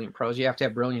to have brilliant prose. You have to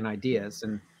have brilliant ideas,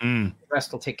 and the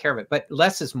rest will take care of it. But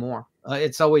less is more.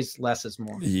 It's always less is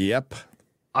more. Yep.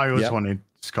 I always wanted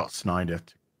Scott Snyder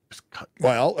to just cut.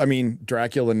 Well, I mean,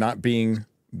 Dracula not being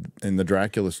in the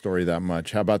Dracula story that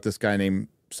much. How about this guy named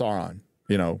Sauron?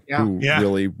 Who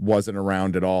really wasn't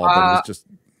around at all, but it was just.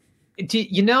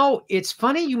 It's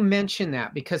funny you mention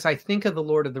that, because I think of the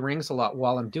Lord of the Rings a lot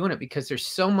while I'm doing it, because there's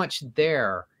so much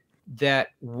there that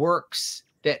works.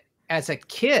 That as a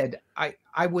kid, I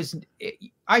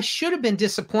should have been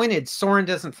disappointed Sauron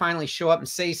doesn't finally show up and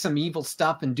say some evil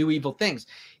stuff and do evil things.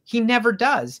 He never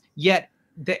does, yet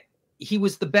that he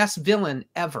was the best villain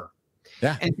ever.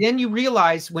 Yeah. And then you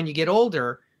realize when you get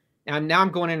older, and now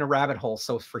I'm going in a rabbit hole,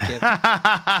 so forgive me.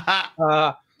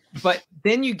 But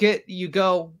then you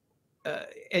go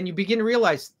and you begin to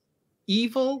realize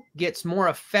evil gets more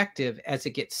effective as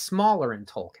it gets smaller in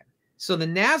Tolkien. So the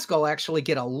Nazgul actually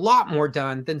get a lot more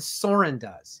done than Sauron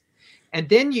does. And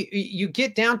then you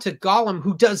get down to Gollum,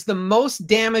 who does the most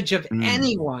damage of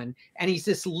anyone, and he's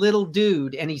this little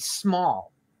dude, and he's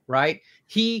small, right?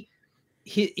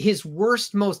 His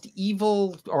worst, most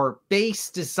evil or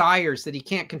base desires that he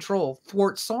can't control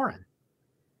thwarts Sauron,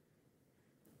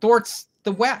 thwarts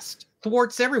the West,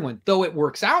 thwarts everyone. Though it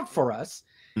works out for us,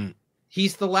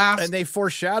 he's the last. And they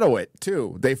foreshadow it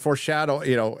too. They foreshadow,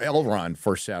 Elrond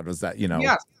foreshadows that,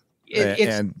 Yes,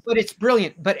 but it's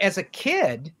brilliant. But as a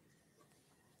kid,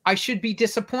 I should be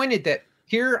disappointed that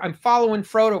here I'm following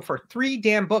Frodo for 3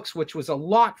 damn books, which was a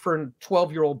lot for a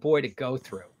 12-year-old boy to go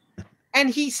through. And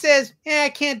he says, I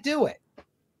can't do it.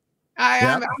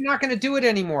 I'm not going to do it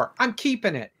anymore. I'm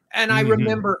keeping it. And I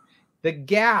remember the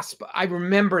gasp. I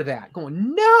remember that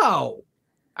going, no.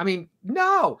 I mean,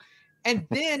 no. And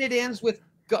then it ends with,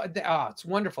 it's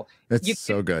wonderful. It's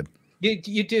so good.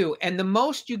 You do. And the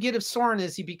most you get of Sauron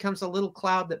is he becomes a little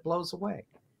cloud that blows away.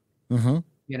 Mm-hmm.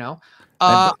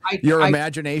 Your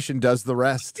imagination does the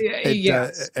rest.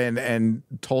 Yes. And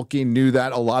Tolkien knew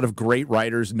that. A lot of great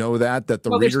writers know that the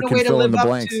reader can fill in the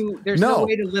blanks. There's no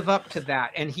way to live up to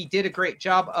that. And he did a great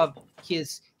job of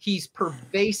he's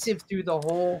pervasive through the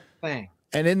whole thing.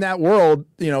 And in that world,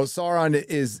 Sauron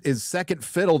is second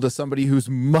fiddle to somebody who's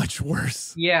much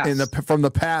worse. Yes. From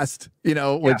the past,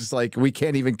 which is like we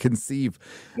can't even conceive.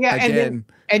 Yeah,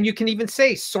 and you can even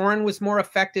say Sauron was more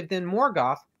effective than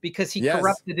Morgoth, because he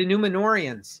corrupted the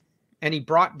Númenóreans, and he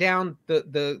brought down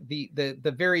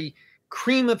the very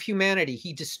cream of humanity.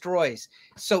 He destroys.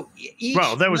 So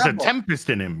there was a tempest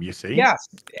in him, you see. Yes,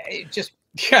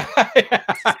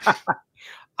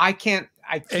 I can't.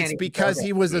 It's because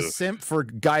he was a simp for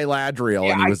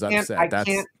Galadriel, and he was upset. I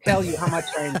can't tell you how much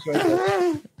I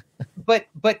enjoyed it.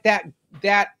 But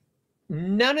that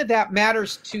none of that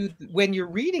matters to when you're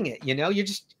reading it.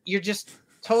 You're just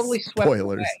totally swept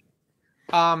away.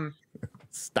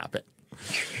 Stop it.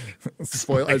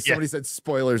 Somebody said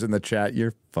spoilers in the chat.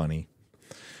 You're funny.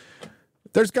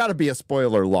 There's got to be a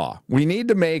spoiler law. We need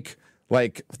to make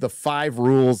like the 5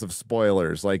 rules of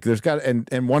spoilers. Like there's got,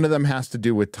 and one of them has to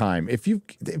do with time. If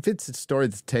it's a story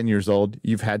that's 10 years old,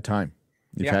 you've had time.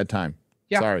 You've had time.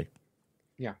 Yeah. Sorry.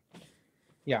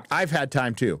 Yeah. I've had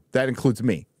time too. That includes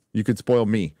me. You could spoil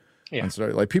me. Yeah.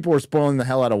 Sorry, like people were spoiling the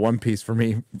hell out of One Piece for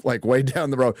me, like way down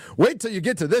the road. Wait till you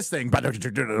get to this thing. But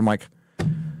I'm like,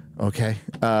 okay.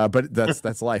 But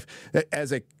that's life.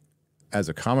 As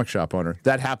a comic shop owner,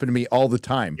 that happened to me all the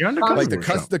time. Like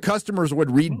the customers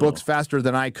would read books faster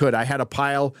than I could. I had a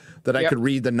pile that I could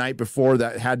read the night before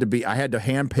that I had to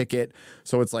hand pick it.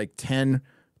 So it's like 10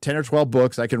 or 12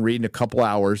 books I can read in a couple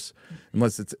hours,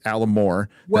 unless it's Alan Moore.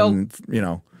 Well,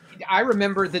 then, I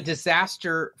remember the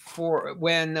disaster for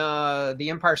when The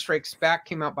Empire Strikes Back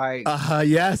came out by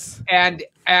yes. And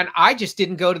I just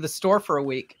didn't go to the store for a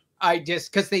week.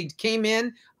 Because they came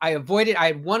in, I avoided. I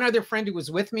had one other friend who was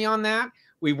with me on that.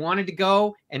 We wanted to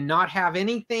go and not have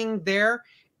anything there.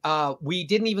 We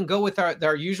didn't even go with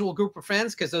our usual group of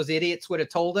friends because those idiots would have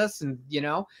told us. And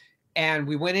and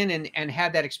we went in and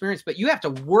had that experience. But you have to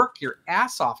work your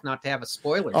ass off not to have a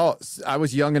spoiler. Oh, I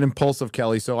was young and impulsive,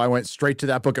 Kelley, so I went straight to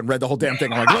that book and read the whole damn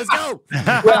thing. I'm like, let's go.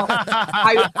 Well,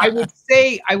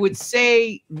 I would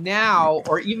say now,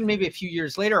 or even maybe a few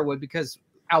years later, I would, because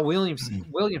Al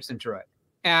Williamson drew it.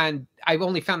 And I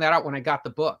only found that out when I got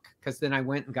the book, because then I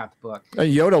went and got the book.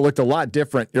 And Yoda looked a lot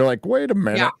different. You're like, wait a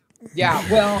minute. Yeah,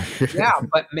 well, yeah,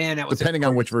 but man, that was depending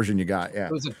on which version you got. Yeah,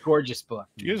 it was a gorgeous book.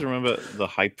 Do you guys remember the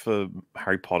hype for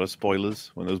Harry Potter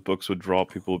spoilers when those books would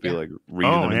drop? People would be like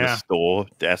reading them in the store,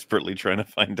 desperately trying to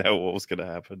find out what was going to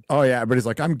happen. Oh yeah, but he's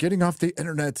like, I'm getting off the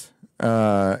internet,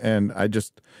 and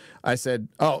I said,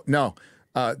 oh no,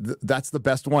 that's the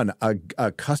best one.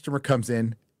 A customer comes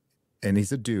in, and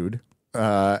he's a dude,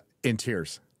 in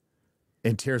tears.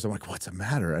 I'm like, what's the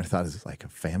matter? I thought it was like a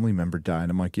family member died.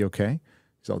 I'm like, you okay?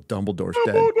 He's all, Dumbledore's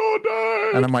dead.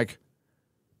 And I'm like,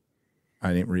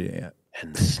 I didn't read it yet.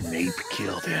 And Snape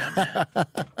killed him.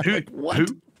 What?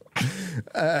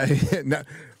 No.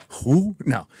 Who?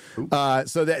 No.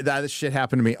 So that shit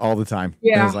happened to me all the time.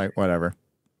 Yeah. And I was like, whatever.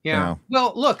 Yeah. You know,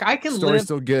 well, look, I can story's live.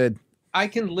 Still good. I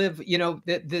can live. You know,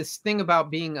 this thing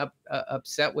about being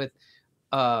upset with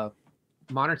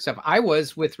modern stuff. I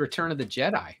was with Return of the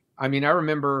Jedi. I mean, I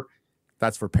remember.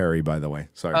 That's for Perry, by the way.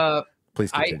 Sorry. Please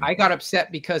continue. I got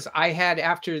upset because I had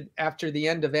after the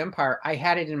end of Empire, I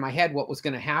had it in my head what was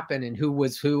going to happen and who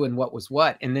was who and what was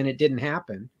what, and then it didn't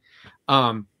happen.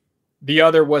 The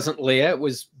other wasn't Leia; it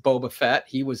was Boba Fett.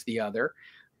 He was the other,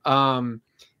 and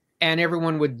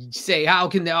everyone would say, "How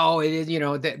can they?" Oh, it is, you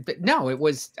know. But no, it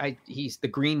was. He's the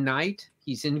Green Knight.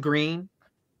 He's in green.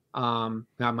 Now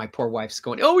my poor wife's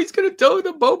going, "Oh, he's going to do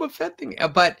the Boba Fett thing,"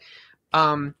 but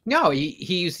no,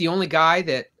 he's the only guy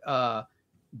that.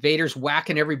 Vader's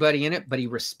whacking everybody in it, but he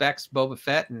respects Boba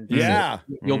Fett, and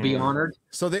you'll be honored.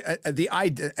 So the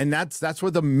idea, and that's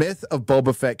where the myth of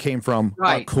Boba Fett came from.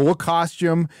 Right. A cool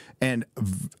costume and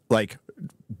like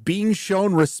being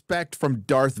shown respect from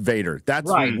Darth Vader.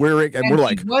 That's right. where it, and we're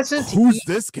like, who's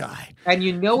this guy? And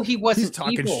you know he wasn't. He's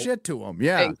talking evil. shit to him.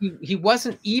 Yeah, he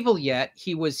wasn't evil yet.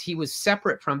 He was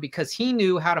separate from, because he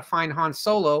knew how to find Han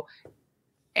Solo,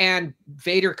 and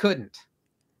Vader couldn't.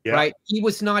 Yeah. Right. He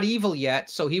was not evil yet,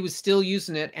 so he was still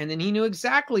using it. And then he knew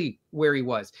exactly where he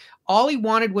was. All he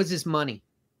wanted was his money.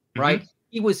 Right.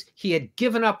 He had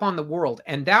given up on the world.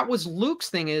 And that was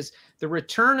Luke's thing, is the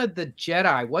Return of the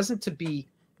Jedi wasn't to be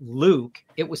Luke.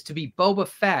 It was to be Boba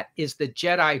Fett is the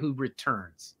Jedi who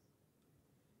returns.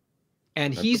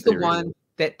 And he's the one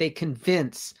that they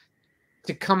convince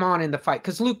to come on in the fight,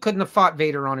 because Luke couldn't have fought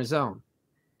Vader on his own.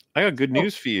 I got good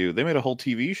news for you. They made a whole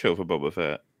TV show for Boba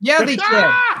Fett. Yeah, they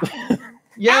did.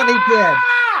 Yeah, they did.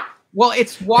 Well,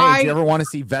 it's why. Hey, do you ever want to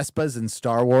see Vespas in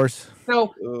Star Wars?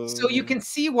 So you can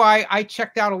see why I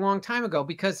checked out a long time ago,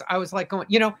 because I was like going,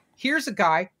 you know, here's a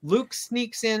guy. Luke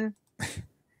sneaks in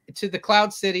to the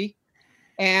Cloud City,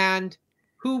 and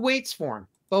who waits for him?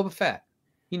 Boba Fett.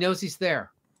 He knows he's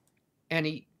there, and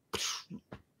he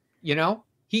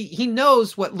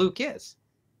knows what Luke is.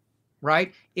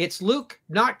 Right? It's Luke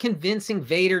not convincing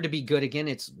Vader to be good again.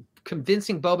 It's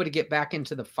convincing Boba to get back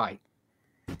into the fight.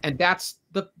 And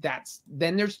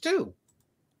then there's two.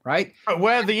 Right? But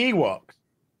where are the Ewoks?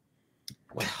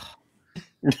 Well,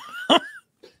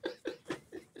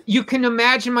 you can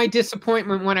imagine my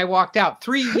disappointment when I walked out.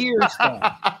 3 years though.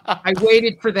 I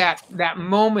waited for that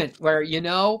moment where, you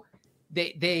know,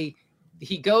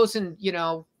 he goes and, you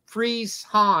know, frees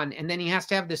Han, and then he has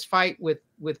to have this fight with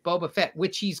Boba Fett,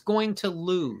 which he's going to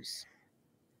lose.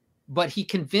 But he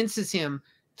convinces him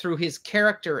through his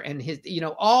character and his, you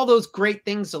know, all those great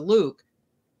things of Luke,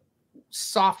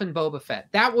 soften Boba Fett.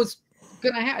 That was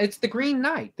going to happen. It's the Green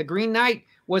Knight. The Green Knight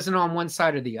wasn't on one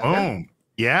side or the other. Oh,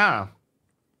 yeah.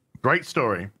 Great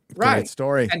story. Right. Great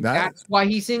story. And that's why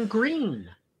he's in green.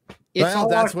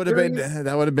 That would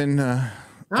have been all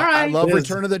right. I love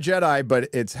Return of the Jedi, but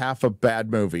it's half a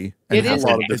bad movie. It is.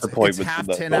 It's half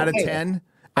 10 out of 10,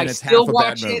 and it's half a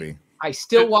bad movie. I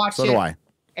still watch it. So do I.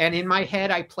 And in my head,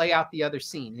 I play out the other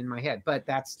scene in my head. But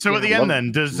that's so. At the end,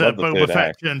 then does Boba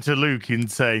Fett turn to Luke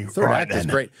and say, "Third act is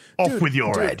great. Off with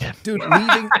your head, dude."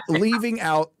 Leaving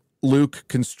out Luke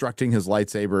constructing his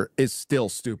lightsaber is still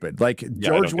stupid. Like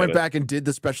George went back and did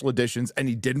the special editions, and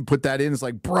he didn't put that in. It's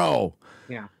like, bro.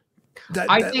 Yeah.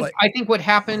 I think what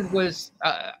happened was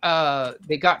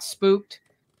they got spooked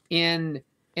in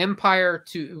Empire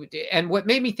and what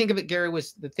made me think of it, Gary,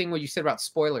 was the thing where you said about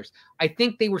spoilers. I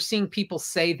think they were seeing people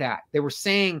say that. They were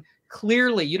saying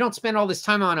clearly, you don't spend all this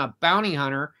time on a bounty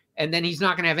hunter and then he's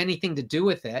not going to have anything to do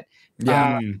with it.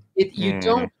 Yeah. You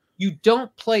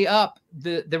don't play up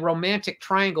the romantic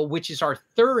triangle, which is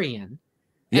Arthurian,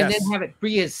 and then have it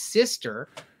be his sister.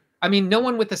 I mean, no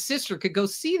one with a sister could go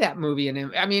see that movie.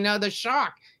 And I mean, the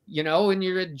shock, you know, and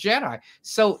you're a Jedi.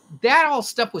 So that all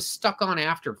stuff was stuck on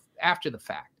after the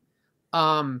fact.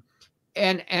 And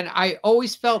I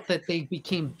always felt that they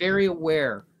became very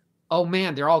aware. Oh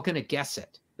man, they're all going to guess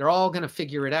it. They're all going to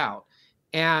figure it out.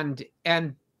 And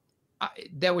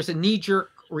there was a knee-jerk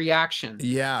reaction.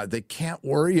 Yeah, they can't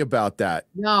worry about that.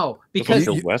 No, because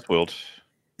Westworld.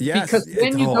 Yes, because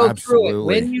when you go through it,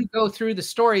 when you go through the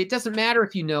story, it doesn't matter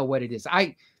if you know what it is.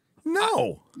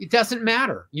 It doesn't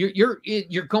matter.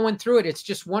 You're going through it. It's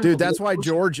just wonderful. Dude, that's why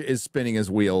George is spinning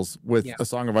his wheels with A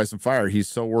Song of Ice and Fire. He's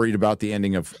so worried about the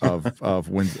ending of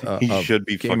should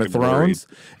be Game of Thrones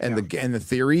and the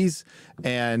theories.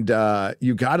 And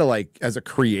you gotta, like, as a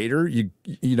creator, you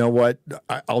know what?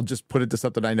 I'll just put it to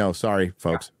something I know. Sorry,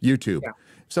 folks. YouTube. Yeah.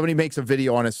 If somebody makes a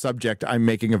video on a subject I'm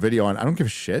making a video on, I don't give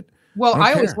a shit. Well,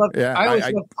 I always loved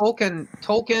Tolkien.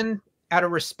 Tolkien, out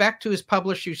of respect to his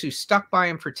publishers who stuck by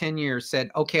him for 10 years,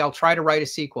 said, okay, I'll try to write a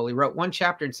sequel. He wrote one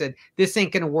chapter and said, this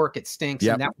ain't going to work. It stinks.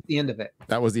 And that was the end of it.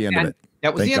 That was the end of it.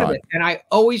 That was the end of it. And I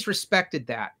always respected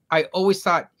that. I always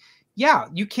thought, yeah,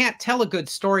 you can't tell a good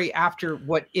story after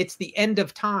it's the end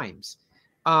of times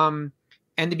and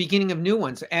the beginning of new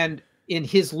ones. And in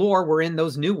his lore, we're in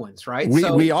those new ones, right?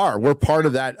 We're part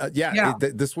of that.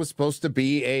 This was supposed to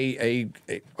be a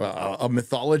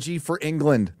mythology for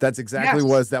England. That's exactly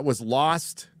that was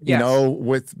lost, you know,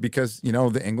 because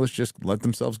the English just let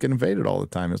themselves get invaded all the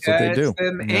time. That's what they do.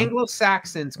 The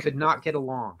Anglo-Saxons could not get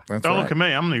along. Don't look at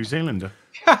me. I'm a New Zealander.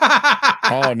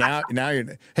 Oh, now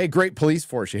you're. Hey, great police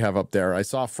force you have up there. I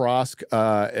saw Frosk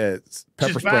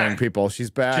pepper spraying people.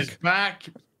 She's back. She's back.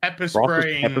 Pepper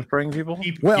spraying people.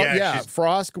 Well,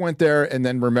 Frosk went there and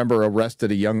then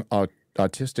arrested a young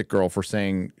autistic girl for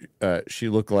saying she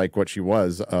looked like what she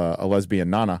was, a lesbian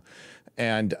nana,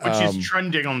 and which is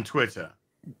trending on Twitter.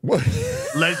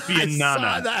 Lesbian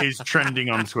nana is trending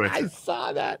on Twitter. I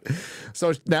saw that.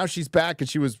 So now she's back and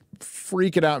she was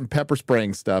freaking out and pepper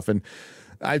spraying stuff. And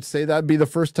I'd say that'd be the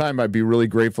first time I'd be really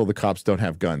grateful the cops don't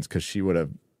have guns, because she would have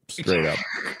straight up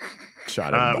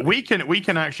shot everybody. We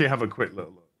can actually have a quick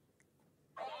little look.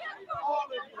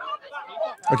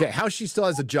 Okay, how she still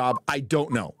has a job, I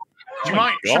don't know. She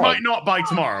might not by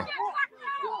tomorrow.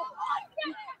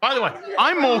 By the way,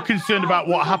 I'm more concerned about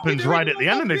what happens right at the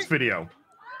end of this video.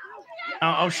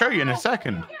 I'll show you in a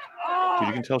second. Dude,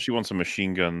 you can tell she wants a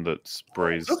machine gun that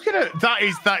sprays. Look at it.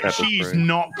 That she's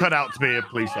not cut out to be a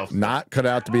police officer. Not cut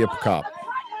out to be a cop.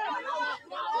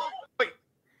 Wait.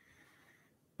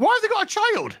 Why have they got a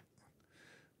child?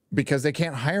 Because they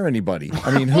can't hire anybody.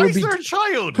 I mean, why is there a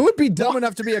child? Who would be dumb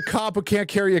enough to be a cop who can't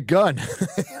carry a gun?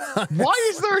 Why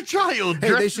is there a child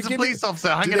dressed as a police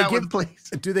officer hanging out with the police?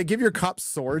 Do they give your cops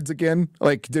swords again?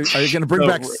 Like, are you going to bring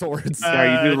back swords?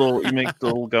 Yeah, you make the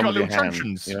little gun with your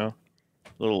hands, you know?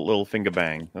 Little finger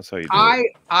bang. That's how you do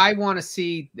it. I want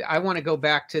to go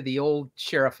back to the old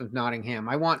sheriff of Nottingham.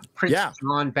 I want Prince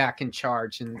John back in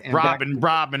charge and Robin.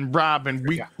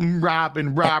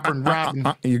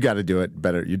 You got to do it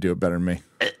better. You do it better than me.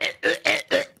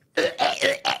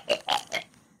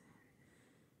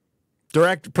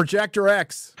 Projector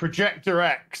X. Projector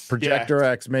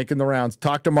X making the rounds.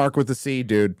 Talk to Mark with the C,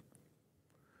 dude.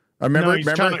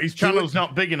 His channel's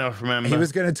not big enough, remember? He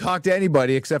was going to talk to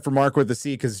anybody except for Mark with the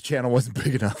C because his channel wasn't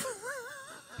big enough.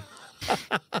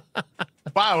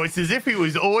 Wow, it's as if he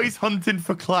was always hunting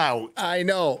for clout. I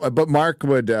know, but Mark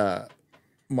would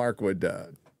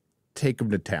take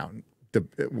him to town.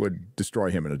 Would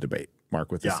destroy him in a debate.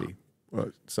 Mark with the C.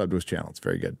 Sub to his channel. It's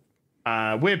very good.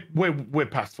 We're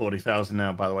past 40,000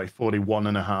 now, by the way.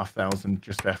 41,500,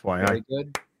 just FYI. Very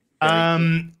good.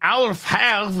 Alf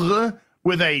Havre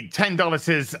with a $10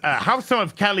 says, have some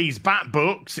of Kelley's Bat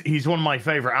books. He's one of my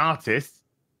favorite artists.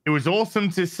 It was awesome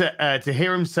to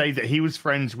hear him say that he was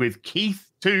friends with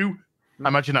Keith too. I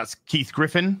imagine that's Keith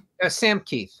Griffin. Sam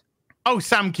Keith. Oh,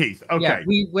 Sam Keith. Okay.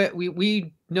 Yeah,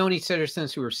 we've known each other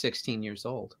since we were 16 years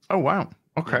old. Oh, wow.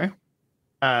 Okay.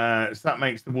 So that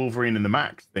makes the Wolverine and the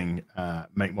Max thing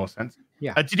make more sense.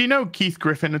 Yeah. Did you know Keith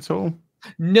Griffin at all?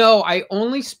 No, I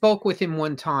only spoke with him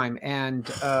one time,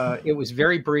 and it was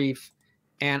very brief.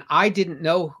 And I didn't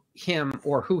know him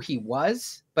or who he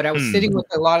was, but I was sitting with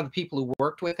a lot of the people who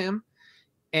worked with him,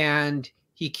 and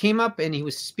he came up and he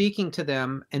was speaking to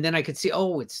them, and then I could see,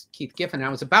 oh, it's Keith Giffen. And I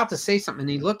was about to say something, and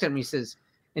he looked at me, he says,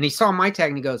 and he saw my tag,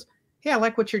 and he goes, "Hey, I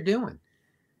like what you're doing,"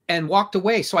 and walked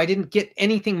away. So I didn't get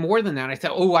anything more than that. I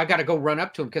thought, oh, I got to go run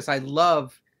up to him because I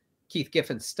love Keith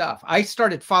Giffen's stuff. I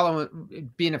started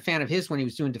being a fan of his when he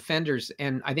was doing Defenders,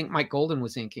 and I think Mike Golden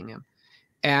was inking him,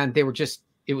 and they were just.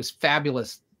 It was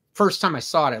fabulous. First time I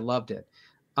saw it, I loved it.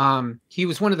 He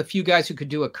was one of the few guys who could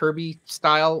do a Kirby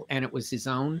style, and it was his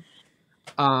own.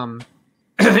 And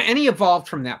he evolved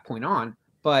from that point on.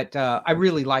 But I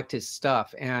really liked his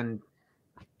stuff. And,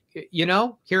 you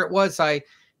know, here it was. I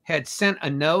had sent a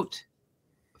note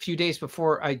a few days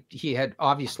before he had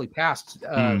obviously passed.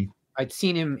 I'd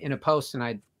seen him in a post, and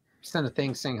I'd sent a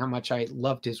thing saying how much I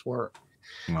loved his work.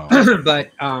 Oh.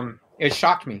 But it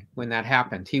shocked me when that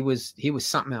happened. He was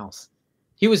something else.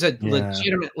 He was a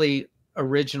legitimately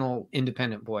original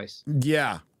independent voice.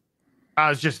 Yeah.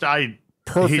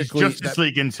 Perfectly, his Justice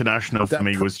League International for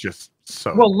me was just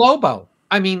so... Well, Lobo.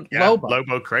 I mean, Lobo.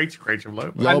 Lobo, creative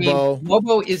Lobo. Lobo. I mean,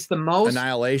 Lobo is the most...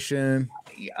 Annihilation.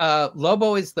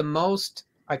 Lobo is the most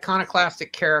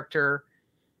iconoclastic character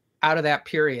out of that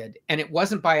period. And it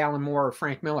wasn't by Alan Moore or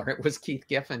Frank Miller. It was Keith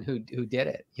Giffen who did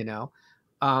it, you know?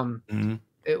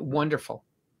 Wonderful.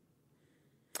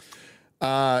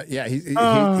 Yeah,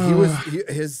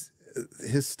 his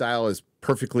style is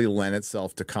perfectly lent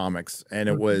itself to comics, and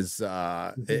it was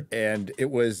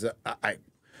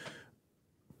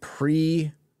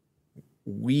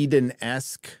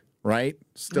pre-Whedon-esque, right?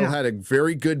 Still had a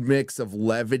very good mix of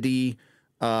levity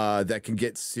that can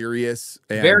get serious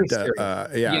and very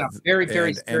serious. Very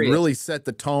serious, and really set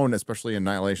the tone, especially in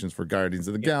Annihilations for Guardians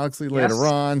of the Galaxy later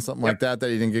on, something like that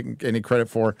he didn't get any credit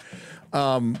for.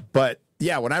 But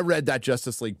yeah, when I read that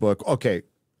Justice League book,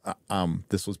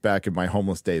 this was back in my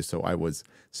homeless days, so I was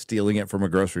stealing it from a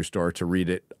grocery store to read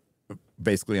it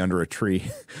basically under a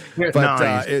tree. But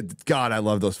nice. God, I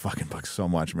love those fucking books so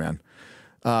much, man.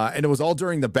 And it was all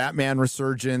during the Batman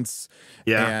resurgence.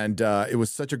 Yeah. And it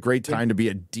was such a great time to be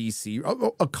a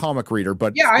DC, a comic reader,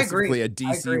 but specifically a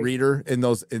DC reader in the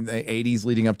 80s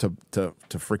leading up to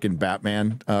freaking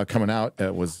Batman coming out.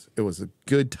 It was a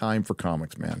good time for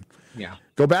comics, man. Yeah.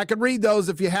 Go back and read those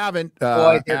if you haven't.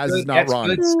 Boy, as is not that's wrong.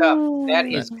 Good stuff. That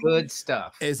is good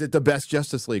stuff. Is it the best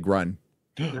Justice League run?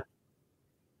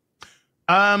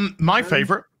 My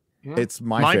favorite. It's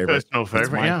my favorite. Personal favorite.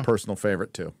 It's my personal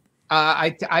favorite too.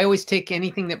 I always take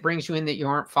anything that brings you in that you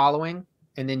aren't following,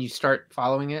 and then you start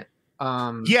following it.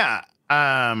 I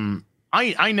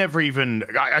never even.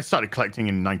 I started collecting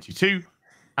in '92.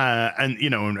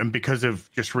 And because of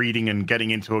just reading and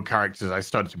getting into all characters, I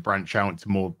started to branch out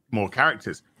to more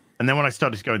characters. And then when I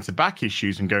started to go into back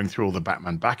issues and going through all the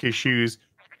Batman back issues,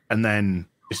 and then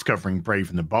discovering Brave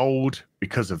and the Bold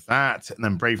because of that, and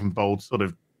then Brave and Bold sort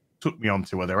of took me on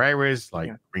to other areas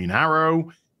like Green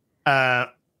Arrow.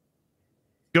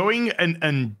 Going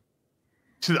and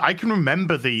so I can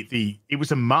remember it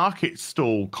was a market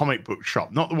stall comic book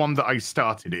shop, not the one that I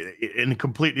started in a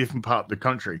completely different part of the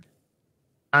country.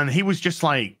 And he was just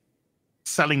like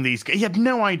selling these. He had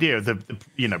no idea the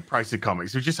price of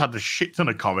comics. He just had the shit ton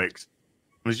of comics.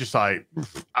 It was just like,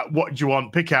 what do you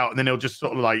want? Pick out, and then he'll just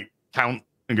sort of like count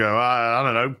and go, I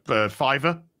don't know, $5.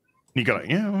 And you go like,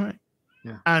 yeah, all right.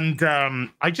 Yeah. And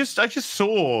I just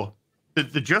saw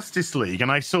the Justice League,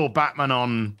 and I saw Batman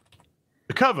on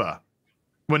the cover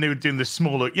when they were doing the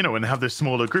smaller, and have the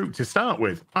smaller group to start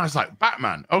with. I was like,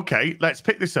 Batman, okay, let's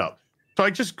pick this up. So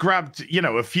I just grabbed,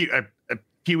 a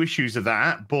few issues of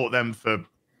that, bought them for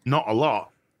not a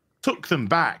lot, took them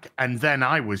back, and then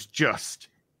it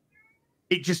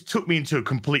just took me into a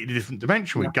completely different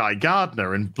dimension with Guy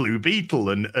Gardner and Blue Beetle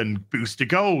and Booster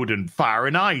Gold and Fire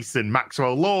and Ice and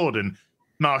Maxwell Lord and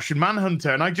Martian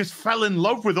Manhunter, and I just fell in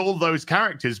love with all those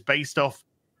characters based off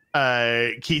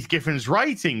Keith Giffen's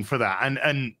writing for that,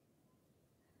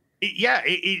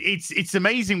 it's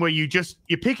amazing where you're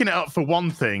picking it up for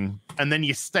one thing, and then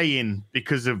you stay in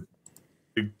because of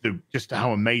just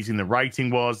how amazing the writing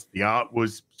was. The art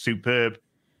was superb,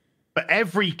 but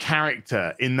every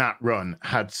character in that run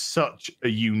had such a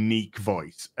unique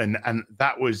voice, and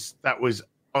that was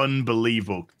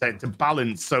unbelievable to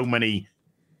balance so many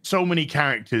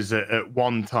characters at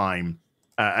one time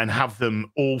and have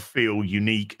them all feel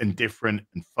unique and different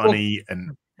and funny.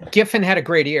 And Giffen had a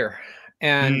great ear,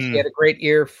 and he had a great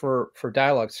ear for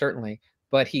dialogue, certainly,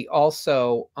 but he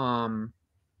also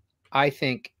I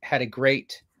think had a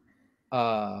great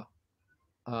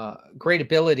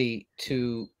ability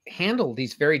to handle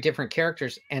these very different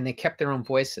characters, and they kept their own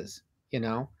voices. He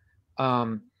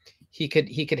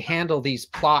could handle these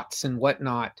plots and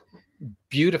whatnot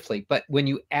beautifully, but when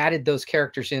you added those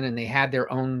characters in and they had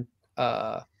their own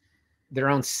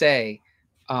say,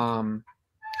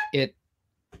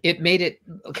 it made it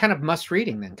kind of must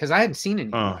reading then, because I hadn't seen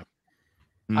anything. I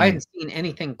hadn't seen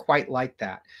anything quite like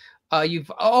that.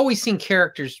 You've always seen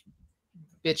characters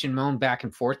bitch and moan back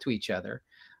and forth to each other.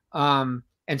 And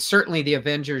certainly the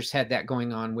Avengers had that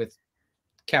going on with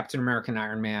Captain America and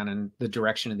Iron Man and the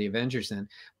direction of the Avengers then,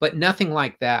 but nothing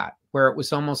like that. where it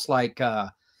was almost like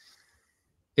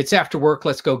it's after work,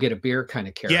 let's go get a beer kind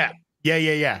of character. Yeah.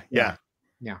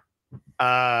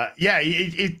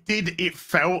 It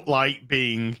felt like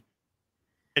being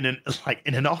in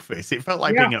an office. It felt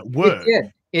like being at work.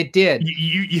 It did.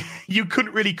 You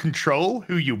couldn't really control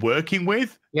who you're working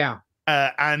with. Yeah.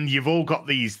 And you've all got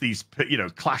these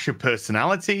clash of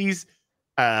personalities.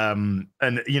 And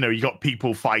you got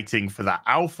people fighting for that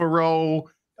alpha role.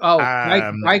 Oh,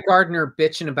 Guy Gardner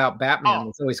bitching about Batman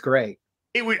was always great.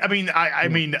 It would.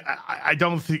 I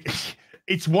don't think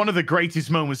it's one of the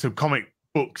greatest moments of comic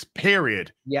books.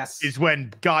 Period. Yes, is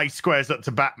when Guy squares up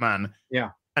to Batman.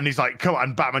 Yeah, and he's like, "Come on!"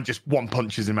 And Batman just one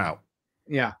punches him out.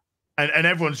 Yeah, and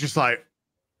everyone's just like,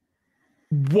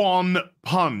 one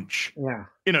punch.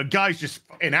 Yeah, Guy's just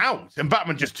in out, and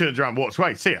Batman just turns around, walks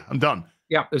away. See ya, I'm done.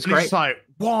 Yeah, it was and great. It's like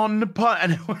one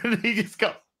punch, and he just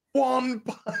got one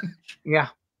punch. Yeah,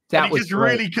 that was just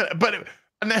great. Really. But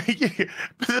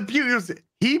the beauty was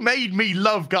he made me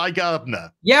love Guy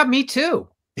Gardner. Yeah, me too.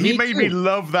 He made me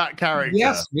love that character.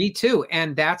 Yes, me too.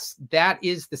 And that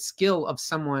is the skill of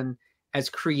someone as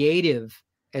creative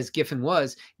as Giffen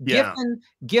was. Yeah.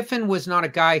 Giffen was not a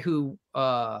guy who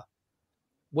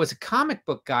was a comic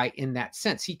book guy in that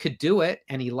sense. He could do it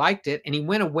and he liked it and he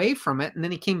went away from it and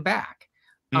then he came back.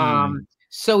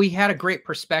 So he had a great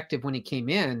perspective when he came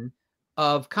in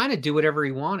of kind of do whatever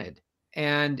he wanted.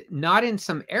 And not in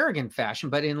some arrogant fashion,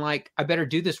 but in like, I better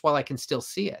do this while I can still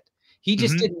see it. He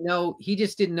just didn't know. He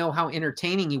just didn't know how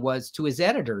entertaining he was to his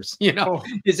editors.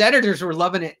 His editors were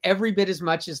loving it every bit as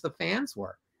much as the fans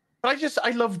were. But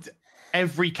I loved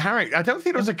every character. I don't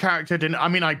think there was a character.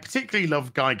 I particularly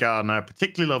loved Guy Gardner. I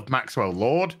particularly loved Maxwell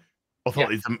Lord. I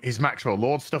thought his Maxwell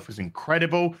Lord stuff was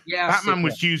incredible. Yes, Batman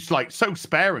was used like so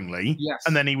sparingly. Yes,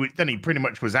 and then he pretty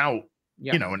much was out.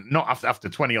 Yeah. And not after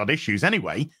 20 odd issues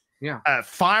anyway. Yeah.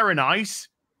 Fire and Ice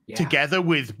together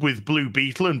with Blue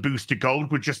Beetle and Booster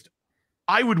Gold were just.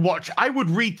 I would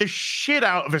read the shit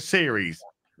out of a series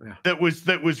that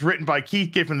was written by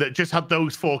Keith Giffen that just had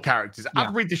those four characters.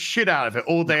 I'd read the shit out of it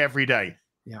all day, every day.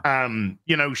 Yeah.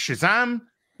 Shazam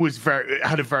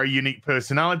had a very unique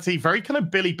personality, very kind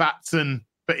of Billy Batson,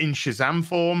 but in Shazam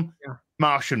form. Yeah.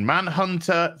 Martian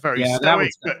Manhunter, very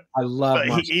stoic. I love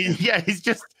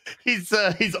his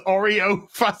Oreo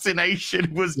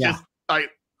fascination was just like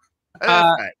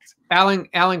perfect.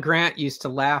 Alan Grant used to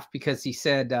laugh because he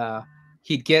said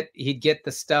he'd get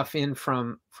the stuff in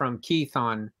from Keith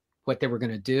on what they were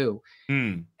going to do.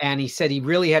 And he said he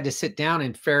really had to sit down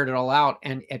and ferret it all out.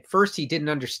 And at first he didn't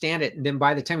understand it. And then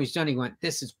by the time he was done, he went,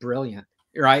 "This is brilliant."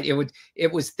 Right.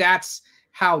 That's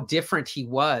how different he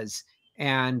was.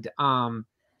 And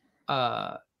I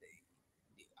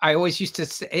always used to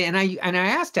say, and I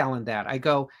asked Alan that. I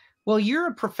go, "Well, you're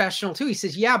a professional too." He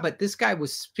says, "Yeah, but this guy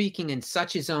was speaking in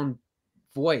such his own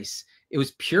voice. It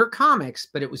was pure comics,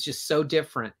 but it was just so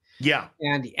different." Yeah.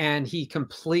 And he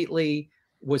completely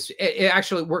was. It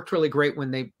actually worked really great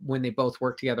when they both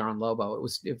worked together on Lobo. It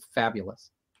was fabulous.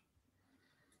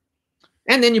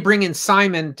 And then you bring in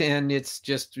Simon, and it's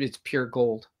pure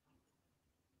gold.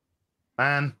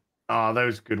 Man. Oh,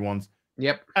 those good ones.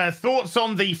 Yep. Thoughts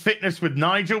on the fitness with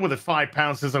Nigel with a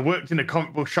 £5 says, "I worked in a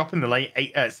comic book shop in the late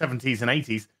 70s and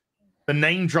 80s. The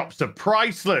name drops are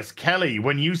priceless, Kelley,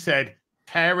 when you said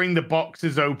tearing the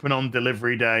boxes open on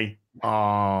delivery day."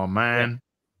 Oh, man.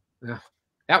 Yeah.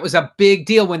 That was a big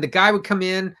deal when the guy would come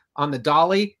in on the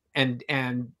dolly and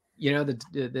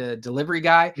the delivery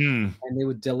guy and they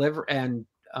would deliver. And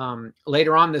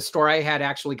later on, the store I had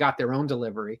actually got their own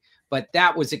delivery. But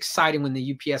that was exciting when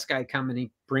the UPS guy come and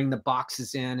he bring the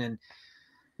boxes in. And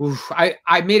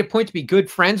I made a point to be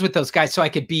good friends with those guys so I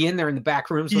could be in there in the back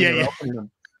rooms when they're opening them.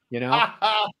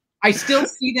 I still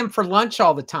see them for lunch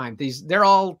all the time. They're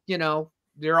all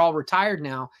retired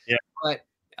now. Yeah. But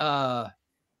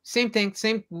same thing,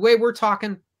 same way we're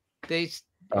talking.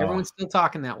 Everyone's still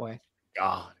talking that way.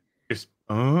 God, just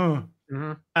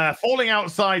falling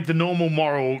outside the normal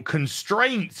moral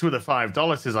constraints with a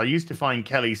 $5 says, "I used to find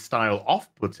Kelley's style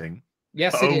off-putting.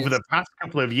 Yes, but over the past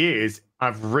couple of years,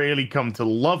 I've really come to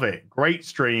love it. Great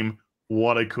stream.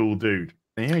 What a cool dude."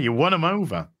 Yeah, you won him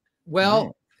over.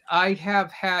 Well, I have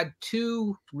had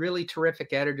two really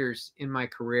terrific editors in my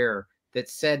career that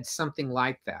said something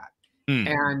like that.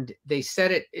 And they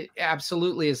said it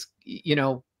absolutely as,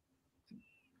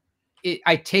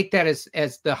 I take that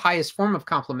as the highest form of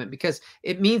compliment because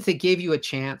it means they gave you a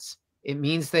chance. It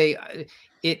means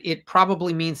it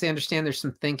probably means they understand there's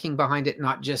some thinking behind it,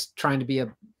 not just trying to be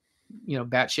a,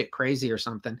 batshit crazy or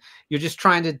something. You're just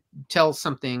trying to tell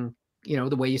something,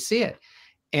 the way you see it.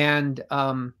 And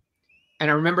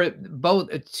And I remember both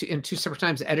in two separate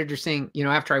times, the editor saying, you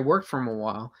know, after I worked for him a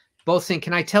while, both saying,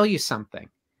 "Can I tell you something?"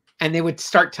 And they would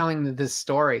start telling me this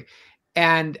story.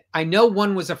 And I know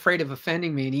one was afraid of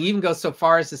offending me. And he even goes so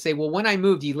far as to say, well, when I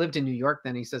moved, he lived in New York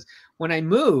then. He says, when I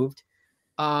moved,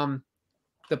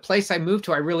 the place I moved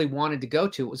to, I really wanted to go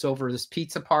to. It was over this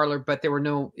pizza parlor, but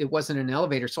it wasn't an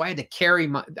elevator. So I had to carry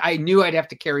I knew I'd have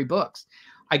to carry books.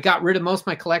 I got rid of most of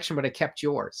my collection, but I kept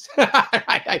yours.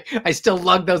 I still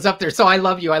lug those up there. So I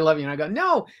love you. I love you. And I go,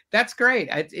 no, that's great.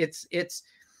 It's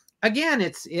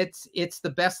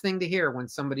the best thing to hear when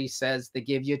somebody says they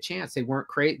give you a chance. They weren't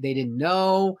great. They didn't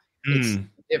know.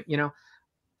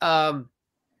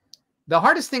 The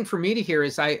hardest thing for me to hear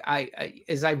is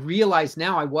I realize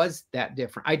now I was that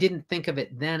different. I didn't think of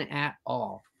it then at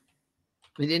all.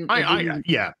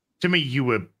 Yeah. To me, you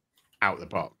were out of the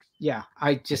box. Yeah,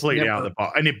 I just completely out of the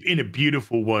box, and in a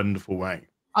beautiful, wonderful way.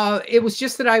 It was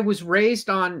just that I was raised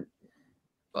on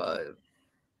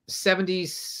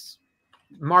 70s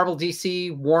Marvel,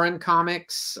 DC, Warren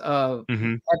comics,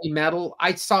 heavy metal.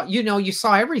 I saw, you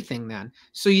saw everything then.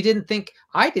 So I didn't think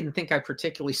I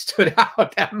particularly stood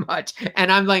out that much.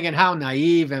 And I'm thinking, how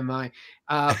naive am I?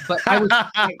 But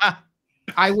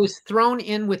I was thrown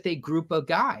in with a group of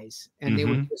guys, and they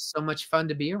were just so much fun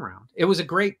to be around. It was a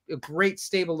great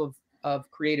stable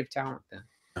of creative talent then.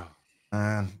 Oh,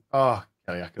 man. Oh,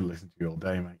 Kelley, I could listen to you all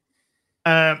day, mate.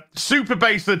 Super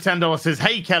Base for the $10 says,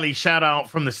 "Hey Kelley, shout out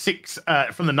from the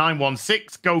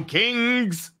 916. Go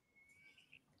Kings!"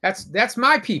 That's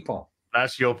my people.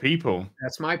 That's your people.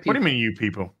 That's my people. What do you mean, you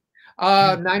people?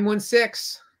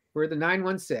 916. We're the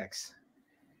 916.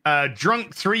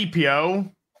 Drunk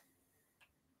 3PO.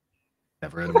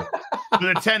 Never heard of it. For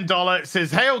the $10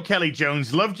 says, "Hail Kelley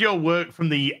Jones, loved your work from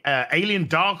the Alien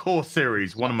Dark Horse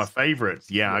series, one of my favorites."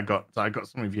 Yeah, I got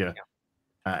some of your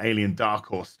Alien Dark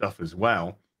Horse stuff as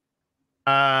well.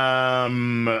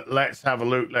 Let's have a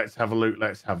look. I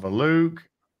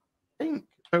think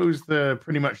those are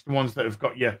pretty much the ones that have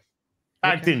got you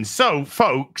bagged in. So,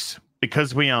 folks,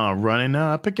 because we are running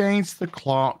up against the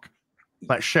clock,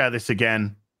 let's share this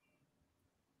again.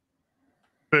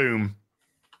 Boom.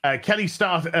 Kelley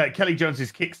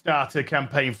Jones's Kickstarter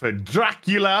campaign for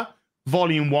Dracula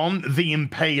Volume 1, The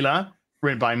Impaler,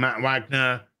 written by Matt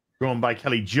Wagner, drawn by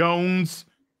Kelley Jones.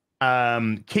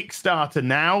 Kickstarter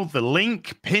now. The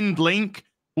pinned link,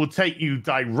 will take you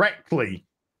directly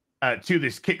to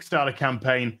this Kickstarter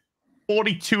campaign.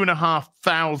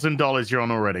 $42,500 you're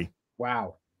on already.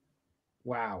 Wow.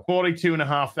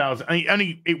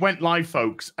 42,500. It went live,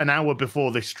 folks, an hour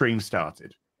before this stream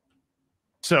started.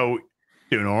 So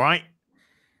doing all right.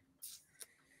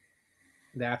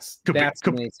 That's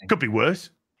amazing. Could be worse.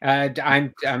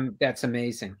 That's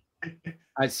amazing. And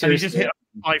he just hit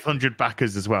 500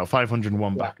 backers as well.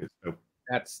 501 backers. So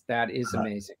that is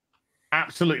amazing.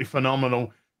 Absolutely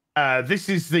phenomenal. This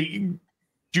is the.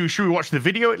 Should we watch the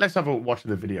video? Let's have a watch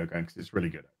of the video going, because it's really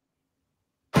good.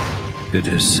 It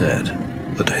is said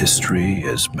that history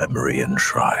is memory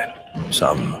enshrined.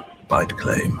 Some might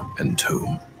claim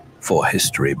entomb. For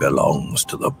history belongs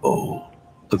to the bold,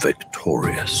 the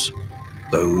victorious,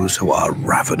 those who are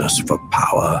ravenous for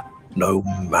power, no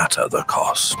matter the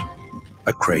cost.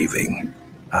 A craving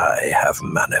I have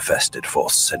manifested for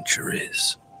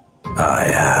centuries. I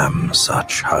am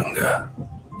such hunger,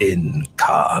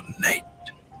 incarnate.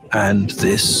 And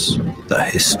this, the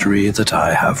history that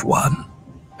I have won,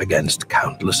 against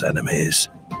countless enemies,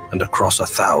 and across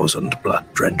 1,000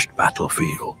 blood-drenched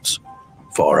battlefields.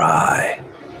 For I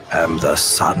am the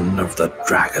son of the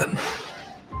dragon,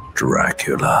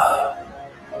 Dracula.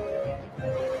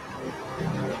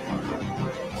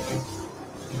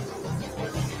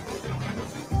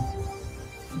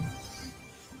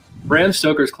 Bram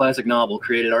Stoker's classic novel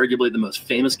created arguably the most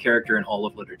famous character in all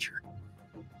of literature.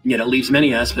 And yet it leaves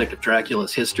many aspects of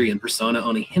Dracula's history and persona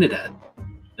only hinted at,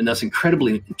 and thus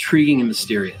incredibly intriguing and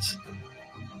mysterious.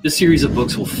 This series of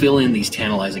books will fill in these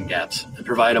tantalizing gaps and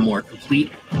provide a more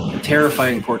complete and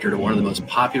terrifying portrait of one of the most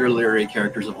popular literary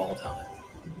characters of all time.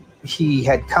 He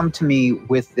had come to me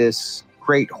with this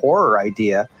great horror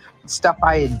idea, stuff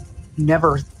I had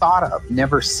never thought of,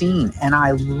 never seen, and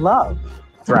I love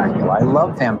Dracula. I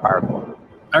love vampire lore.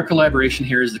 Our collaboration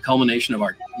here is the culmination of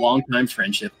our longtime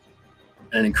friendship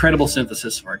and an incredible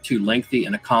synthesis of our two lengthy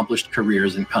and accomplished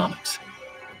careers in comics.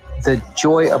 The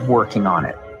joy of working on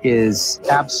it is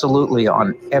absolutely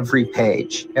on every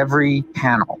page, every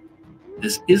panel.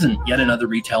 This isn't yet another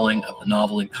retelling of the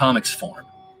novel in comics form.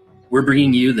 We're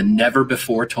bringing you the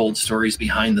never-before-told stories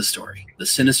behind the story, the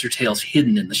sinister tales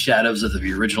hidden in the shadows of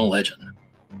the original legend.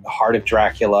 the heart of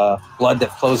Dracula, blood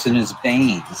that flows in his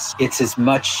veins. It's as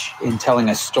much in telling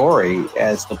a story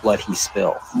as the blood he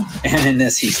spills. And in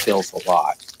this, he spills a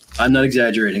lot. I'm not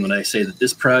exaggerating when I say that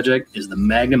this project is the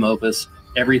magnum opus,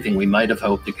 everything we might have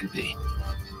hoped it could be.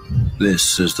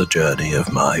 This is the journey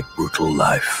of my brutal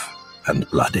life and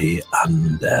bloody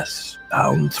undeath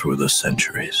down through the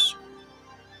centuries.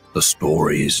 The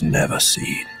stories never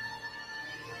seen.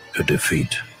 To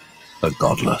defeat the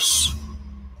godless,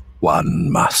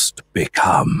 one must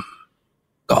become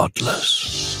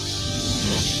godless.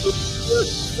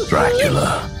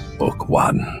 Dracula, Book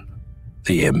 1,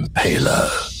 The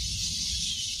Impaler.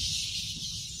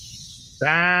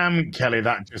 Damn, Kelley,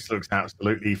 that just looks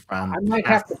absolutely fantastic. I might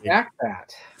have to back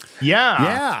that. Yeah.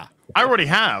 Yeah. I already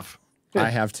have. I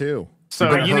have too.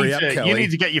 So you hurry need, up, to, you Kelley.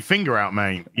 need to get your finger out,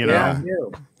 mate. You Yeah.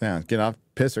 know? Yeah, get off,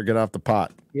 piss or get off the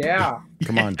pot. Yeah.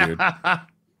 Come on, dude.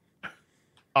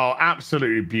 Oh,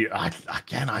 absolutely beautiful.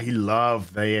 Again, I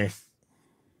love this.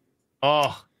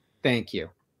 Oh, Thank you.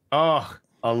 oh,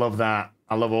 I love that.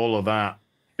 I love all of that.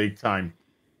 Big time.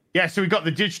 Yeah, so we got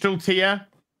the digital tier.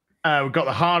 We've got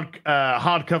the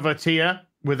hardcover tier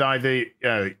with either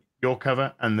your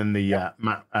cover and then the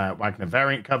Matt Wagner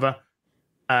variant cover.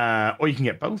 Or you can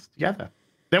get both together.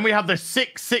 Then we have the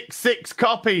 666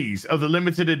 copies of the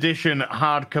limited edition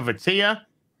hardcover tier,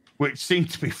 which seem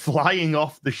to be flying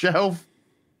off the shelf.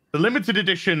 The limited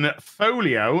edition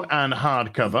folio and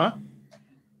hardcover.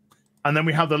 And then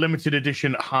we have the limited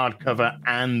edition hardcover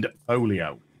and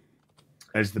folio.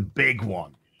 There's the big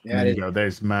one. Yeah, There you go.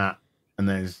 There's Matt and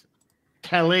there's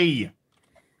Kelley.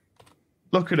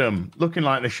 Look at them. Looking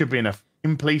like they should be in a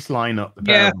police lineup.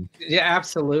 Yeah,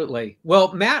 absolutely.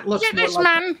 Well, Matt looks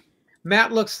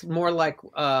Matt looks more like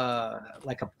a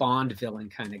Bond villain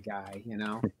kind of guy, you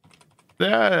know.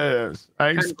 Yes, I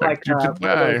expect you to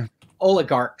play.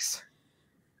 Oligarchs.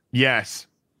 Yes.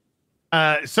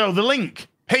 So the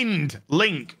pinned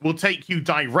link, will take you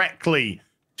directly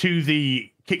to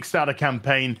the Kickstarter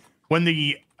campaign. When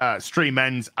the stream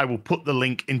ends, I will put the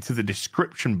link into the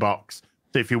description box.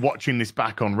 So if you're watching this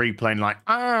back on replay and like,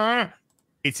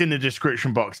 it's in the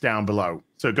description box down below.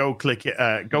 So go click it.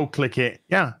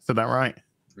 Yeah, said that right.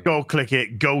 Go click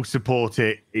it. Go support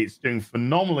it. It's doing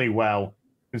phenomenally well,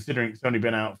 considering it's only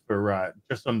been out for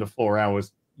just under 4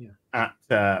 hours. At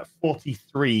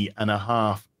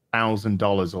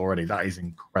 $43,500 already. That is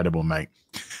incredible, mate.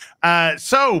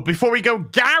 So before we go,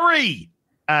 Gary,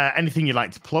 anything you'd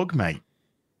like to plug, mate?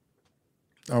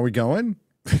 Are we going?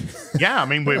 Yeah, I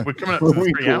mean we're coming up to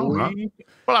the 3 hour mark.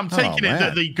 Well, I'm taking it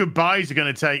that the goodbyes are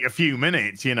going to take a few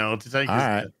minutes, to take All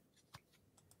us.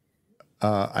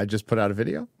 right. I just put out a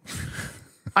video.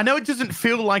 I know it doesn't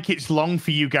feel like it's long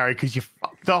for you, Gary, because you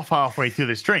fucked off halfway through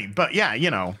the stream. But yeah,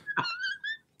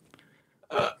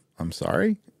 I'm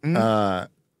sorry. Oh,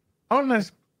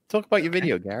 let's talk about your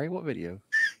video, Gary. What video?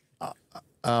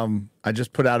 I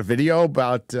just put out a video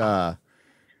about the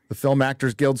Film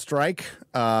Actors Guild strike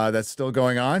that's still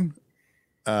going on,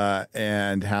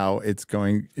 and how it's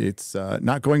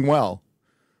not going well.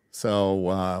 So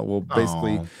we'll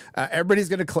basically everybody's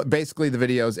going to basically the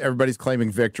videos. Everybody's claiming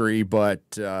victory, but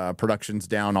production's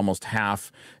down almost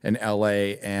half in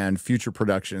LA, and future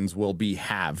productions will be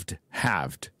halved,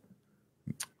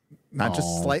 not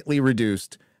just slightly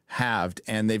reduced. Halved,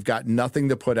 and they've got nothing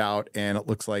to put out, and it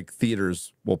looks like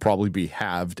theaters will probably be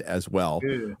halved as well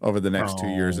over the next 2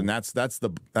 years, and that's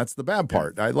the bad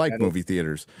part. I like movie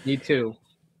theaters. Me too.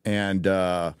 And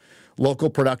local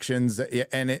productions,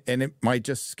 and it might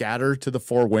just scatter to the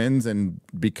four winds and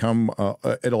become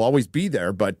it'll always be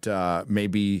there, but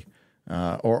maybe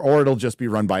or it'll just be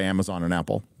run by Amazon and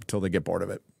Apple until they get bored of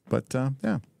it. But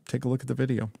yeah, take a look at the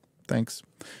video. Thanks.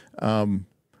 I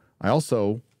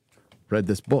also read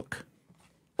this book.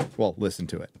 Well, listen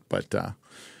to it, but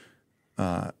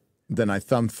then I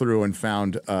thumbed through and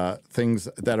found things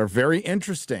that are very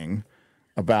interesting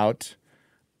about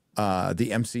the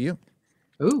MCU.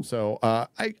 Ooh. So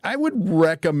I would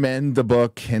recommend the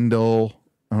book Kindle.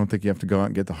 I don't think you have to go out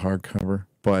and get the hardcover,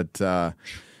 but I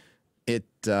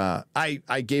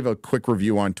gave a quick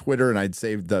review on Twitter, and I'd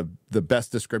say the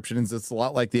best descriptions. It's a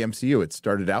lot like the MCU. It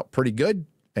started out pretty good.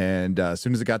 And as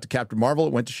soon as it got to Captain Marvel,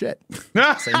 it went to shit.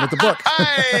 Same with the book.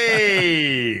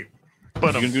 Hey!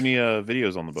 But you gonna do any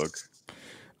videos on the book?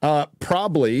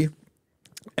 Probably,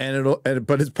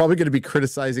 but it's probably going to be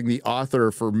criticizing the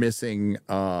author for missing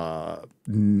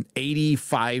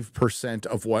 85%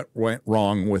 of what went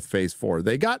wrong with Phase 4.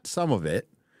 They got some of it,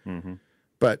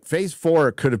 but Phase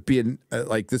 4 could have been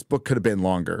this book could have been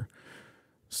longer.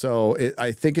 So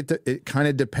I think it kind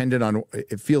of depended on.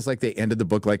 It feels like they ended the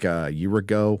book like a year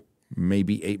ago,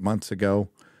 maybe 8 months ago,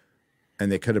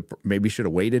 and they should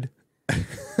have waited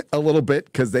a little bit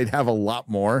because they'd have a lot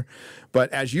more.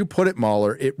 But as you put it,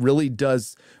 Mahler, it really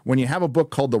does. When you have a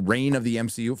book called The Reign of the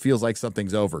MCU, it feels like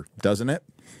something's over, doesn't it?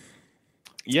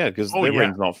 Yeah, because their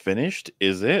reign's not finished,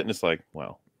 is it? And it's like,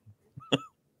 well,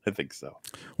 I think so.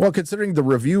 Well, considering the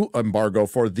review embargo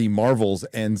for the Marvels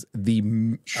ends let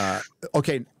me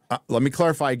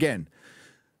clarify again.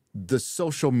 The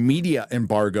social media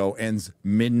embargo ends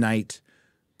midnight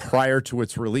prior to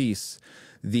its release.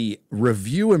 The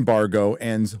review embargo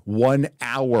ends 1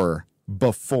 hour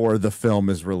before the film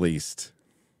is released.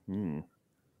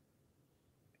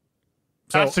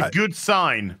 That's a good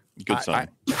sign. Good sign.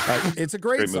 It's a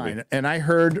great sign. Movie. And I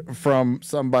heard from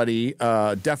somebody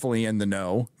definitely in the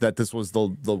know that this was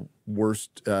the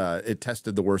worst. It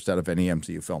tested the worst out of any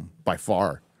MCU film by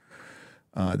far.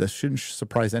 This shouldn't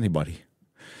surprise anybody.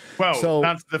 Well,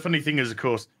 that's the funny thing is, of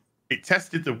course, it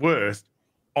tested the worst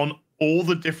on all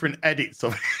the different edits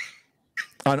of it.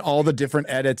 On all the different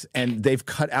edits, and they've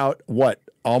cut out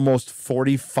almost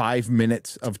 45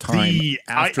 minutes of time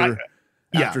after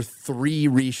 3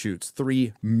 reshoots,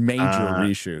 3 major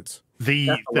reshoots.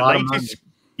 The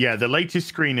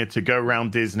latest screener to go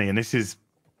around Disney, and this is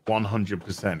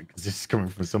 100% because this is coming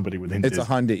from somebody within Disney.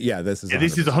 This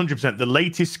is 100%. The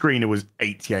latest screener was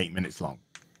 88 minutes long.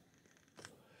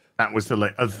 That was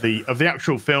of the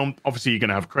actual film. Obviously, you're going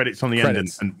to have credits on the end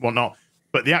and whatnot.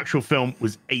 But the actual film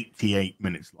was 88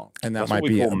 minutes long, and that's might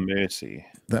be mercy.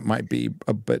 That might be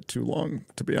a bit too long,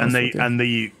 to be honest. And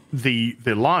the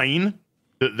line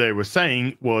that they were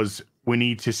saying was, "We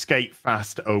need to skate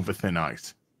fast over thin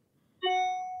ice."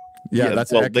 They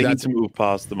need to move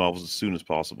past the Marvels as soon as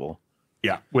possible.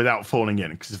 Yeah, without falling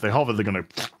in, because if they hover, they're going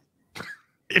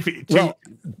to.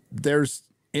 There's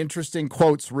interesting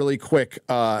quotes really quick.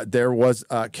 There was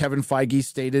Kevin Feige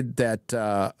stated that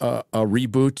a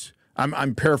reboot.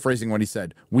 I'm paraphrasing what he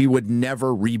said. We would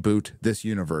never reboot this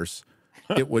universe.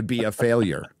 It would be a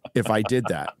failure if I did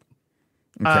that.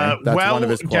 Okay, that's one of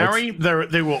his quotes. Gary,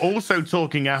 they were also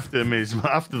talking after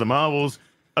the Marvels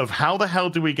of how the hell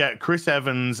do we get Chris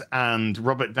Evans and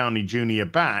Robert Downey Jr.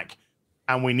 back,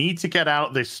 and we need to get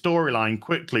out this storyline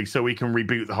quickly so we can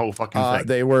reboot the whole fucking thing.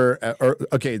 They were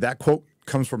okay. That quote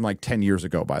comes from like 10 years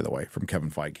ago, by the way, from Kevin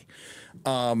Feige.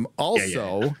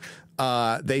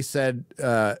 They said,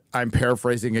 I'm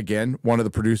paraphrasing again, one of the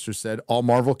producers said, all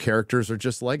Marvel characters are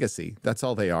just legacy. That's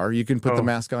all they are. You can put the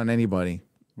mask on anybody.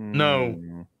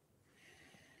 No.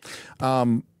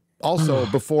 Also,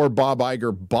 before Bob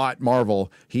Iger bought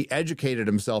Marvel, he educated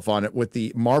himself on it with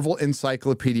the Marvel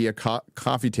Encyclopedia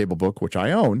coffee table book, which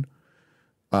I own,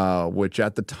 which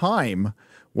at the time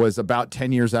was about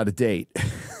 10 years out of date.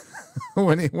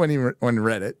 when he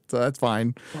read it, so that's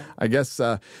fine, I guess.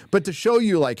 But to show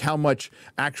you like how much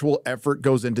actual effort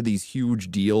goes into these huge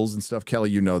deals and stuff, Kelley,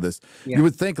 you know this. Yeah. You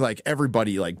would think like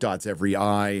everybody like dots every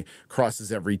I,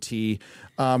 crosses every T.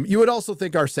 You would also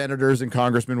think our senators and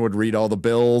congressmen would read all the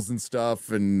bills and stuff,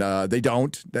 and they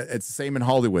don't. It's the same in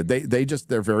Hollywood.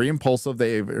 They're very impulsive.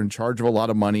 They're in charge of a lot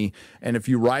of money, and if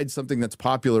you ride something that's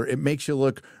popular, it makes you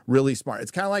look really smart.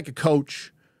 It's kind of like a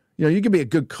coach. You know, you can be a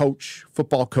good coach,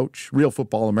 football coach, real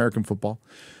football, American football,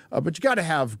 but you got to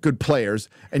have good players,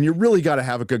 and you really got to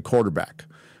have a good quarterback.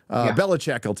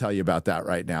 Belichick will tell you about that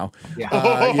right now. Yeah.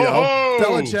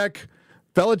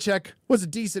 Belichick was a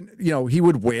decent, he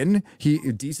would win.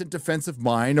 A decent defensive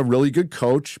mind, a really good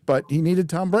coach, but he needed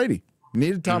Tom Brady. He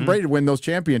needed Tom Brady to win those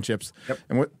championships,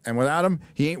 and without him,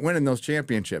 he ain't winning those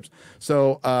championships.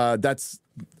 So that's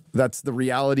the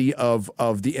reality of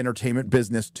the entertainment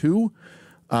business too.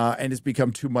 And it's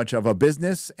become too much of a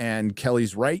business. And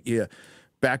Kelley's right.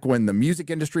 Back when the music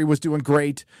industry was doing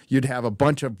great, you'd have a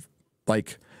bunch of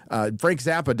like Frank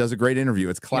Zappa does a great interview.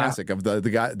 It's classic of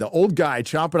the old guy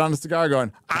chomping on a cigar,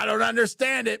 going, "I don't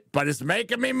understand it, but it's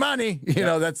making me money."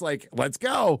 That's like, let's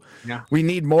go. Yeah. We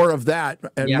need more of that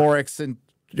and more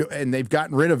and they've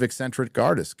gotten rid of eccentric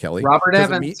artists, Kelley. Robert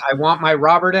Evans. I want my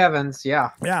Robert Evans. Yeah.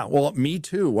 Yeah. Well, me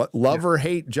too. Love or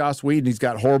hate Joss Whedon, he's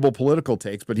got horrible political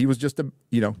takes, but he was just a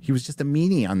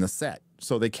meanie on the set.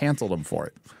 So they canceled him for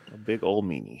it. A big old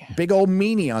meanie. Big old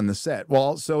meanie on the set.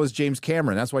 Well, so is James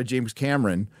Cameron. That's why James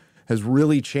Cameron has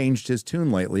really changed his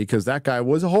tune lately, because that guy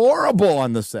was horrible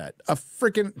on the set.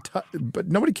 But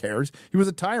nobody cares. He was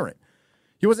a tyrant.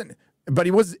 But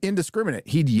he was indiscriminate.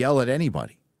 He'd yell at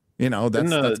anybody.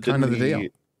 That's kind of the deal.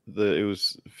 It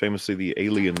was famously the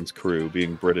Aliens crew,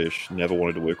 being British, never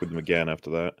wanted to work with them again after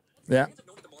that. Yeah.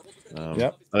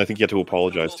 And I think you had to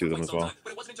apologize to them as well.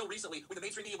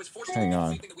 Hang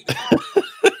on.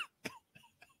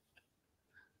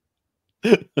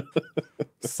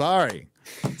 Sorry.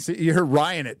 See, you heard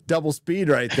Ryan at double speed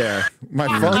right there. My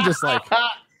phone just like.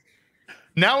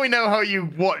 Now we know how you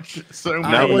watch so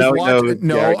I many.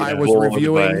 was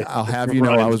reviewing. I'll have you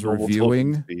know, I was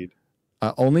reviewing.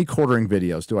 Only quartering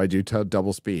videos do I do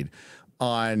double speed.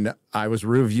 I was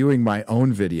reviewing my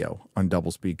own video on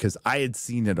double speed because I had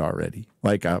seen it already,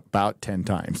 like about 10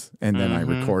 times, and then I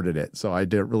recorded it. So I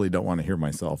really don't want to hear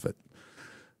myself at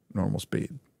normal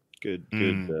speed. Good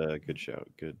shout.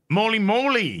 Good.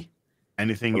 Moly.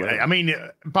 Anything? Hello. I mean,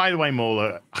 by the way,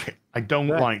 Mola, I don't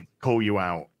like to call you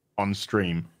out on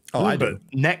stream. Oh, I do.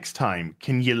 Next time,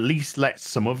 can you at least let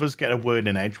some of us get a word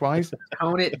in edgewise?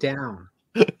 Tone it down.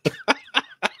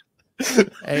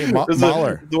 Hey,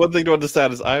 Mahler. The one thing to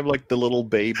understand is I'm like the little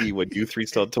baby when you three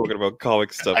start talking about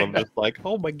comic stuff. I'm just like,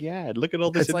 oh my god, look at all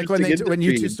this. It's like when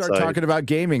you two start talking about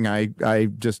gaming. I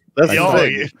just that's the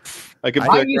thing. I can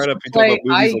pick right up and talk about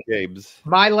movies or games.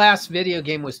 My last video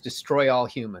game was Destroy All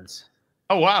Humans.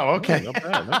 Oh wow! Okay, not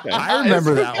bad. Okay. I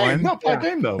remember that one. Not bad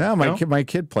game though. No, my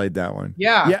kid played that one.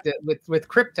 Yeah. With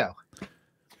crypto.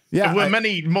 Yeah, there were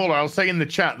many more. I'll say in the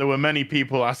chat there were many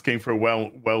people asking for a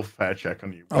welfare check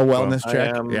on you. A wellness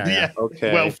check. Yeah.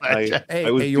 Okay. Welfare check.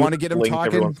 Hey, you want to get him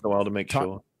talking every once in a while to make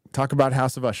sure. Talk about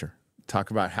House of Usher.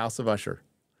 Talk about House of Usher.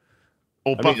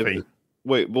 Or Buffy.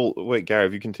 Wait, Gary,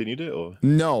 have you continued it or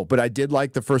no? But I did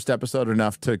like the first episode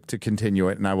enough to continue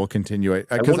it, and I will continue it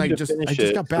because I just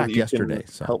got back yesterday.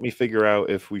 So help me figure out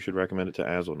if we should recommend it to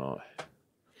Az or not.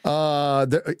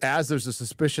 There's a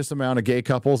suspicious amount of gay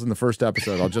couples in the first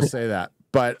episode. I'll just say that.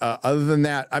 But other than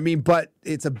that, I mean, but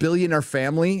it's a billionaire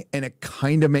family, and it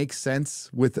kind of makes sense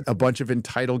with a bunch of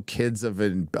entitled kids of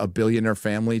a billionaire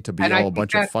family to be all a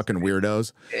bunch of fucking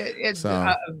weirdos.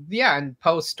 And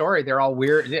Poe's story, they're all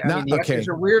weird. I mean, the actors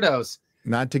are weirdos.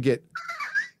 Not to get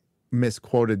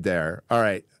misquoted there. All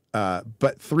right.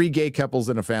 But 3 gay couples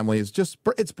in a family is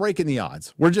it's breaking the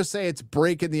odds. We're just saying it's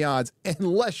breaking the odds,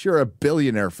 unless you're a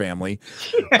billionaire family,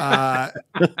 where I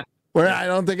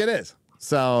don't think it is.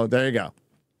 So there you go.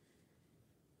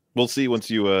 We'll see once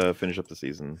you finish up the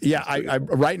season. Yeah, I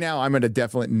right now I'm at a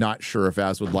definite not sure if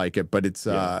Az would like it, but it's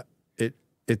it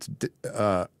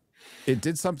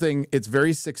did something. It's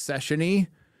very Succession-y.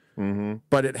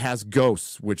 But it has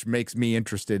ghosts, which makes me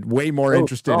way more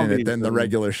interested in it than the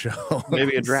regular show.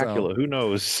 Maybe a Dracula. Who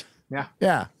knows?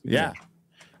 Yeah.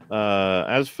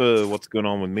 As for what's going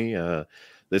on with me,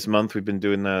 this month we've been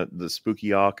doing the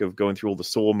spooky arc of going through all the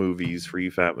Saw movies,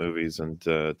 free fat movies, and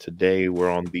today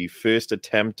we're on the first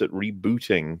attempt at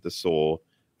rebooting the Saw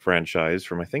franchise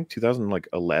from I think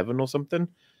 2011 or something,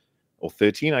 or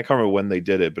 13. I can't remember when they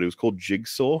did it, but it was called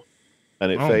Jigsaw.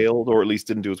 And it failed, or at least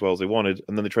didn't do as well as they wanted.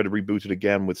 And then they tried to reboot it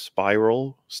again with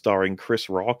Spiral, starring Chris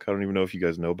Rock. I don't even know if you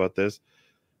guys know about this.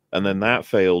 And then that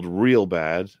failed real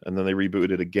bad. And then they rebooted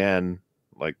it again,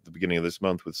 like the beginning of this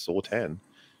month with Saw 10.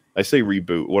 I say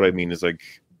reboot. What I mean is like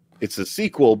it's a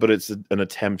sequel, but it's an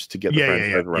attempt to get the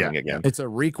franchise running again. It's a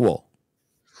requel.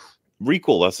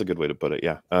 Requel, that's a good way to put it,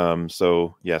 yeah.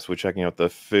 So, yes, we're checking out the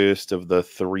first of the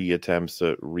 3 attempts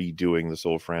at redoing the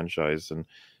Saw franchise. And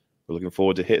we're looking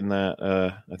forward to hitting that.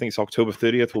 I think it's October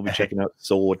 30th. We'll be checking out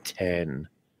Saw 10.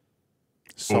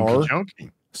 Saw?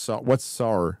 What's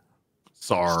Saw?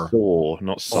 Saw,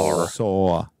 not Saw.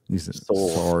 Saw. You said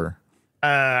Saw.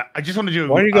 I just want to do.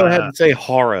 Why don't you go ahead and say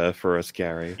horror for us,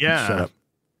 Gary? Yeah. Shut up.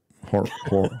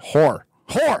 Whore.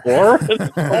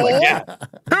 Yeah.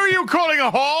 Who are you calling a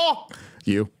whore?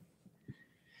 You.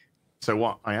 So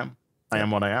what? I am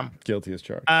what I am. Guilty as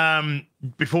charged.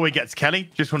 Before we get to Kelly,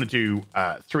 just want to do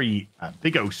 3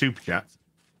 big O super chats.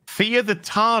 Fear the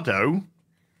Tardo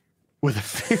with a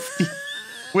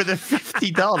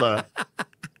 $50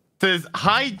 says,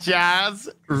 hi Jazz,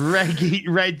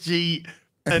 Reggie,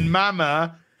 and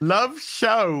Mama. Love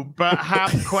show, but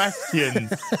have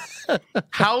questions.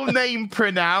 How name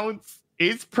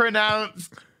is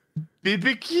pronounced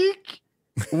Bibikik?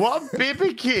 What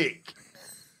Bibikik?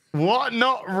 What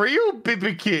not real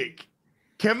Bibikik?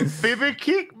 Can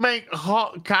Bibikik make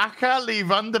hot caca leave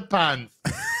underpants?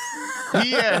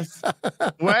 Yes.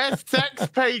 Where's sex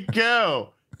paid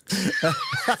girl?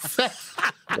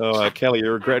 Kelly,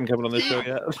 you're regretting coming on this show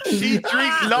yet? She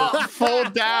drink lot, fall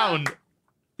down.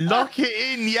 Lock it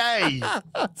in, yay.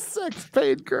 Sex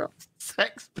paid girl.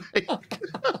 Sex paid girl.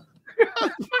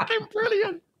 That's fucking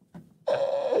brilliant.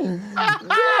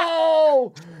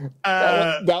 No!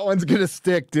 That one's gonna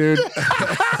stick, dude.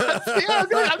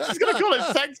 I'm just gonna call it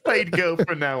sex paid girl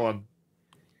from now on.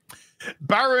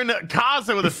 Baron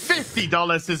Kaza with a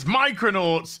 $50 says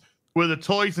Micronauts were the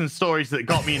toys and stories that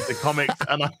got me into comics,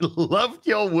 and I loved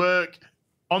your work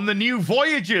on the new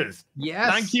Voyagers.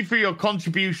 Yes. Thank you for your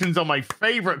contributions on my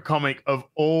favorite comic of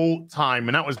all time.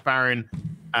 And that was Baron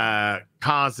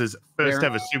Karz's first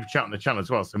ever super chat on the channel as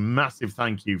well. So massive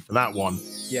thank you for that one.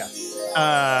 Yes.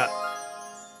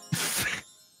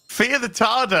 Fear the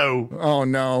Tardo. Oh,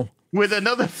 no. With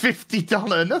another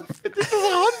 $50. This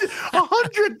is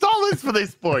 $100 for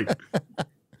this boy.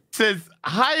 Says,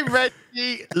 hi,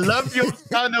 Reggie. Love your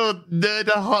channel,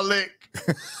 Nerdaholic.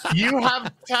 You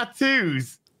have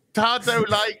tattoos. Tardo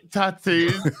like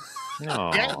tattoos.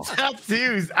 Aw. Get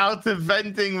tattoos out of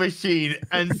vending machine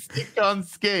and stick on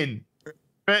skin.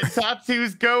 But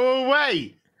tattoos go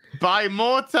away. Buy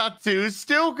more tattoos,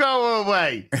 still go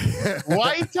away.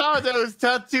 Why Tardo's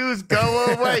tattoos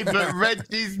go away, but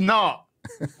Reggie's not?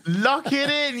 Lock it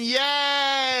in,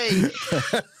 yay!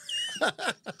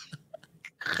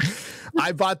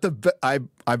 I bought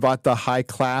the high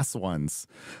class ones.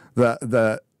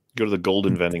 The Go to the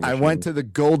golden vending machine. I went to the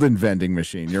golden vending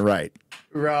machine. You're right.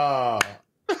 Raw.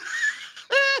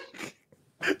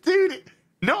 Dude,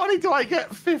 not only do I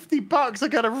get $50, I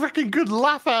get a freaking good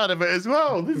laugh out of it as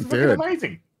well. This is fucking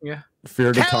amazing. Yeah.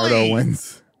 Fear the Tardo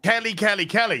wins.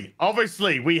 Kelley.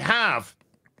 Obviously, we have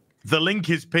the link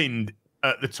is pinned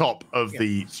at the top of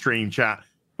the stream chat.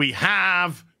 We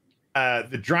have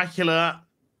the Dracula.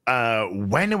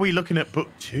 When are we looking at book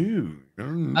 2?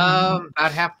 About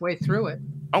halfway through it.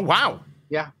 Oh wow.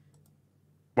 Yeah.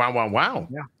 Wow.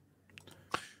 Yeah.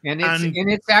 And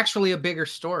it's actually a bigger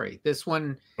story. This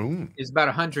one is about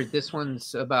 100. This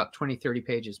one's about 20, 30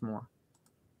 pages more.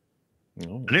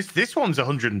 And this one's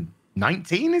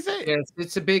 119, is it? Yes,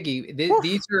 it's a biggie.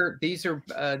 These are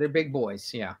they're big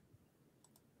boys. Yeah.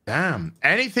 Damn.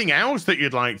 Anything else that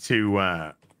you'd like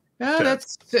to?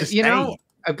 That's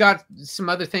I've got some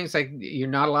other things like you're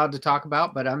not allowed to talk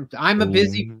about, but I'm a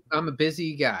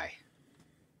busy guy.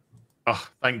 Oh,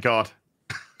 thank God.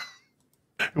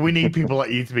 We need people like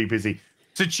you to be busy.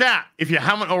 So chat, if you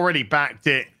haven't already backed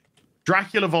it,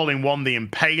 Dracula Volume 1, The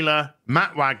Impaler,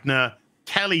 Matt Wagner,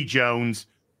 Kelley Jones,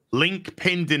 link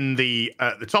pinned in the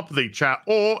top of the chat,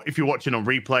 or if you're watching on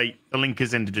replay, the link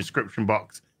is in the description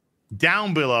box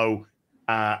down below.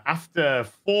 After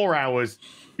 4 hours,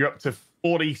 you're up to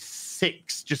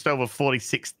 46, just over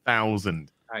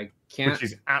 46,000. I can't. Which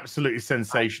is absolutely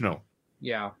sensational.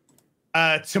 Yeah.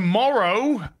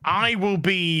 Tomorrow, I will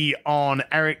be on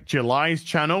Eric July's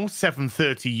channel,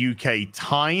 7:30 UK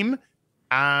time,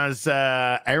 as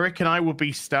Eric and I will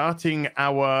be starting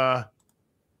our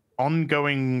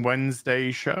ongoing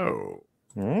Wednesday show.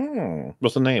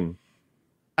 What's the name?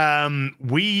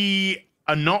 We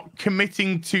are not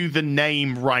committing to the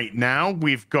name right now.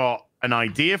 We've got an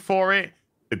idea for it.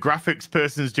 The graphics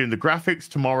person's doing the graphics.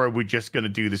 Tomorrow, we're just going to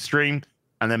do the stream.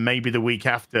 And then maybe the week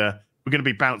after, we're going to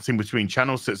be bouncing between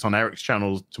channels. So it's on Eric's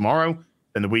channel tomorrow.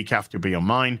 Then the week after will be on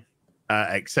mine,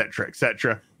 etc.,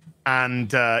 etc.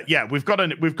 And we've got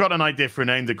an idea for a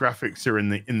name. The graphics are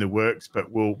in the works,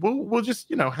 but we'll just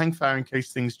hang fire in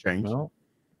case things change. Well,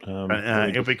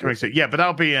 it'll be coming soon. Yeah, but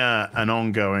that'll be an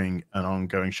ongoing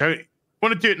show.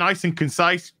 Want to do it nice and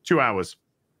concise? 2 hours.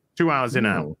 2 hours in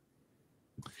out.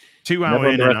 2 hour Never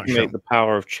in and out. underestimate the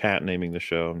power of chat naming the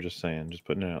show. I'm just saying, just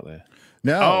putting it out there.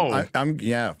 No,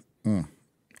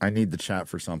 I need the chat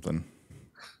for something.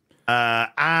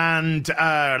 And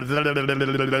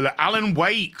Alan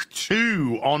Wake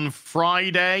 2 on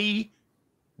Friday.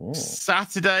 Ooh.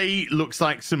 Saturday looks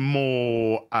like some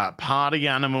more party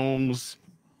animals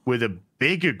with a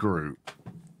bigger group.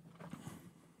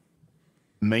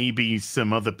 Maybe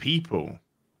some other people.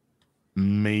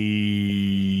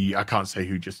 I can't say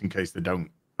who, just in case they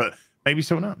don't. But maybe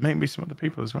someone else. Maybe some other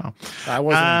people as well. I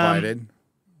wasn't invited.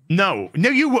 No,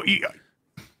 you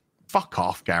fuck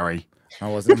off, Gary. I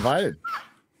wasn't invited.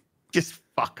 Just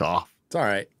fuck off. It's all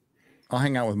right. I'll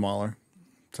hang out with Mahler.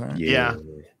 It's all right. Yeah.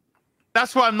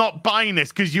 That's why I'm not buying this,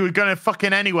 because you were going to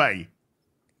fucking anyway.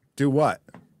 Do what?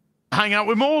 Hang out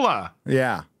with Mauler.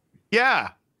 Yeah. Yeah.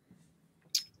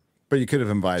 But you could have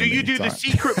invited me. Do you do the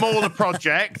secret Mauler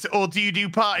project, or do you do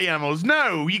party animals?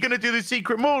 No, you're going to do the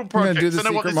secret Mauler project. I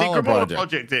know what the secret Mauler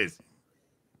project is.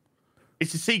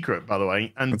 It's a secret, by the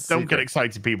way, and don't get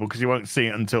excited, people, because you won't see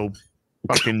it until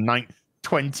fucking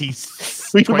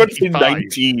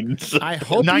 2019. I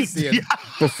hope you see it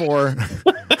before.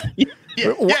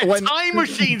 Time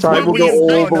machines. Time will go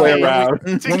all the way around.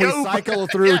 When we cycle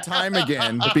through time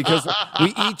again, because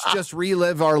we each just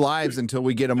relive our lives until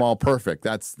we get them all perfect.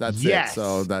 That's it.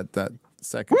 So that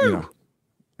second,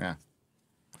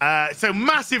 yeah. So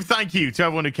massive thank you to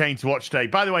everyone who came to watch today.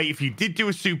 By the way, if you did do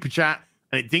a super chat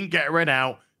and it didn't get read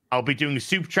out, I'll be doing a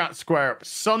super chat square up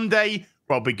Sunday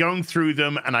where I'll be going through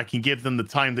them and I can give them the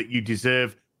time that you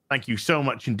deserve. Thank you so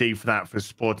much indeed for that, for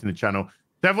supporting the channel.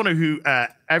 To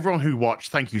everyone who watched,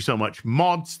 thank you so much.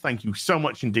 Mods, thank you so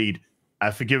much indeed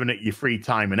for giving it your free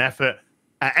time and effort.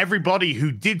 Everybody who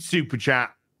did super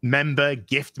chat, member,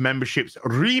 gift memberships,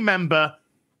 remember,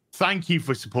 thank you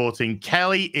for supporting.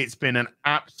 Kelley, it's been an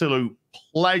absolute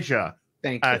pleasure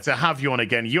to have you on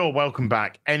again. You're welcome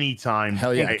back anytime.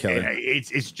 Hell yeah, Kelley.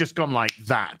 It's just gone like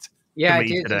that Yeah, for I me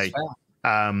did today. as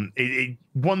well.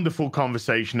 Wonderful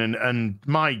conversation, and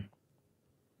my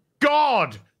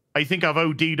God, I think I've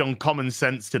OD'd on common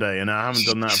sense today, and I haven't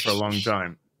done that for a long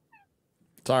time.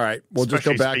 It's all right. We'll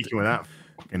Especially just go back. speaking with that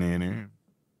fucking in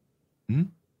here.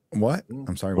 What?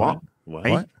 I'm sorry. What? What?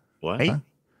 Hey? What? Hey? Huh?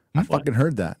 I fucking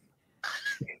heard that.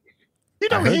 You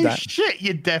don't heard hear that. shit,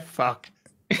 you deaf fuck.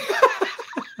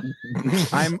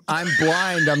 I'm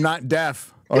blind. I'm not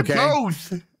deaf. Okay, You're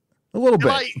both. a little bit,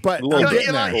 Like, but little I'm bit.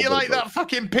 getting there. You're like that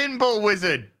fucking pinball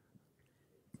wizard.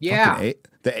 Yeah. Fucking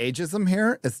the ageism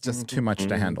here is just too much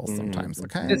to handle sometimes.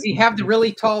 Okay. Does he have the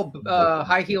really tall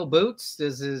high heel boots?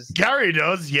 Does his Gary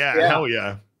does, yeah. Hell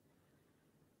yeah.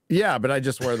 Yeah, but I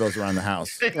just wear those around the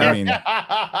house. I mean,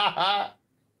 I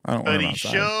don't wear But them he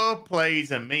outside. sure plays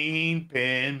a mean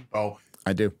pinball.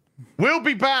 I do. We'll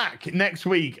be back next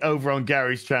week over on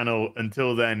Gary's channel.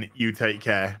 Until then, you take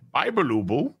care. Bye,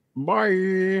 Balooble.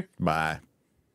 Bye. Bye.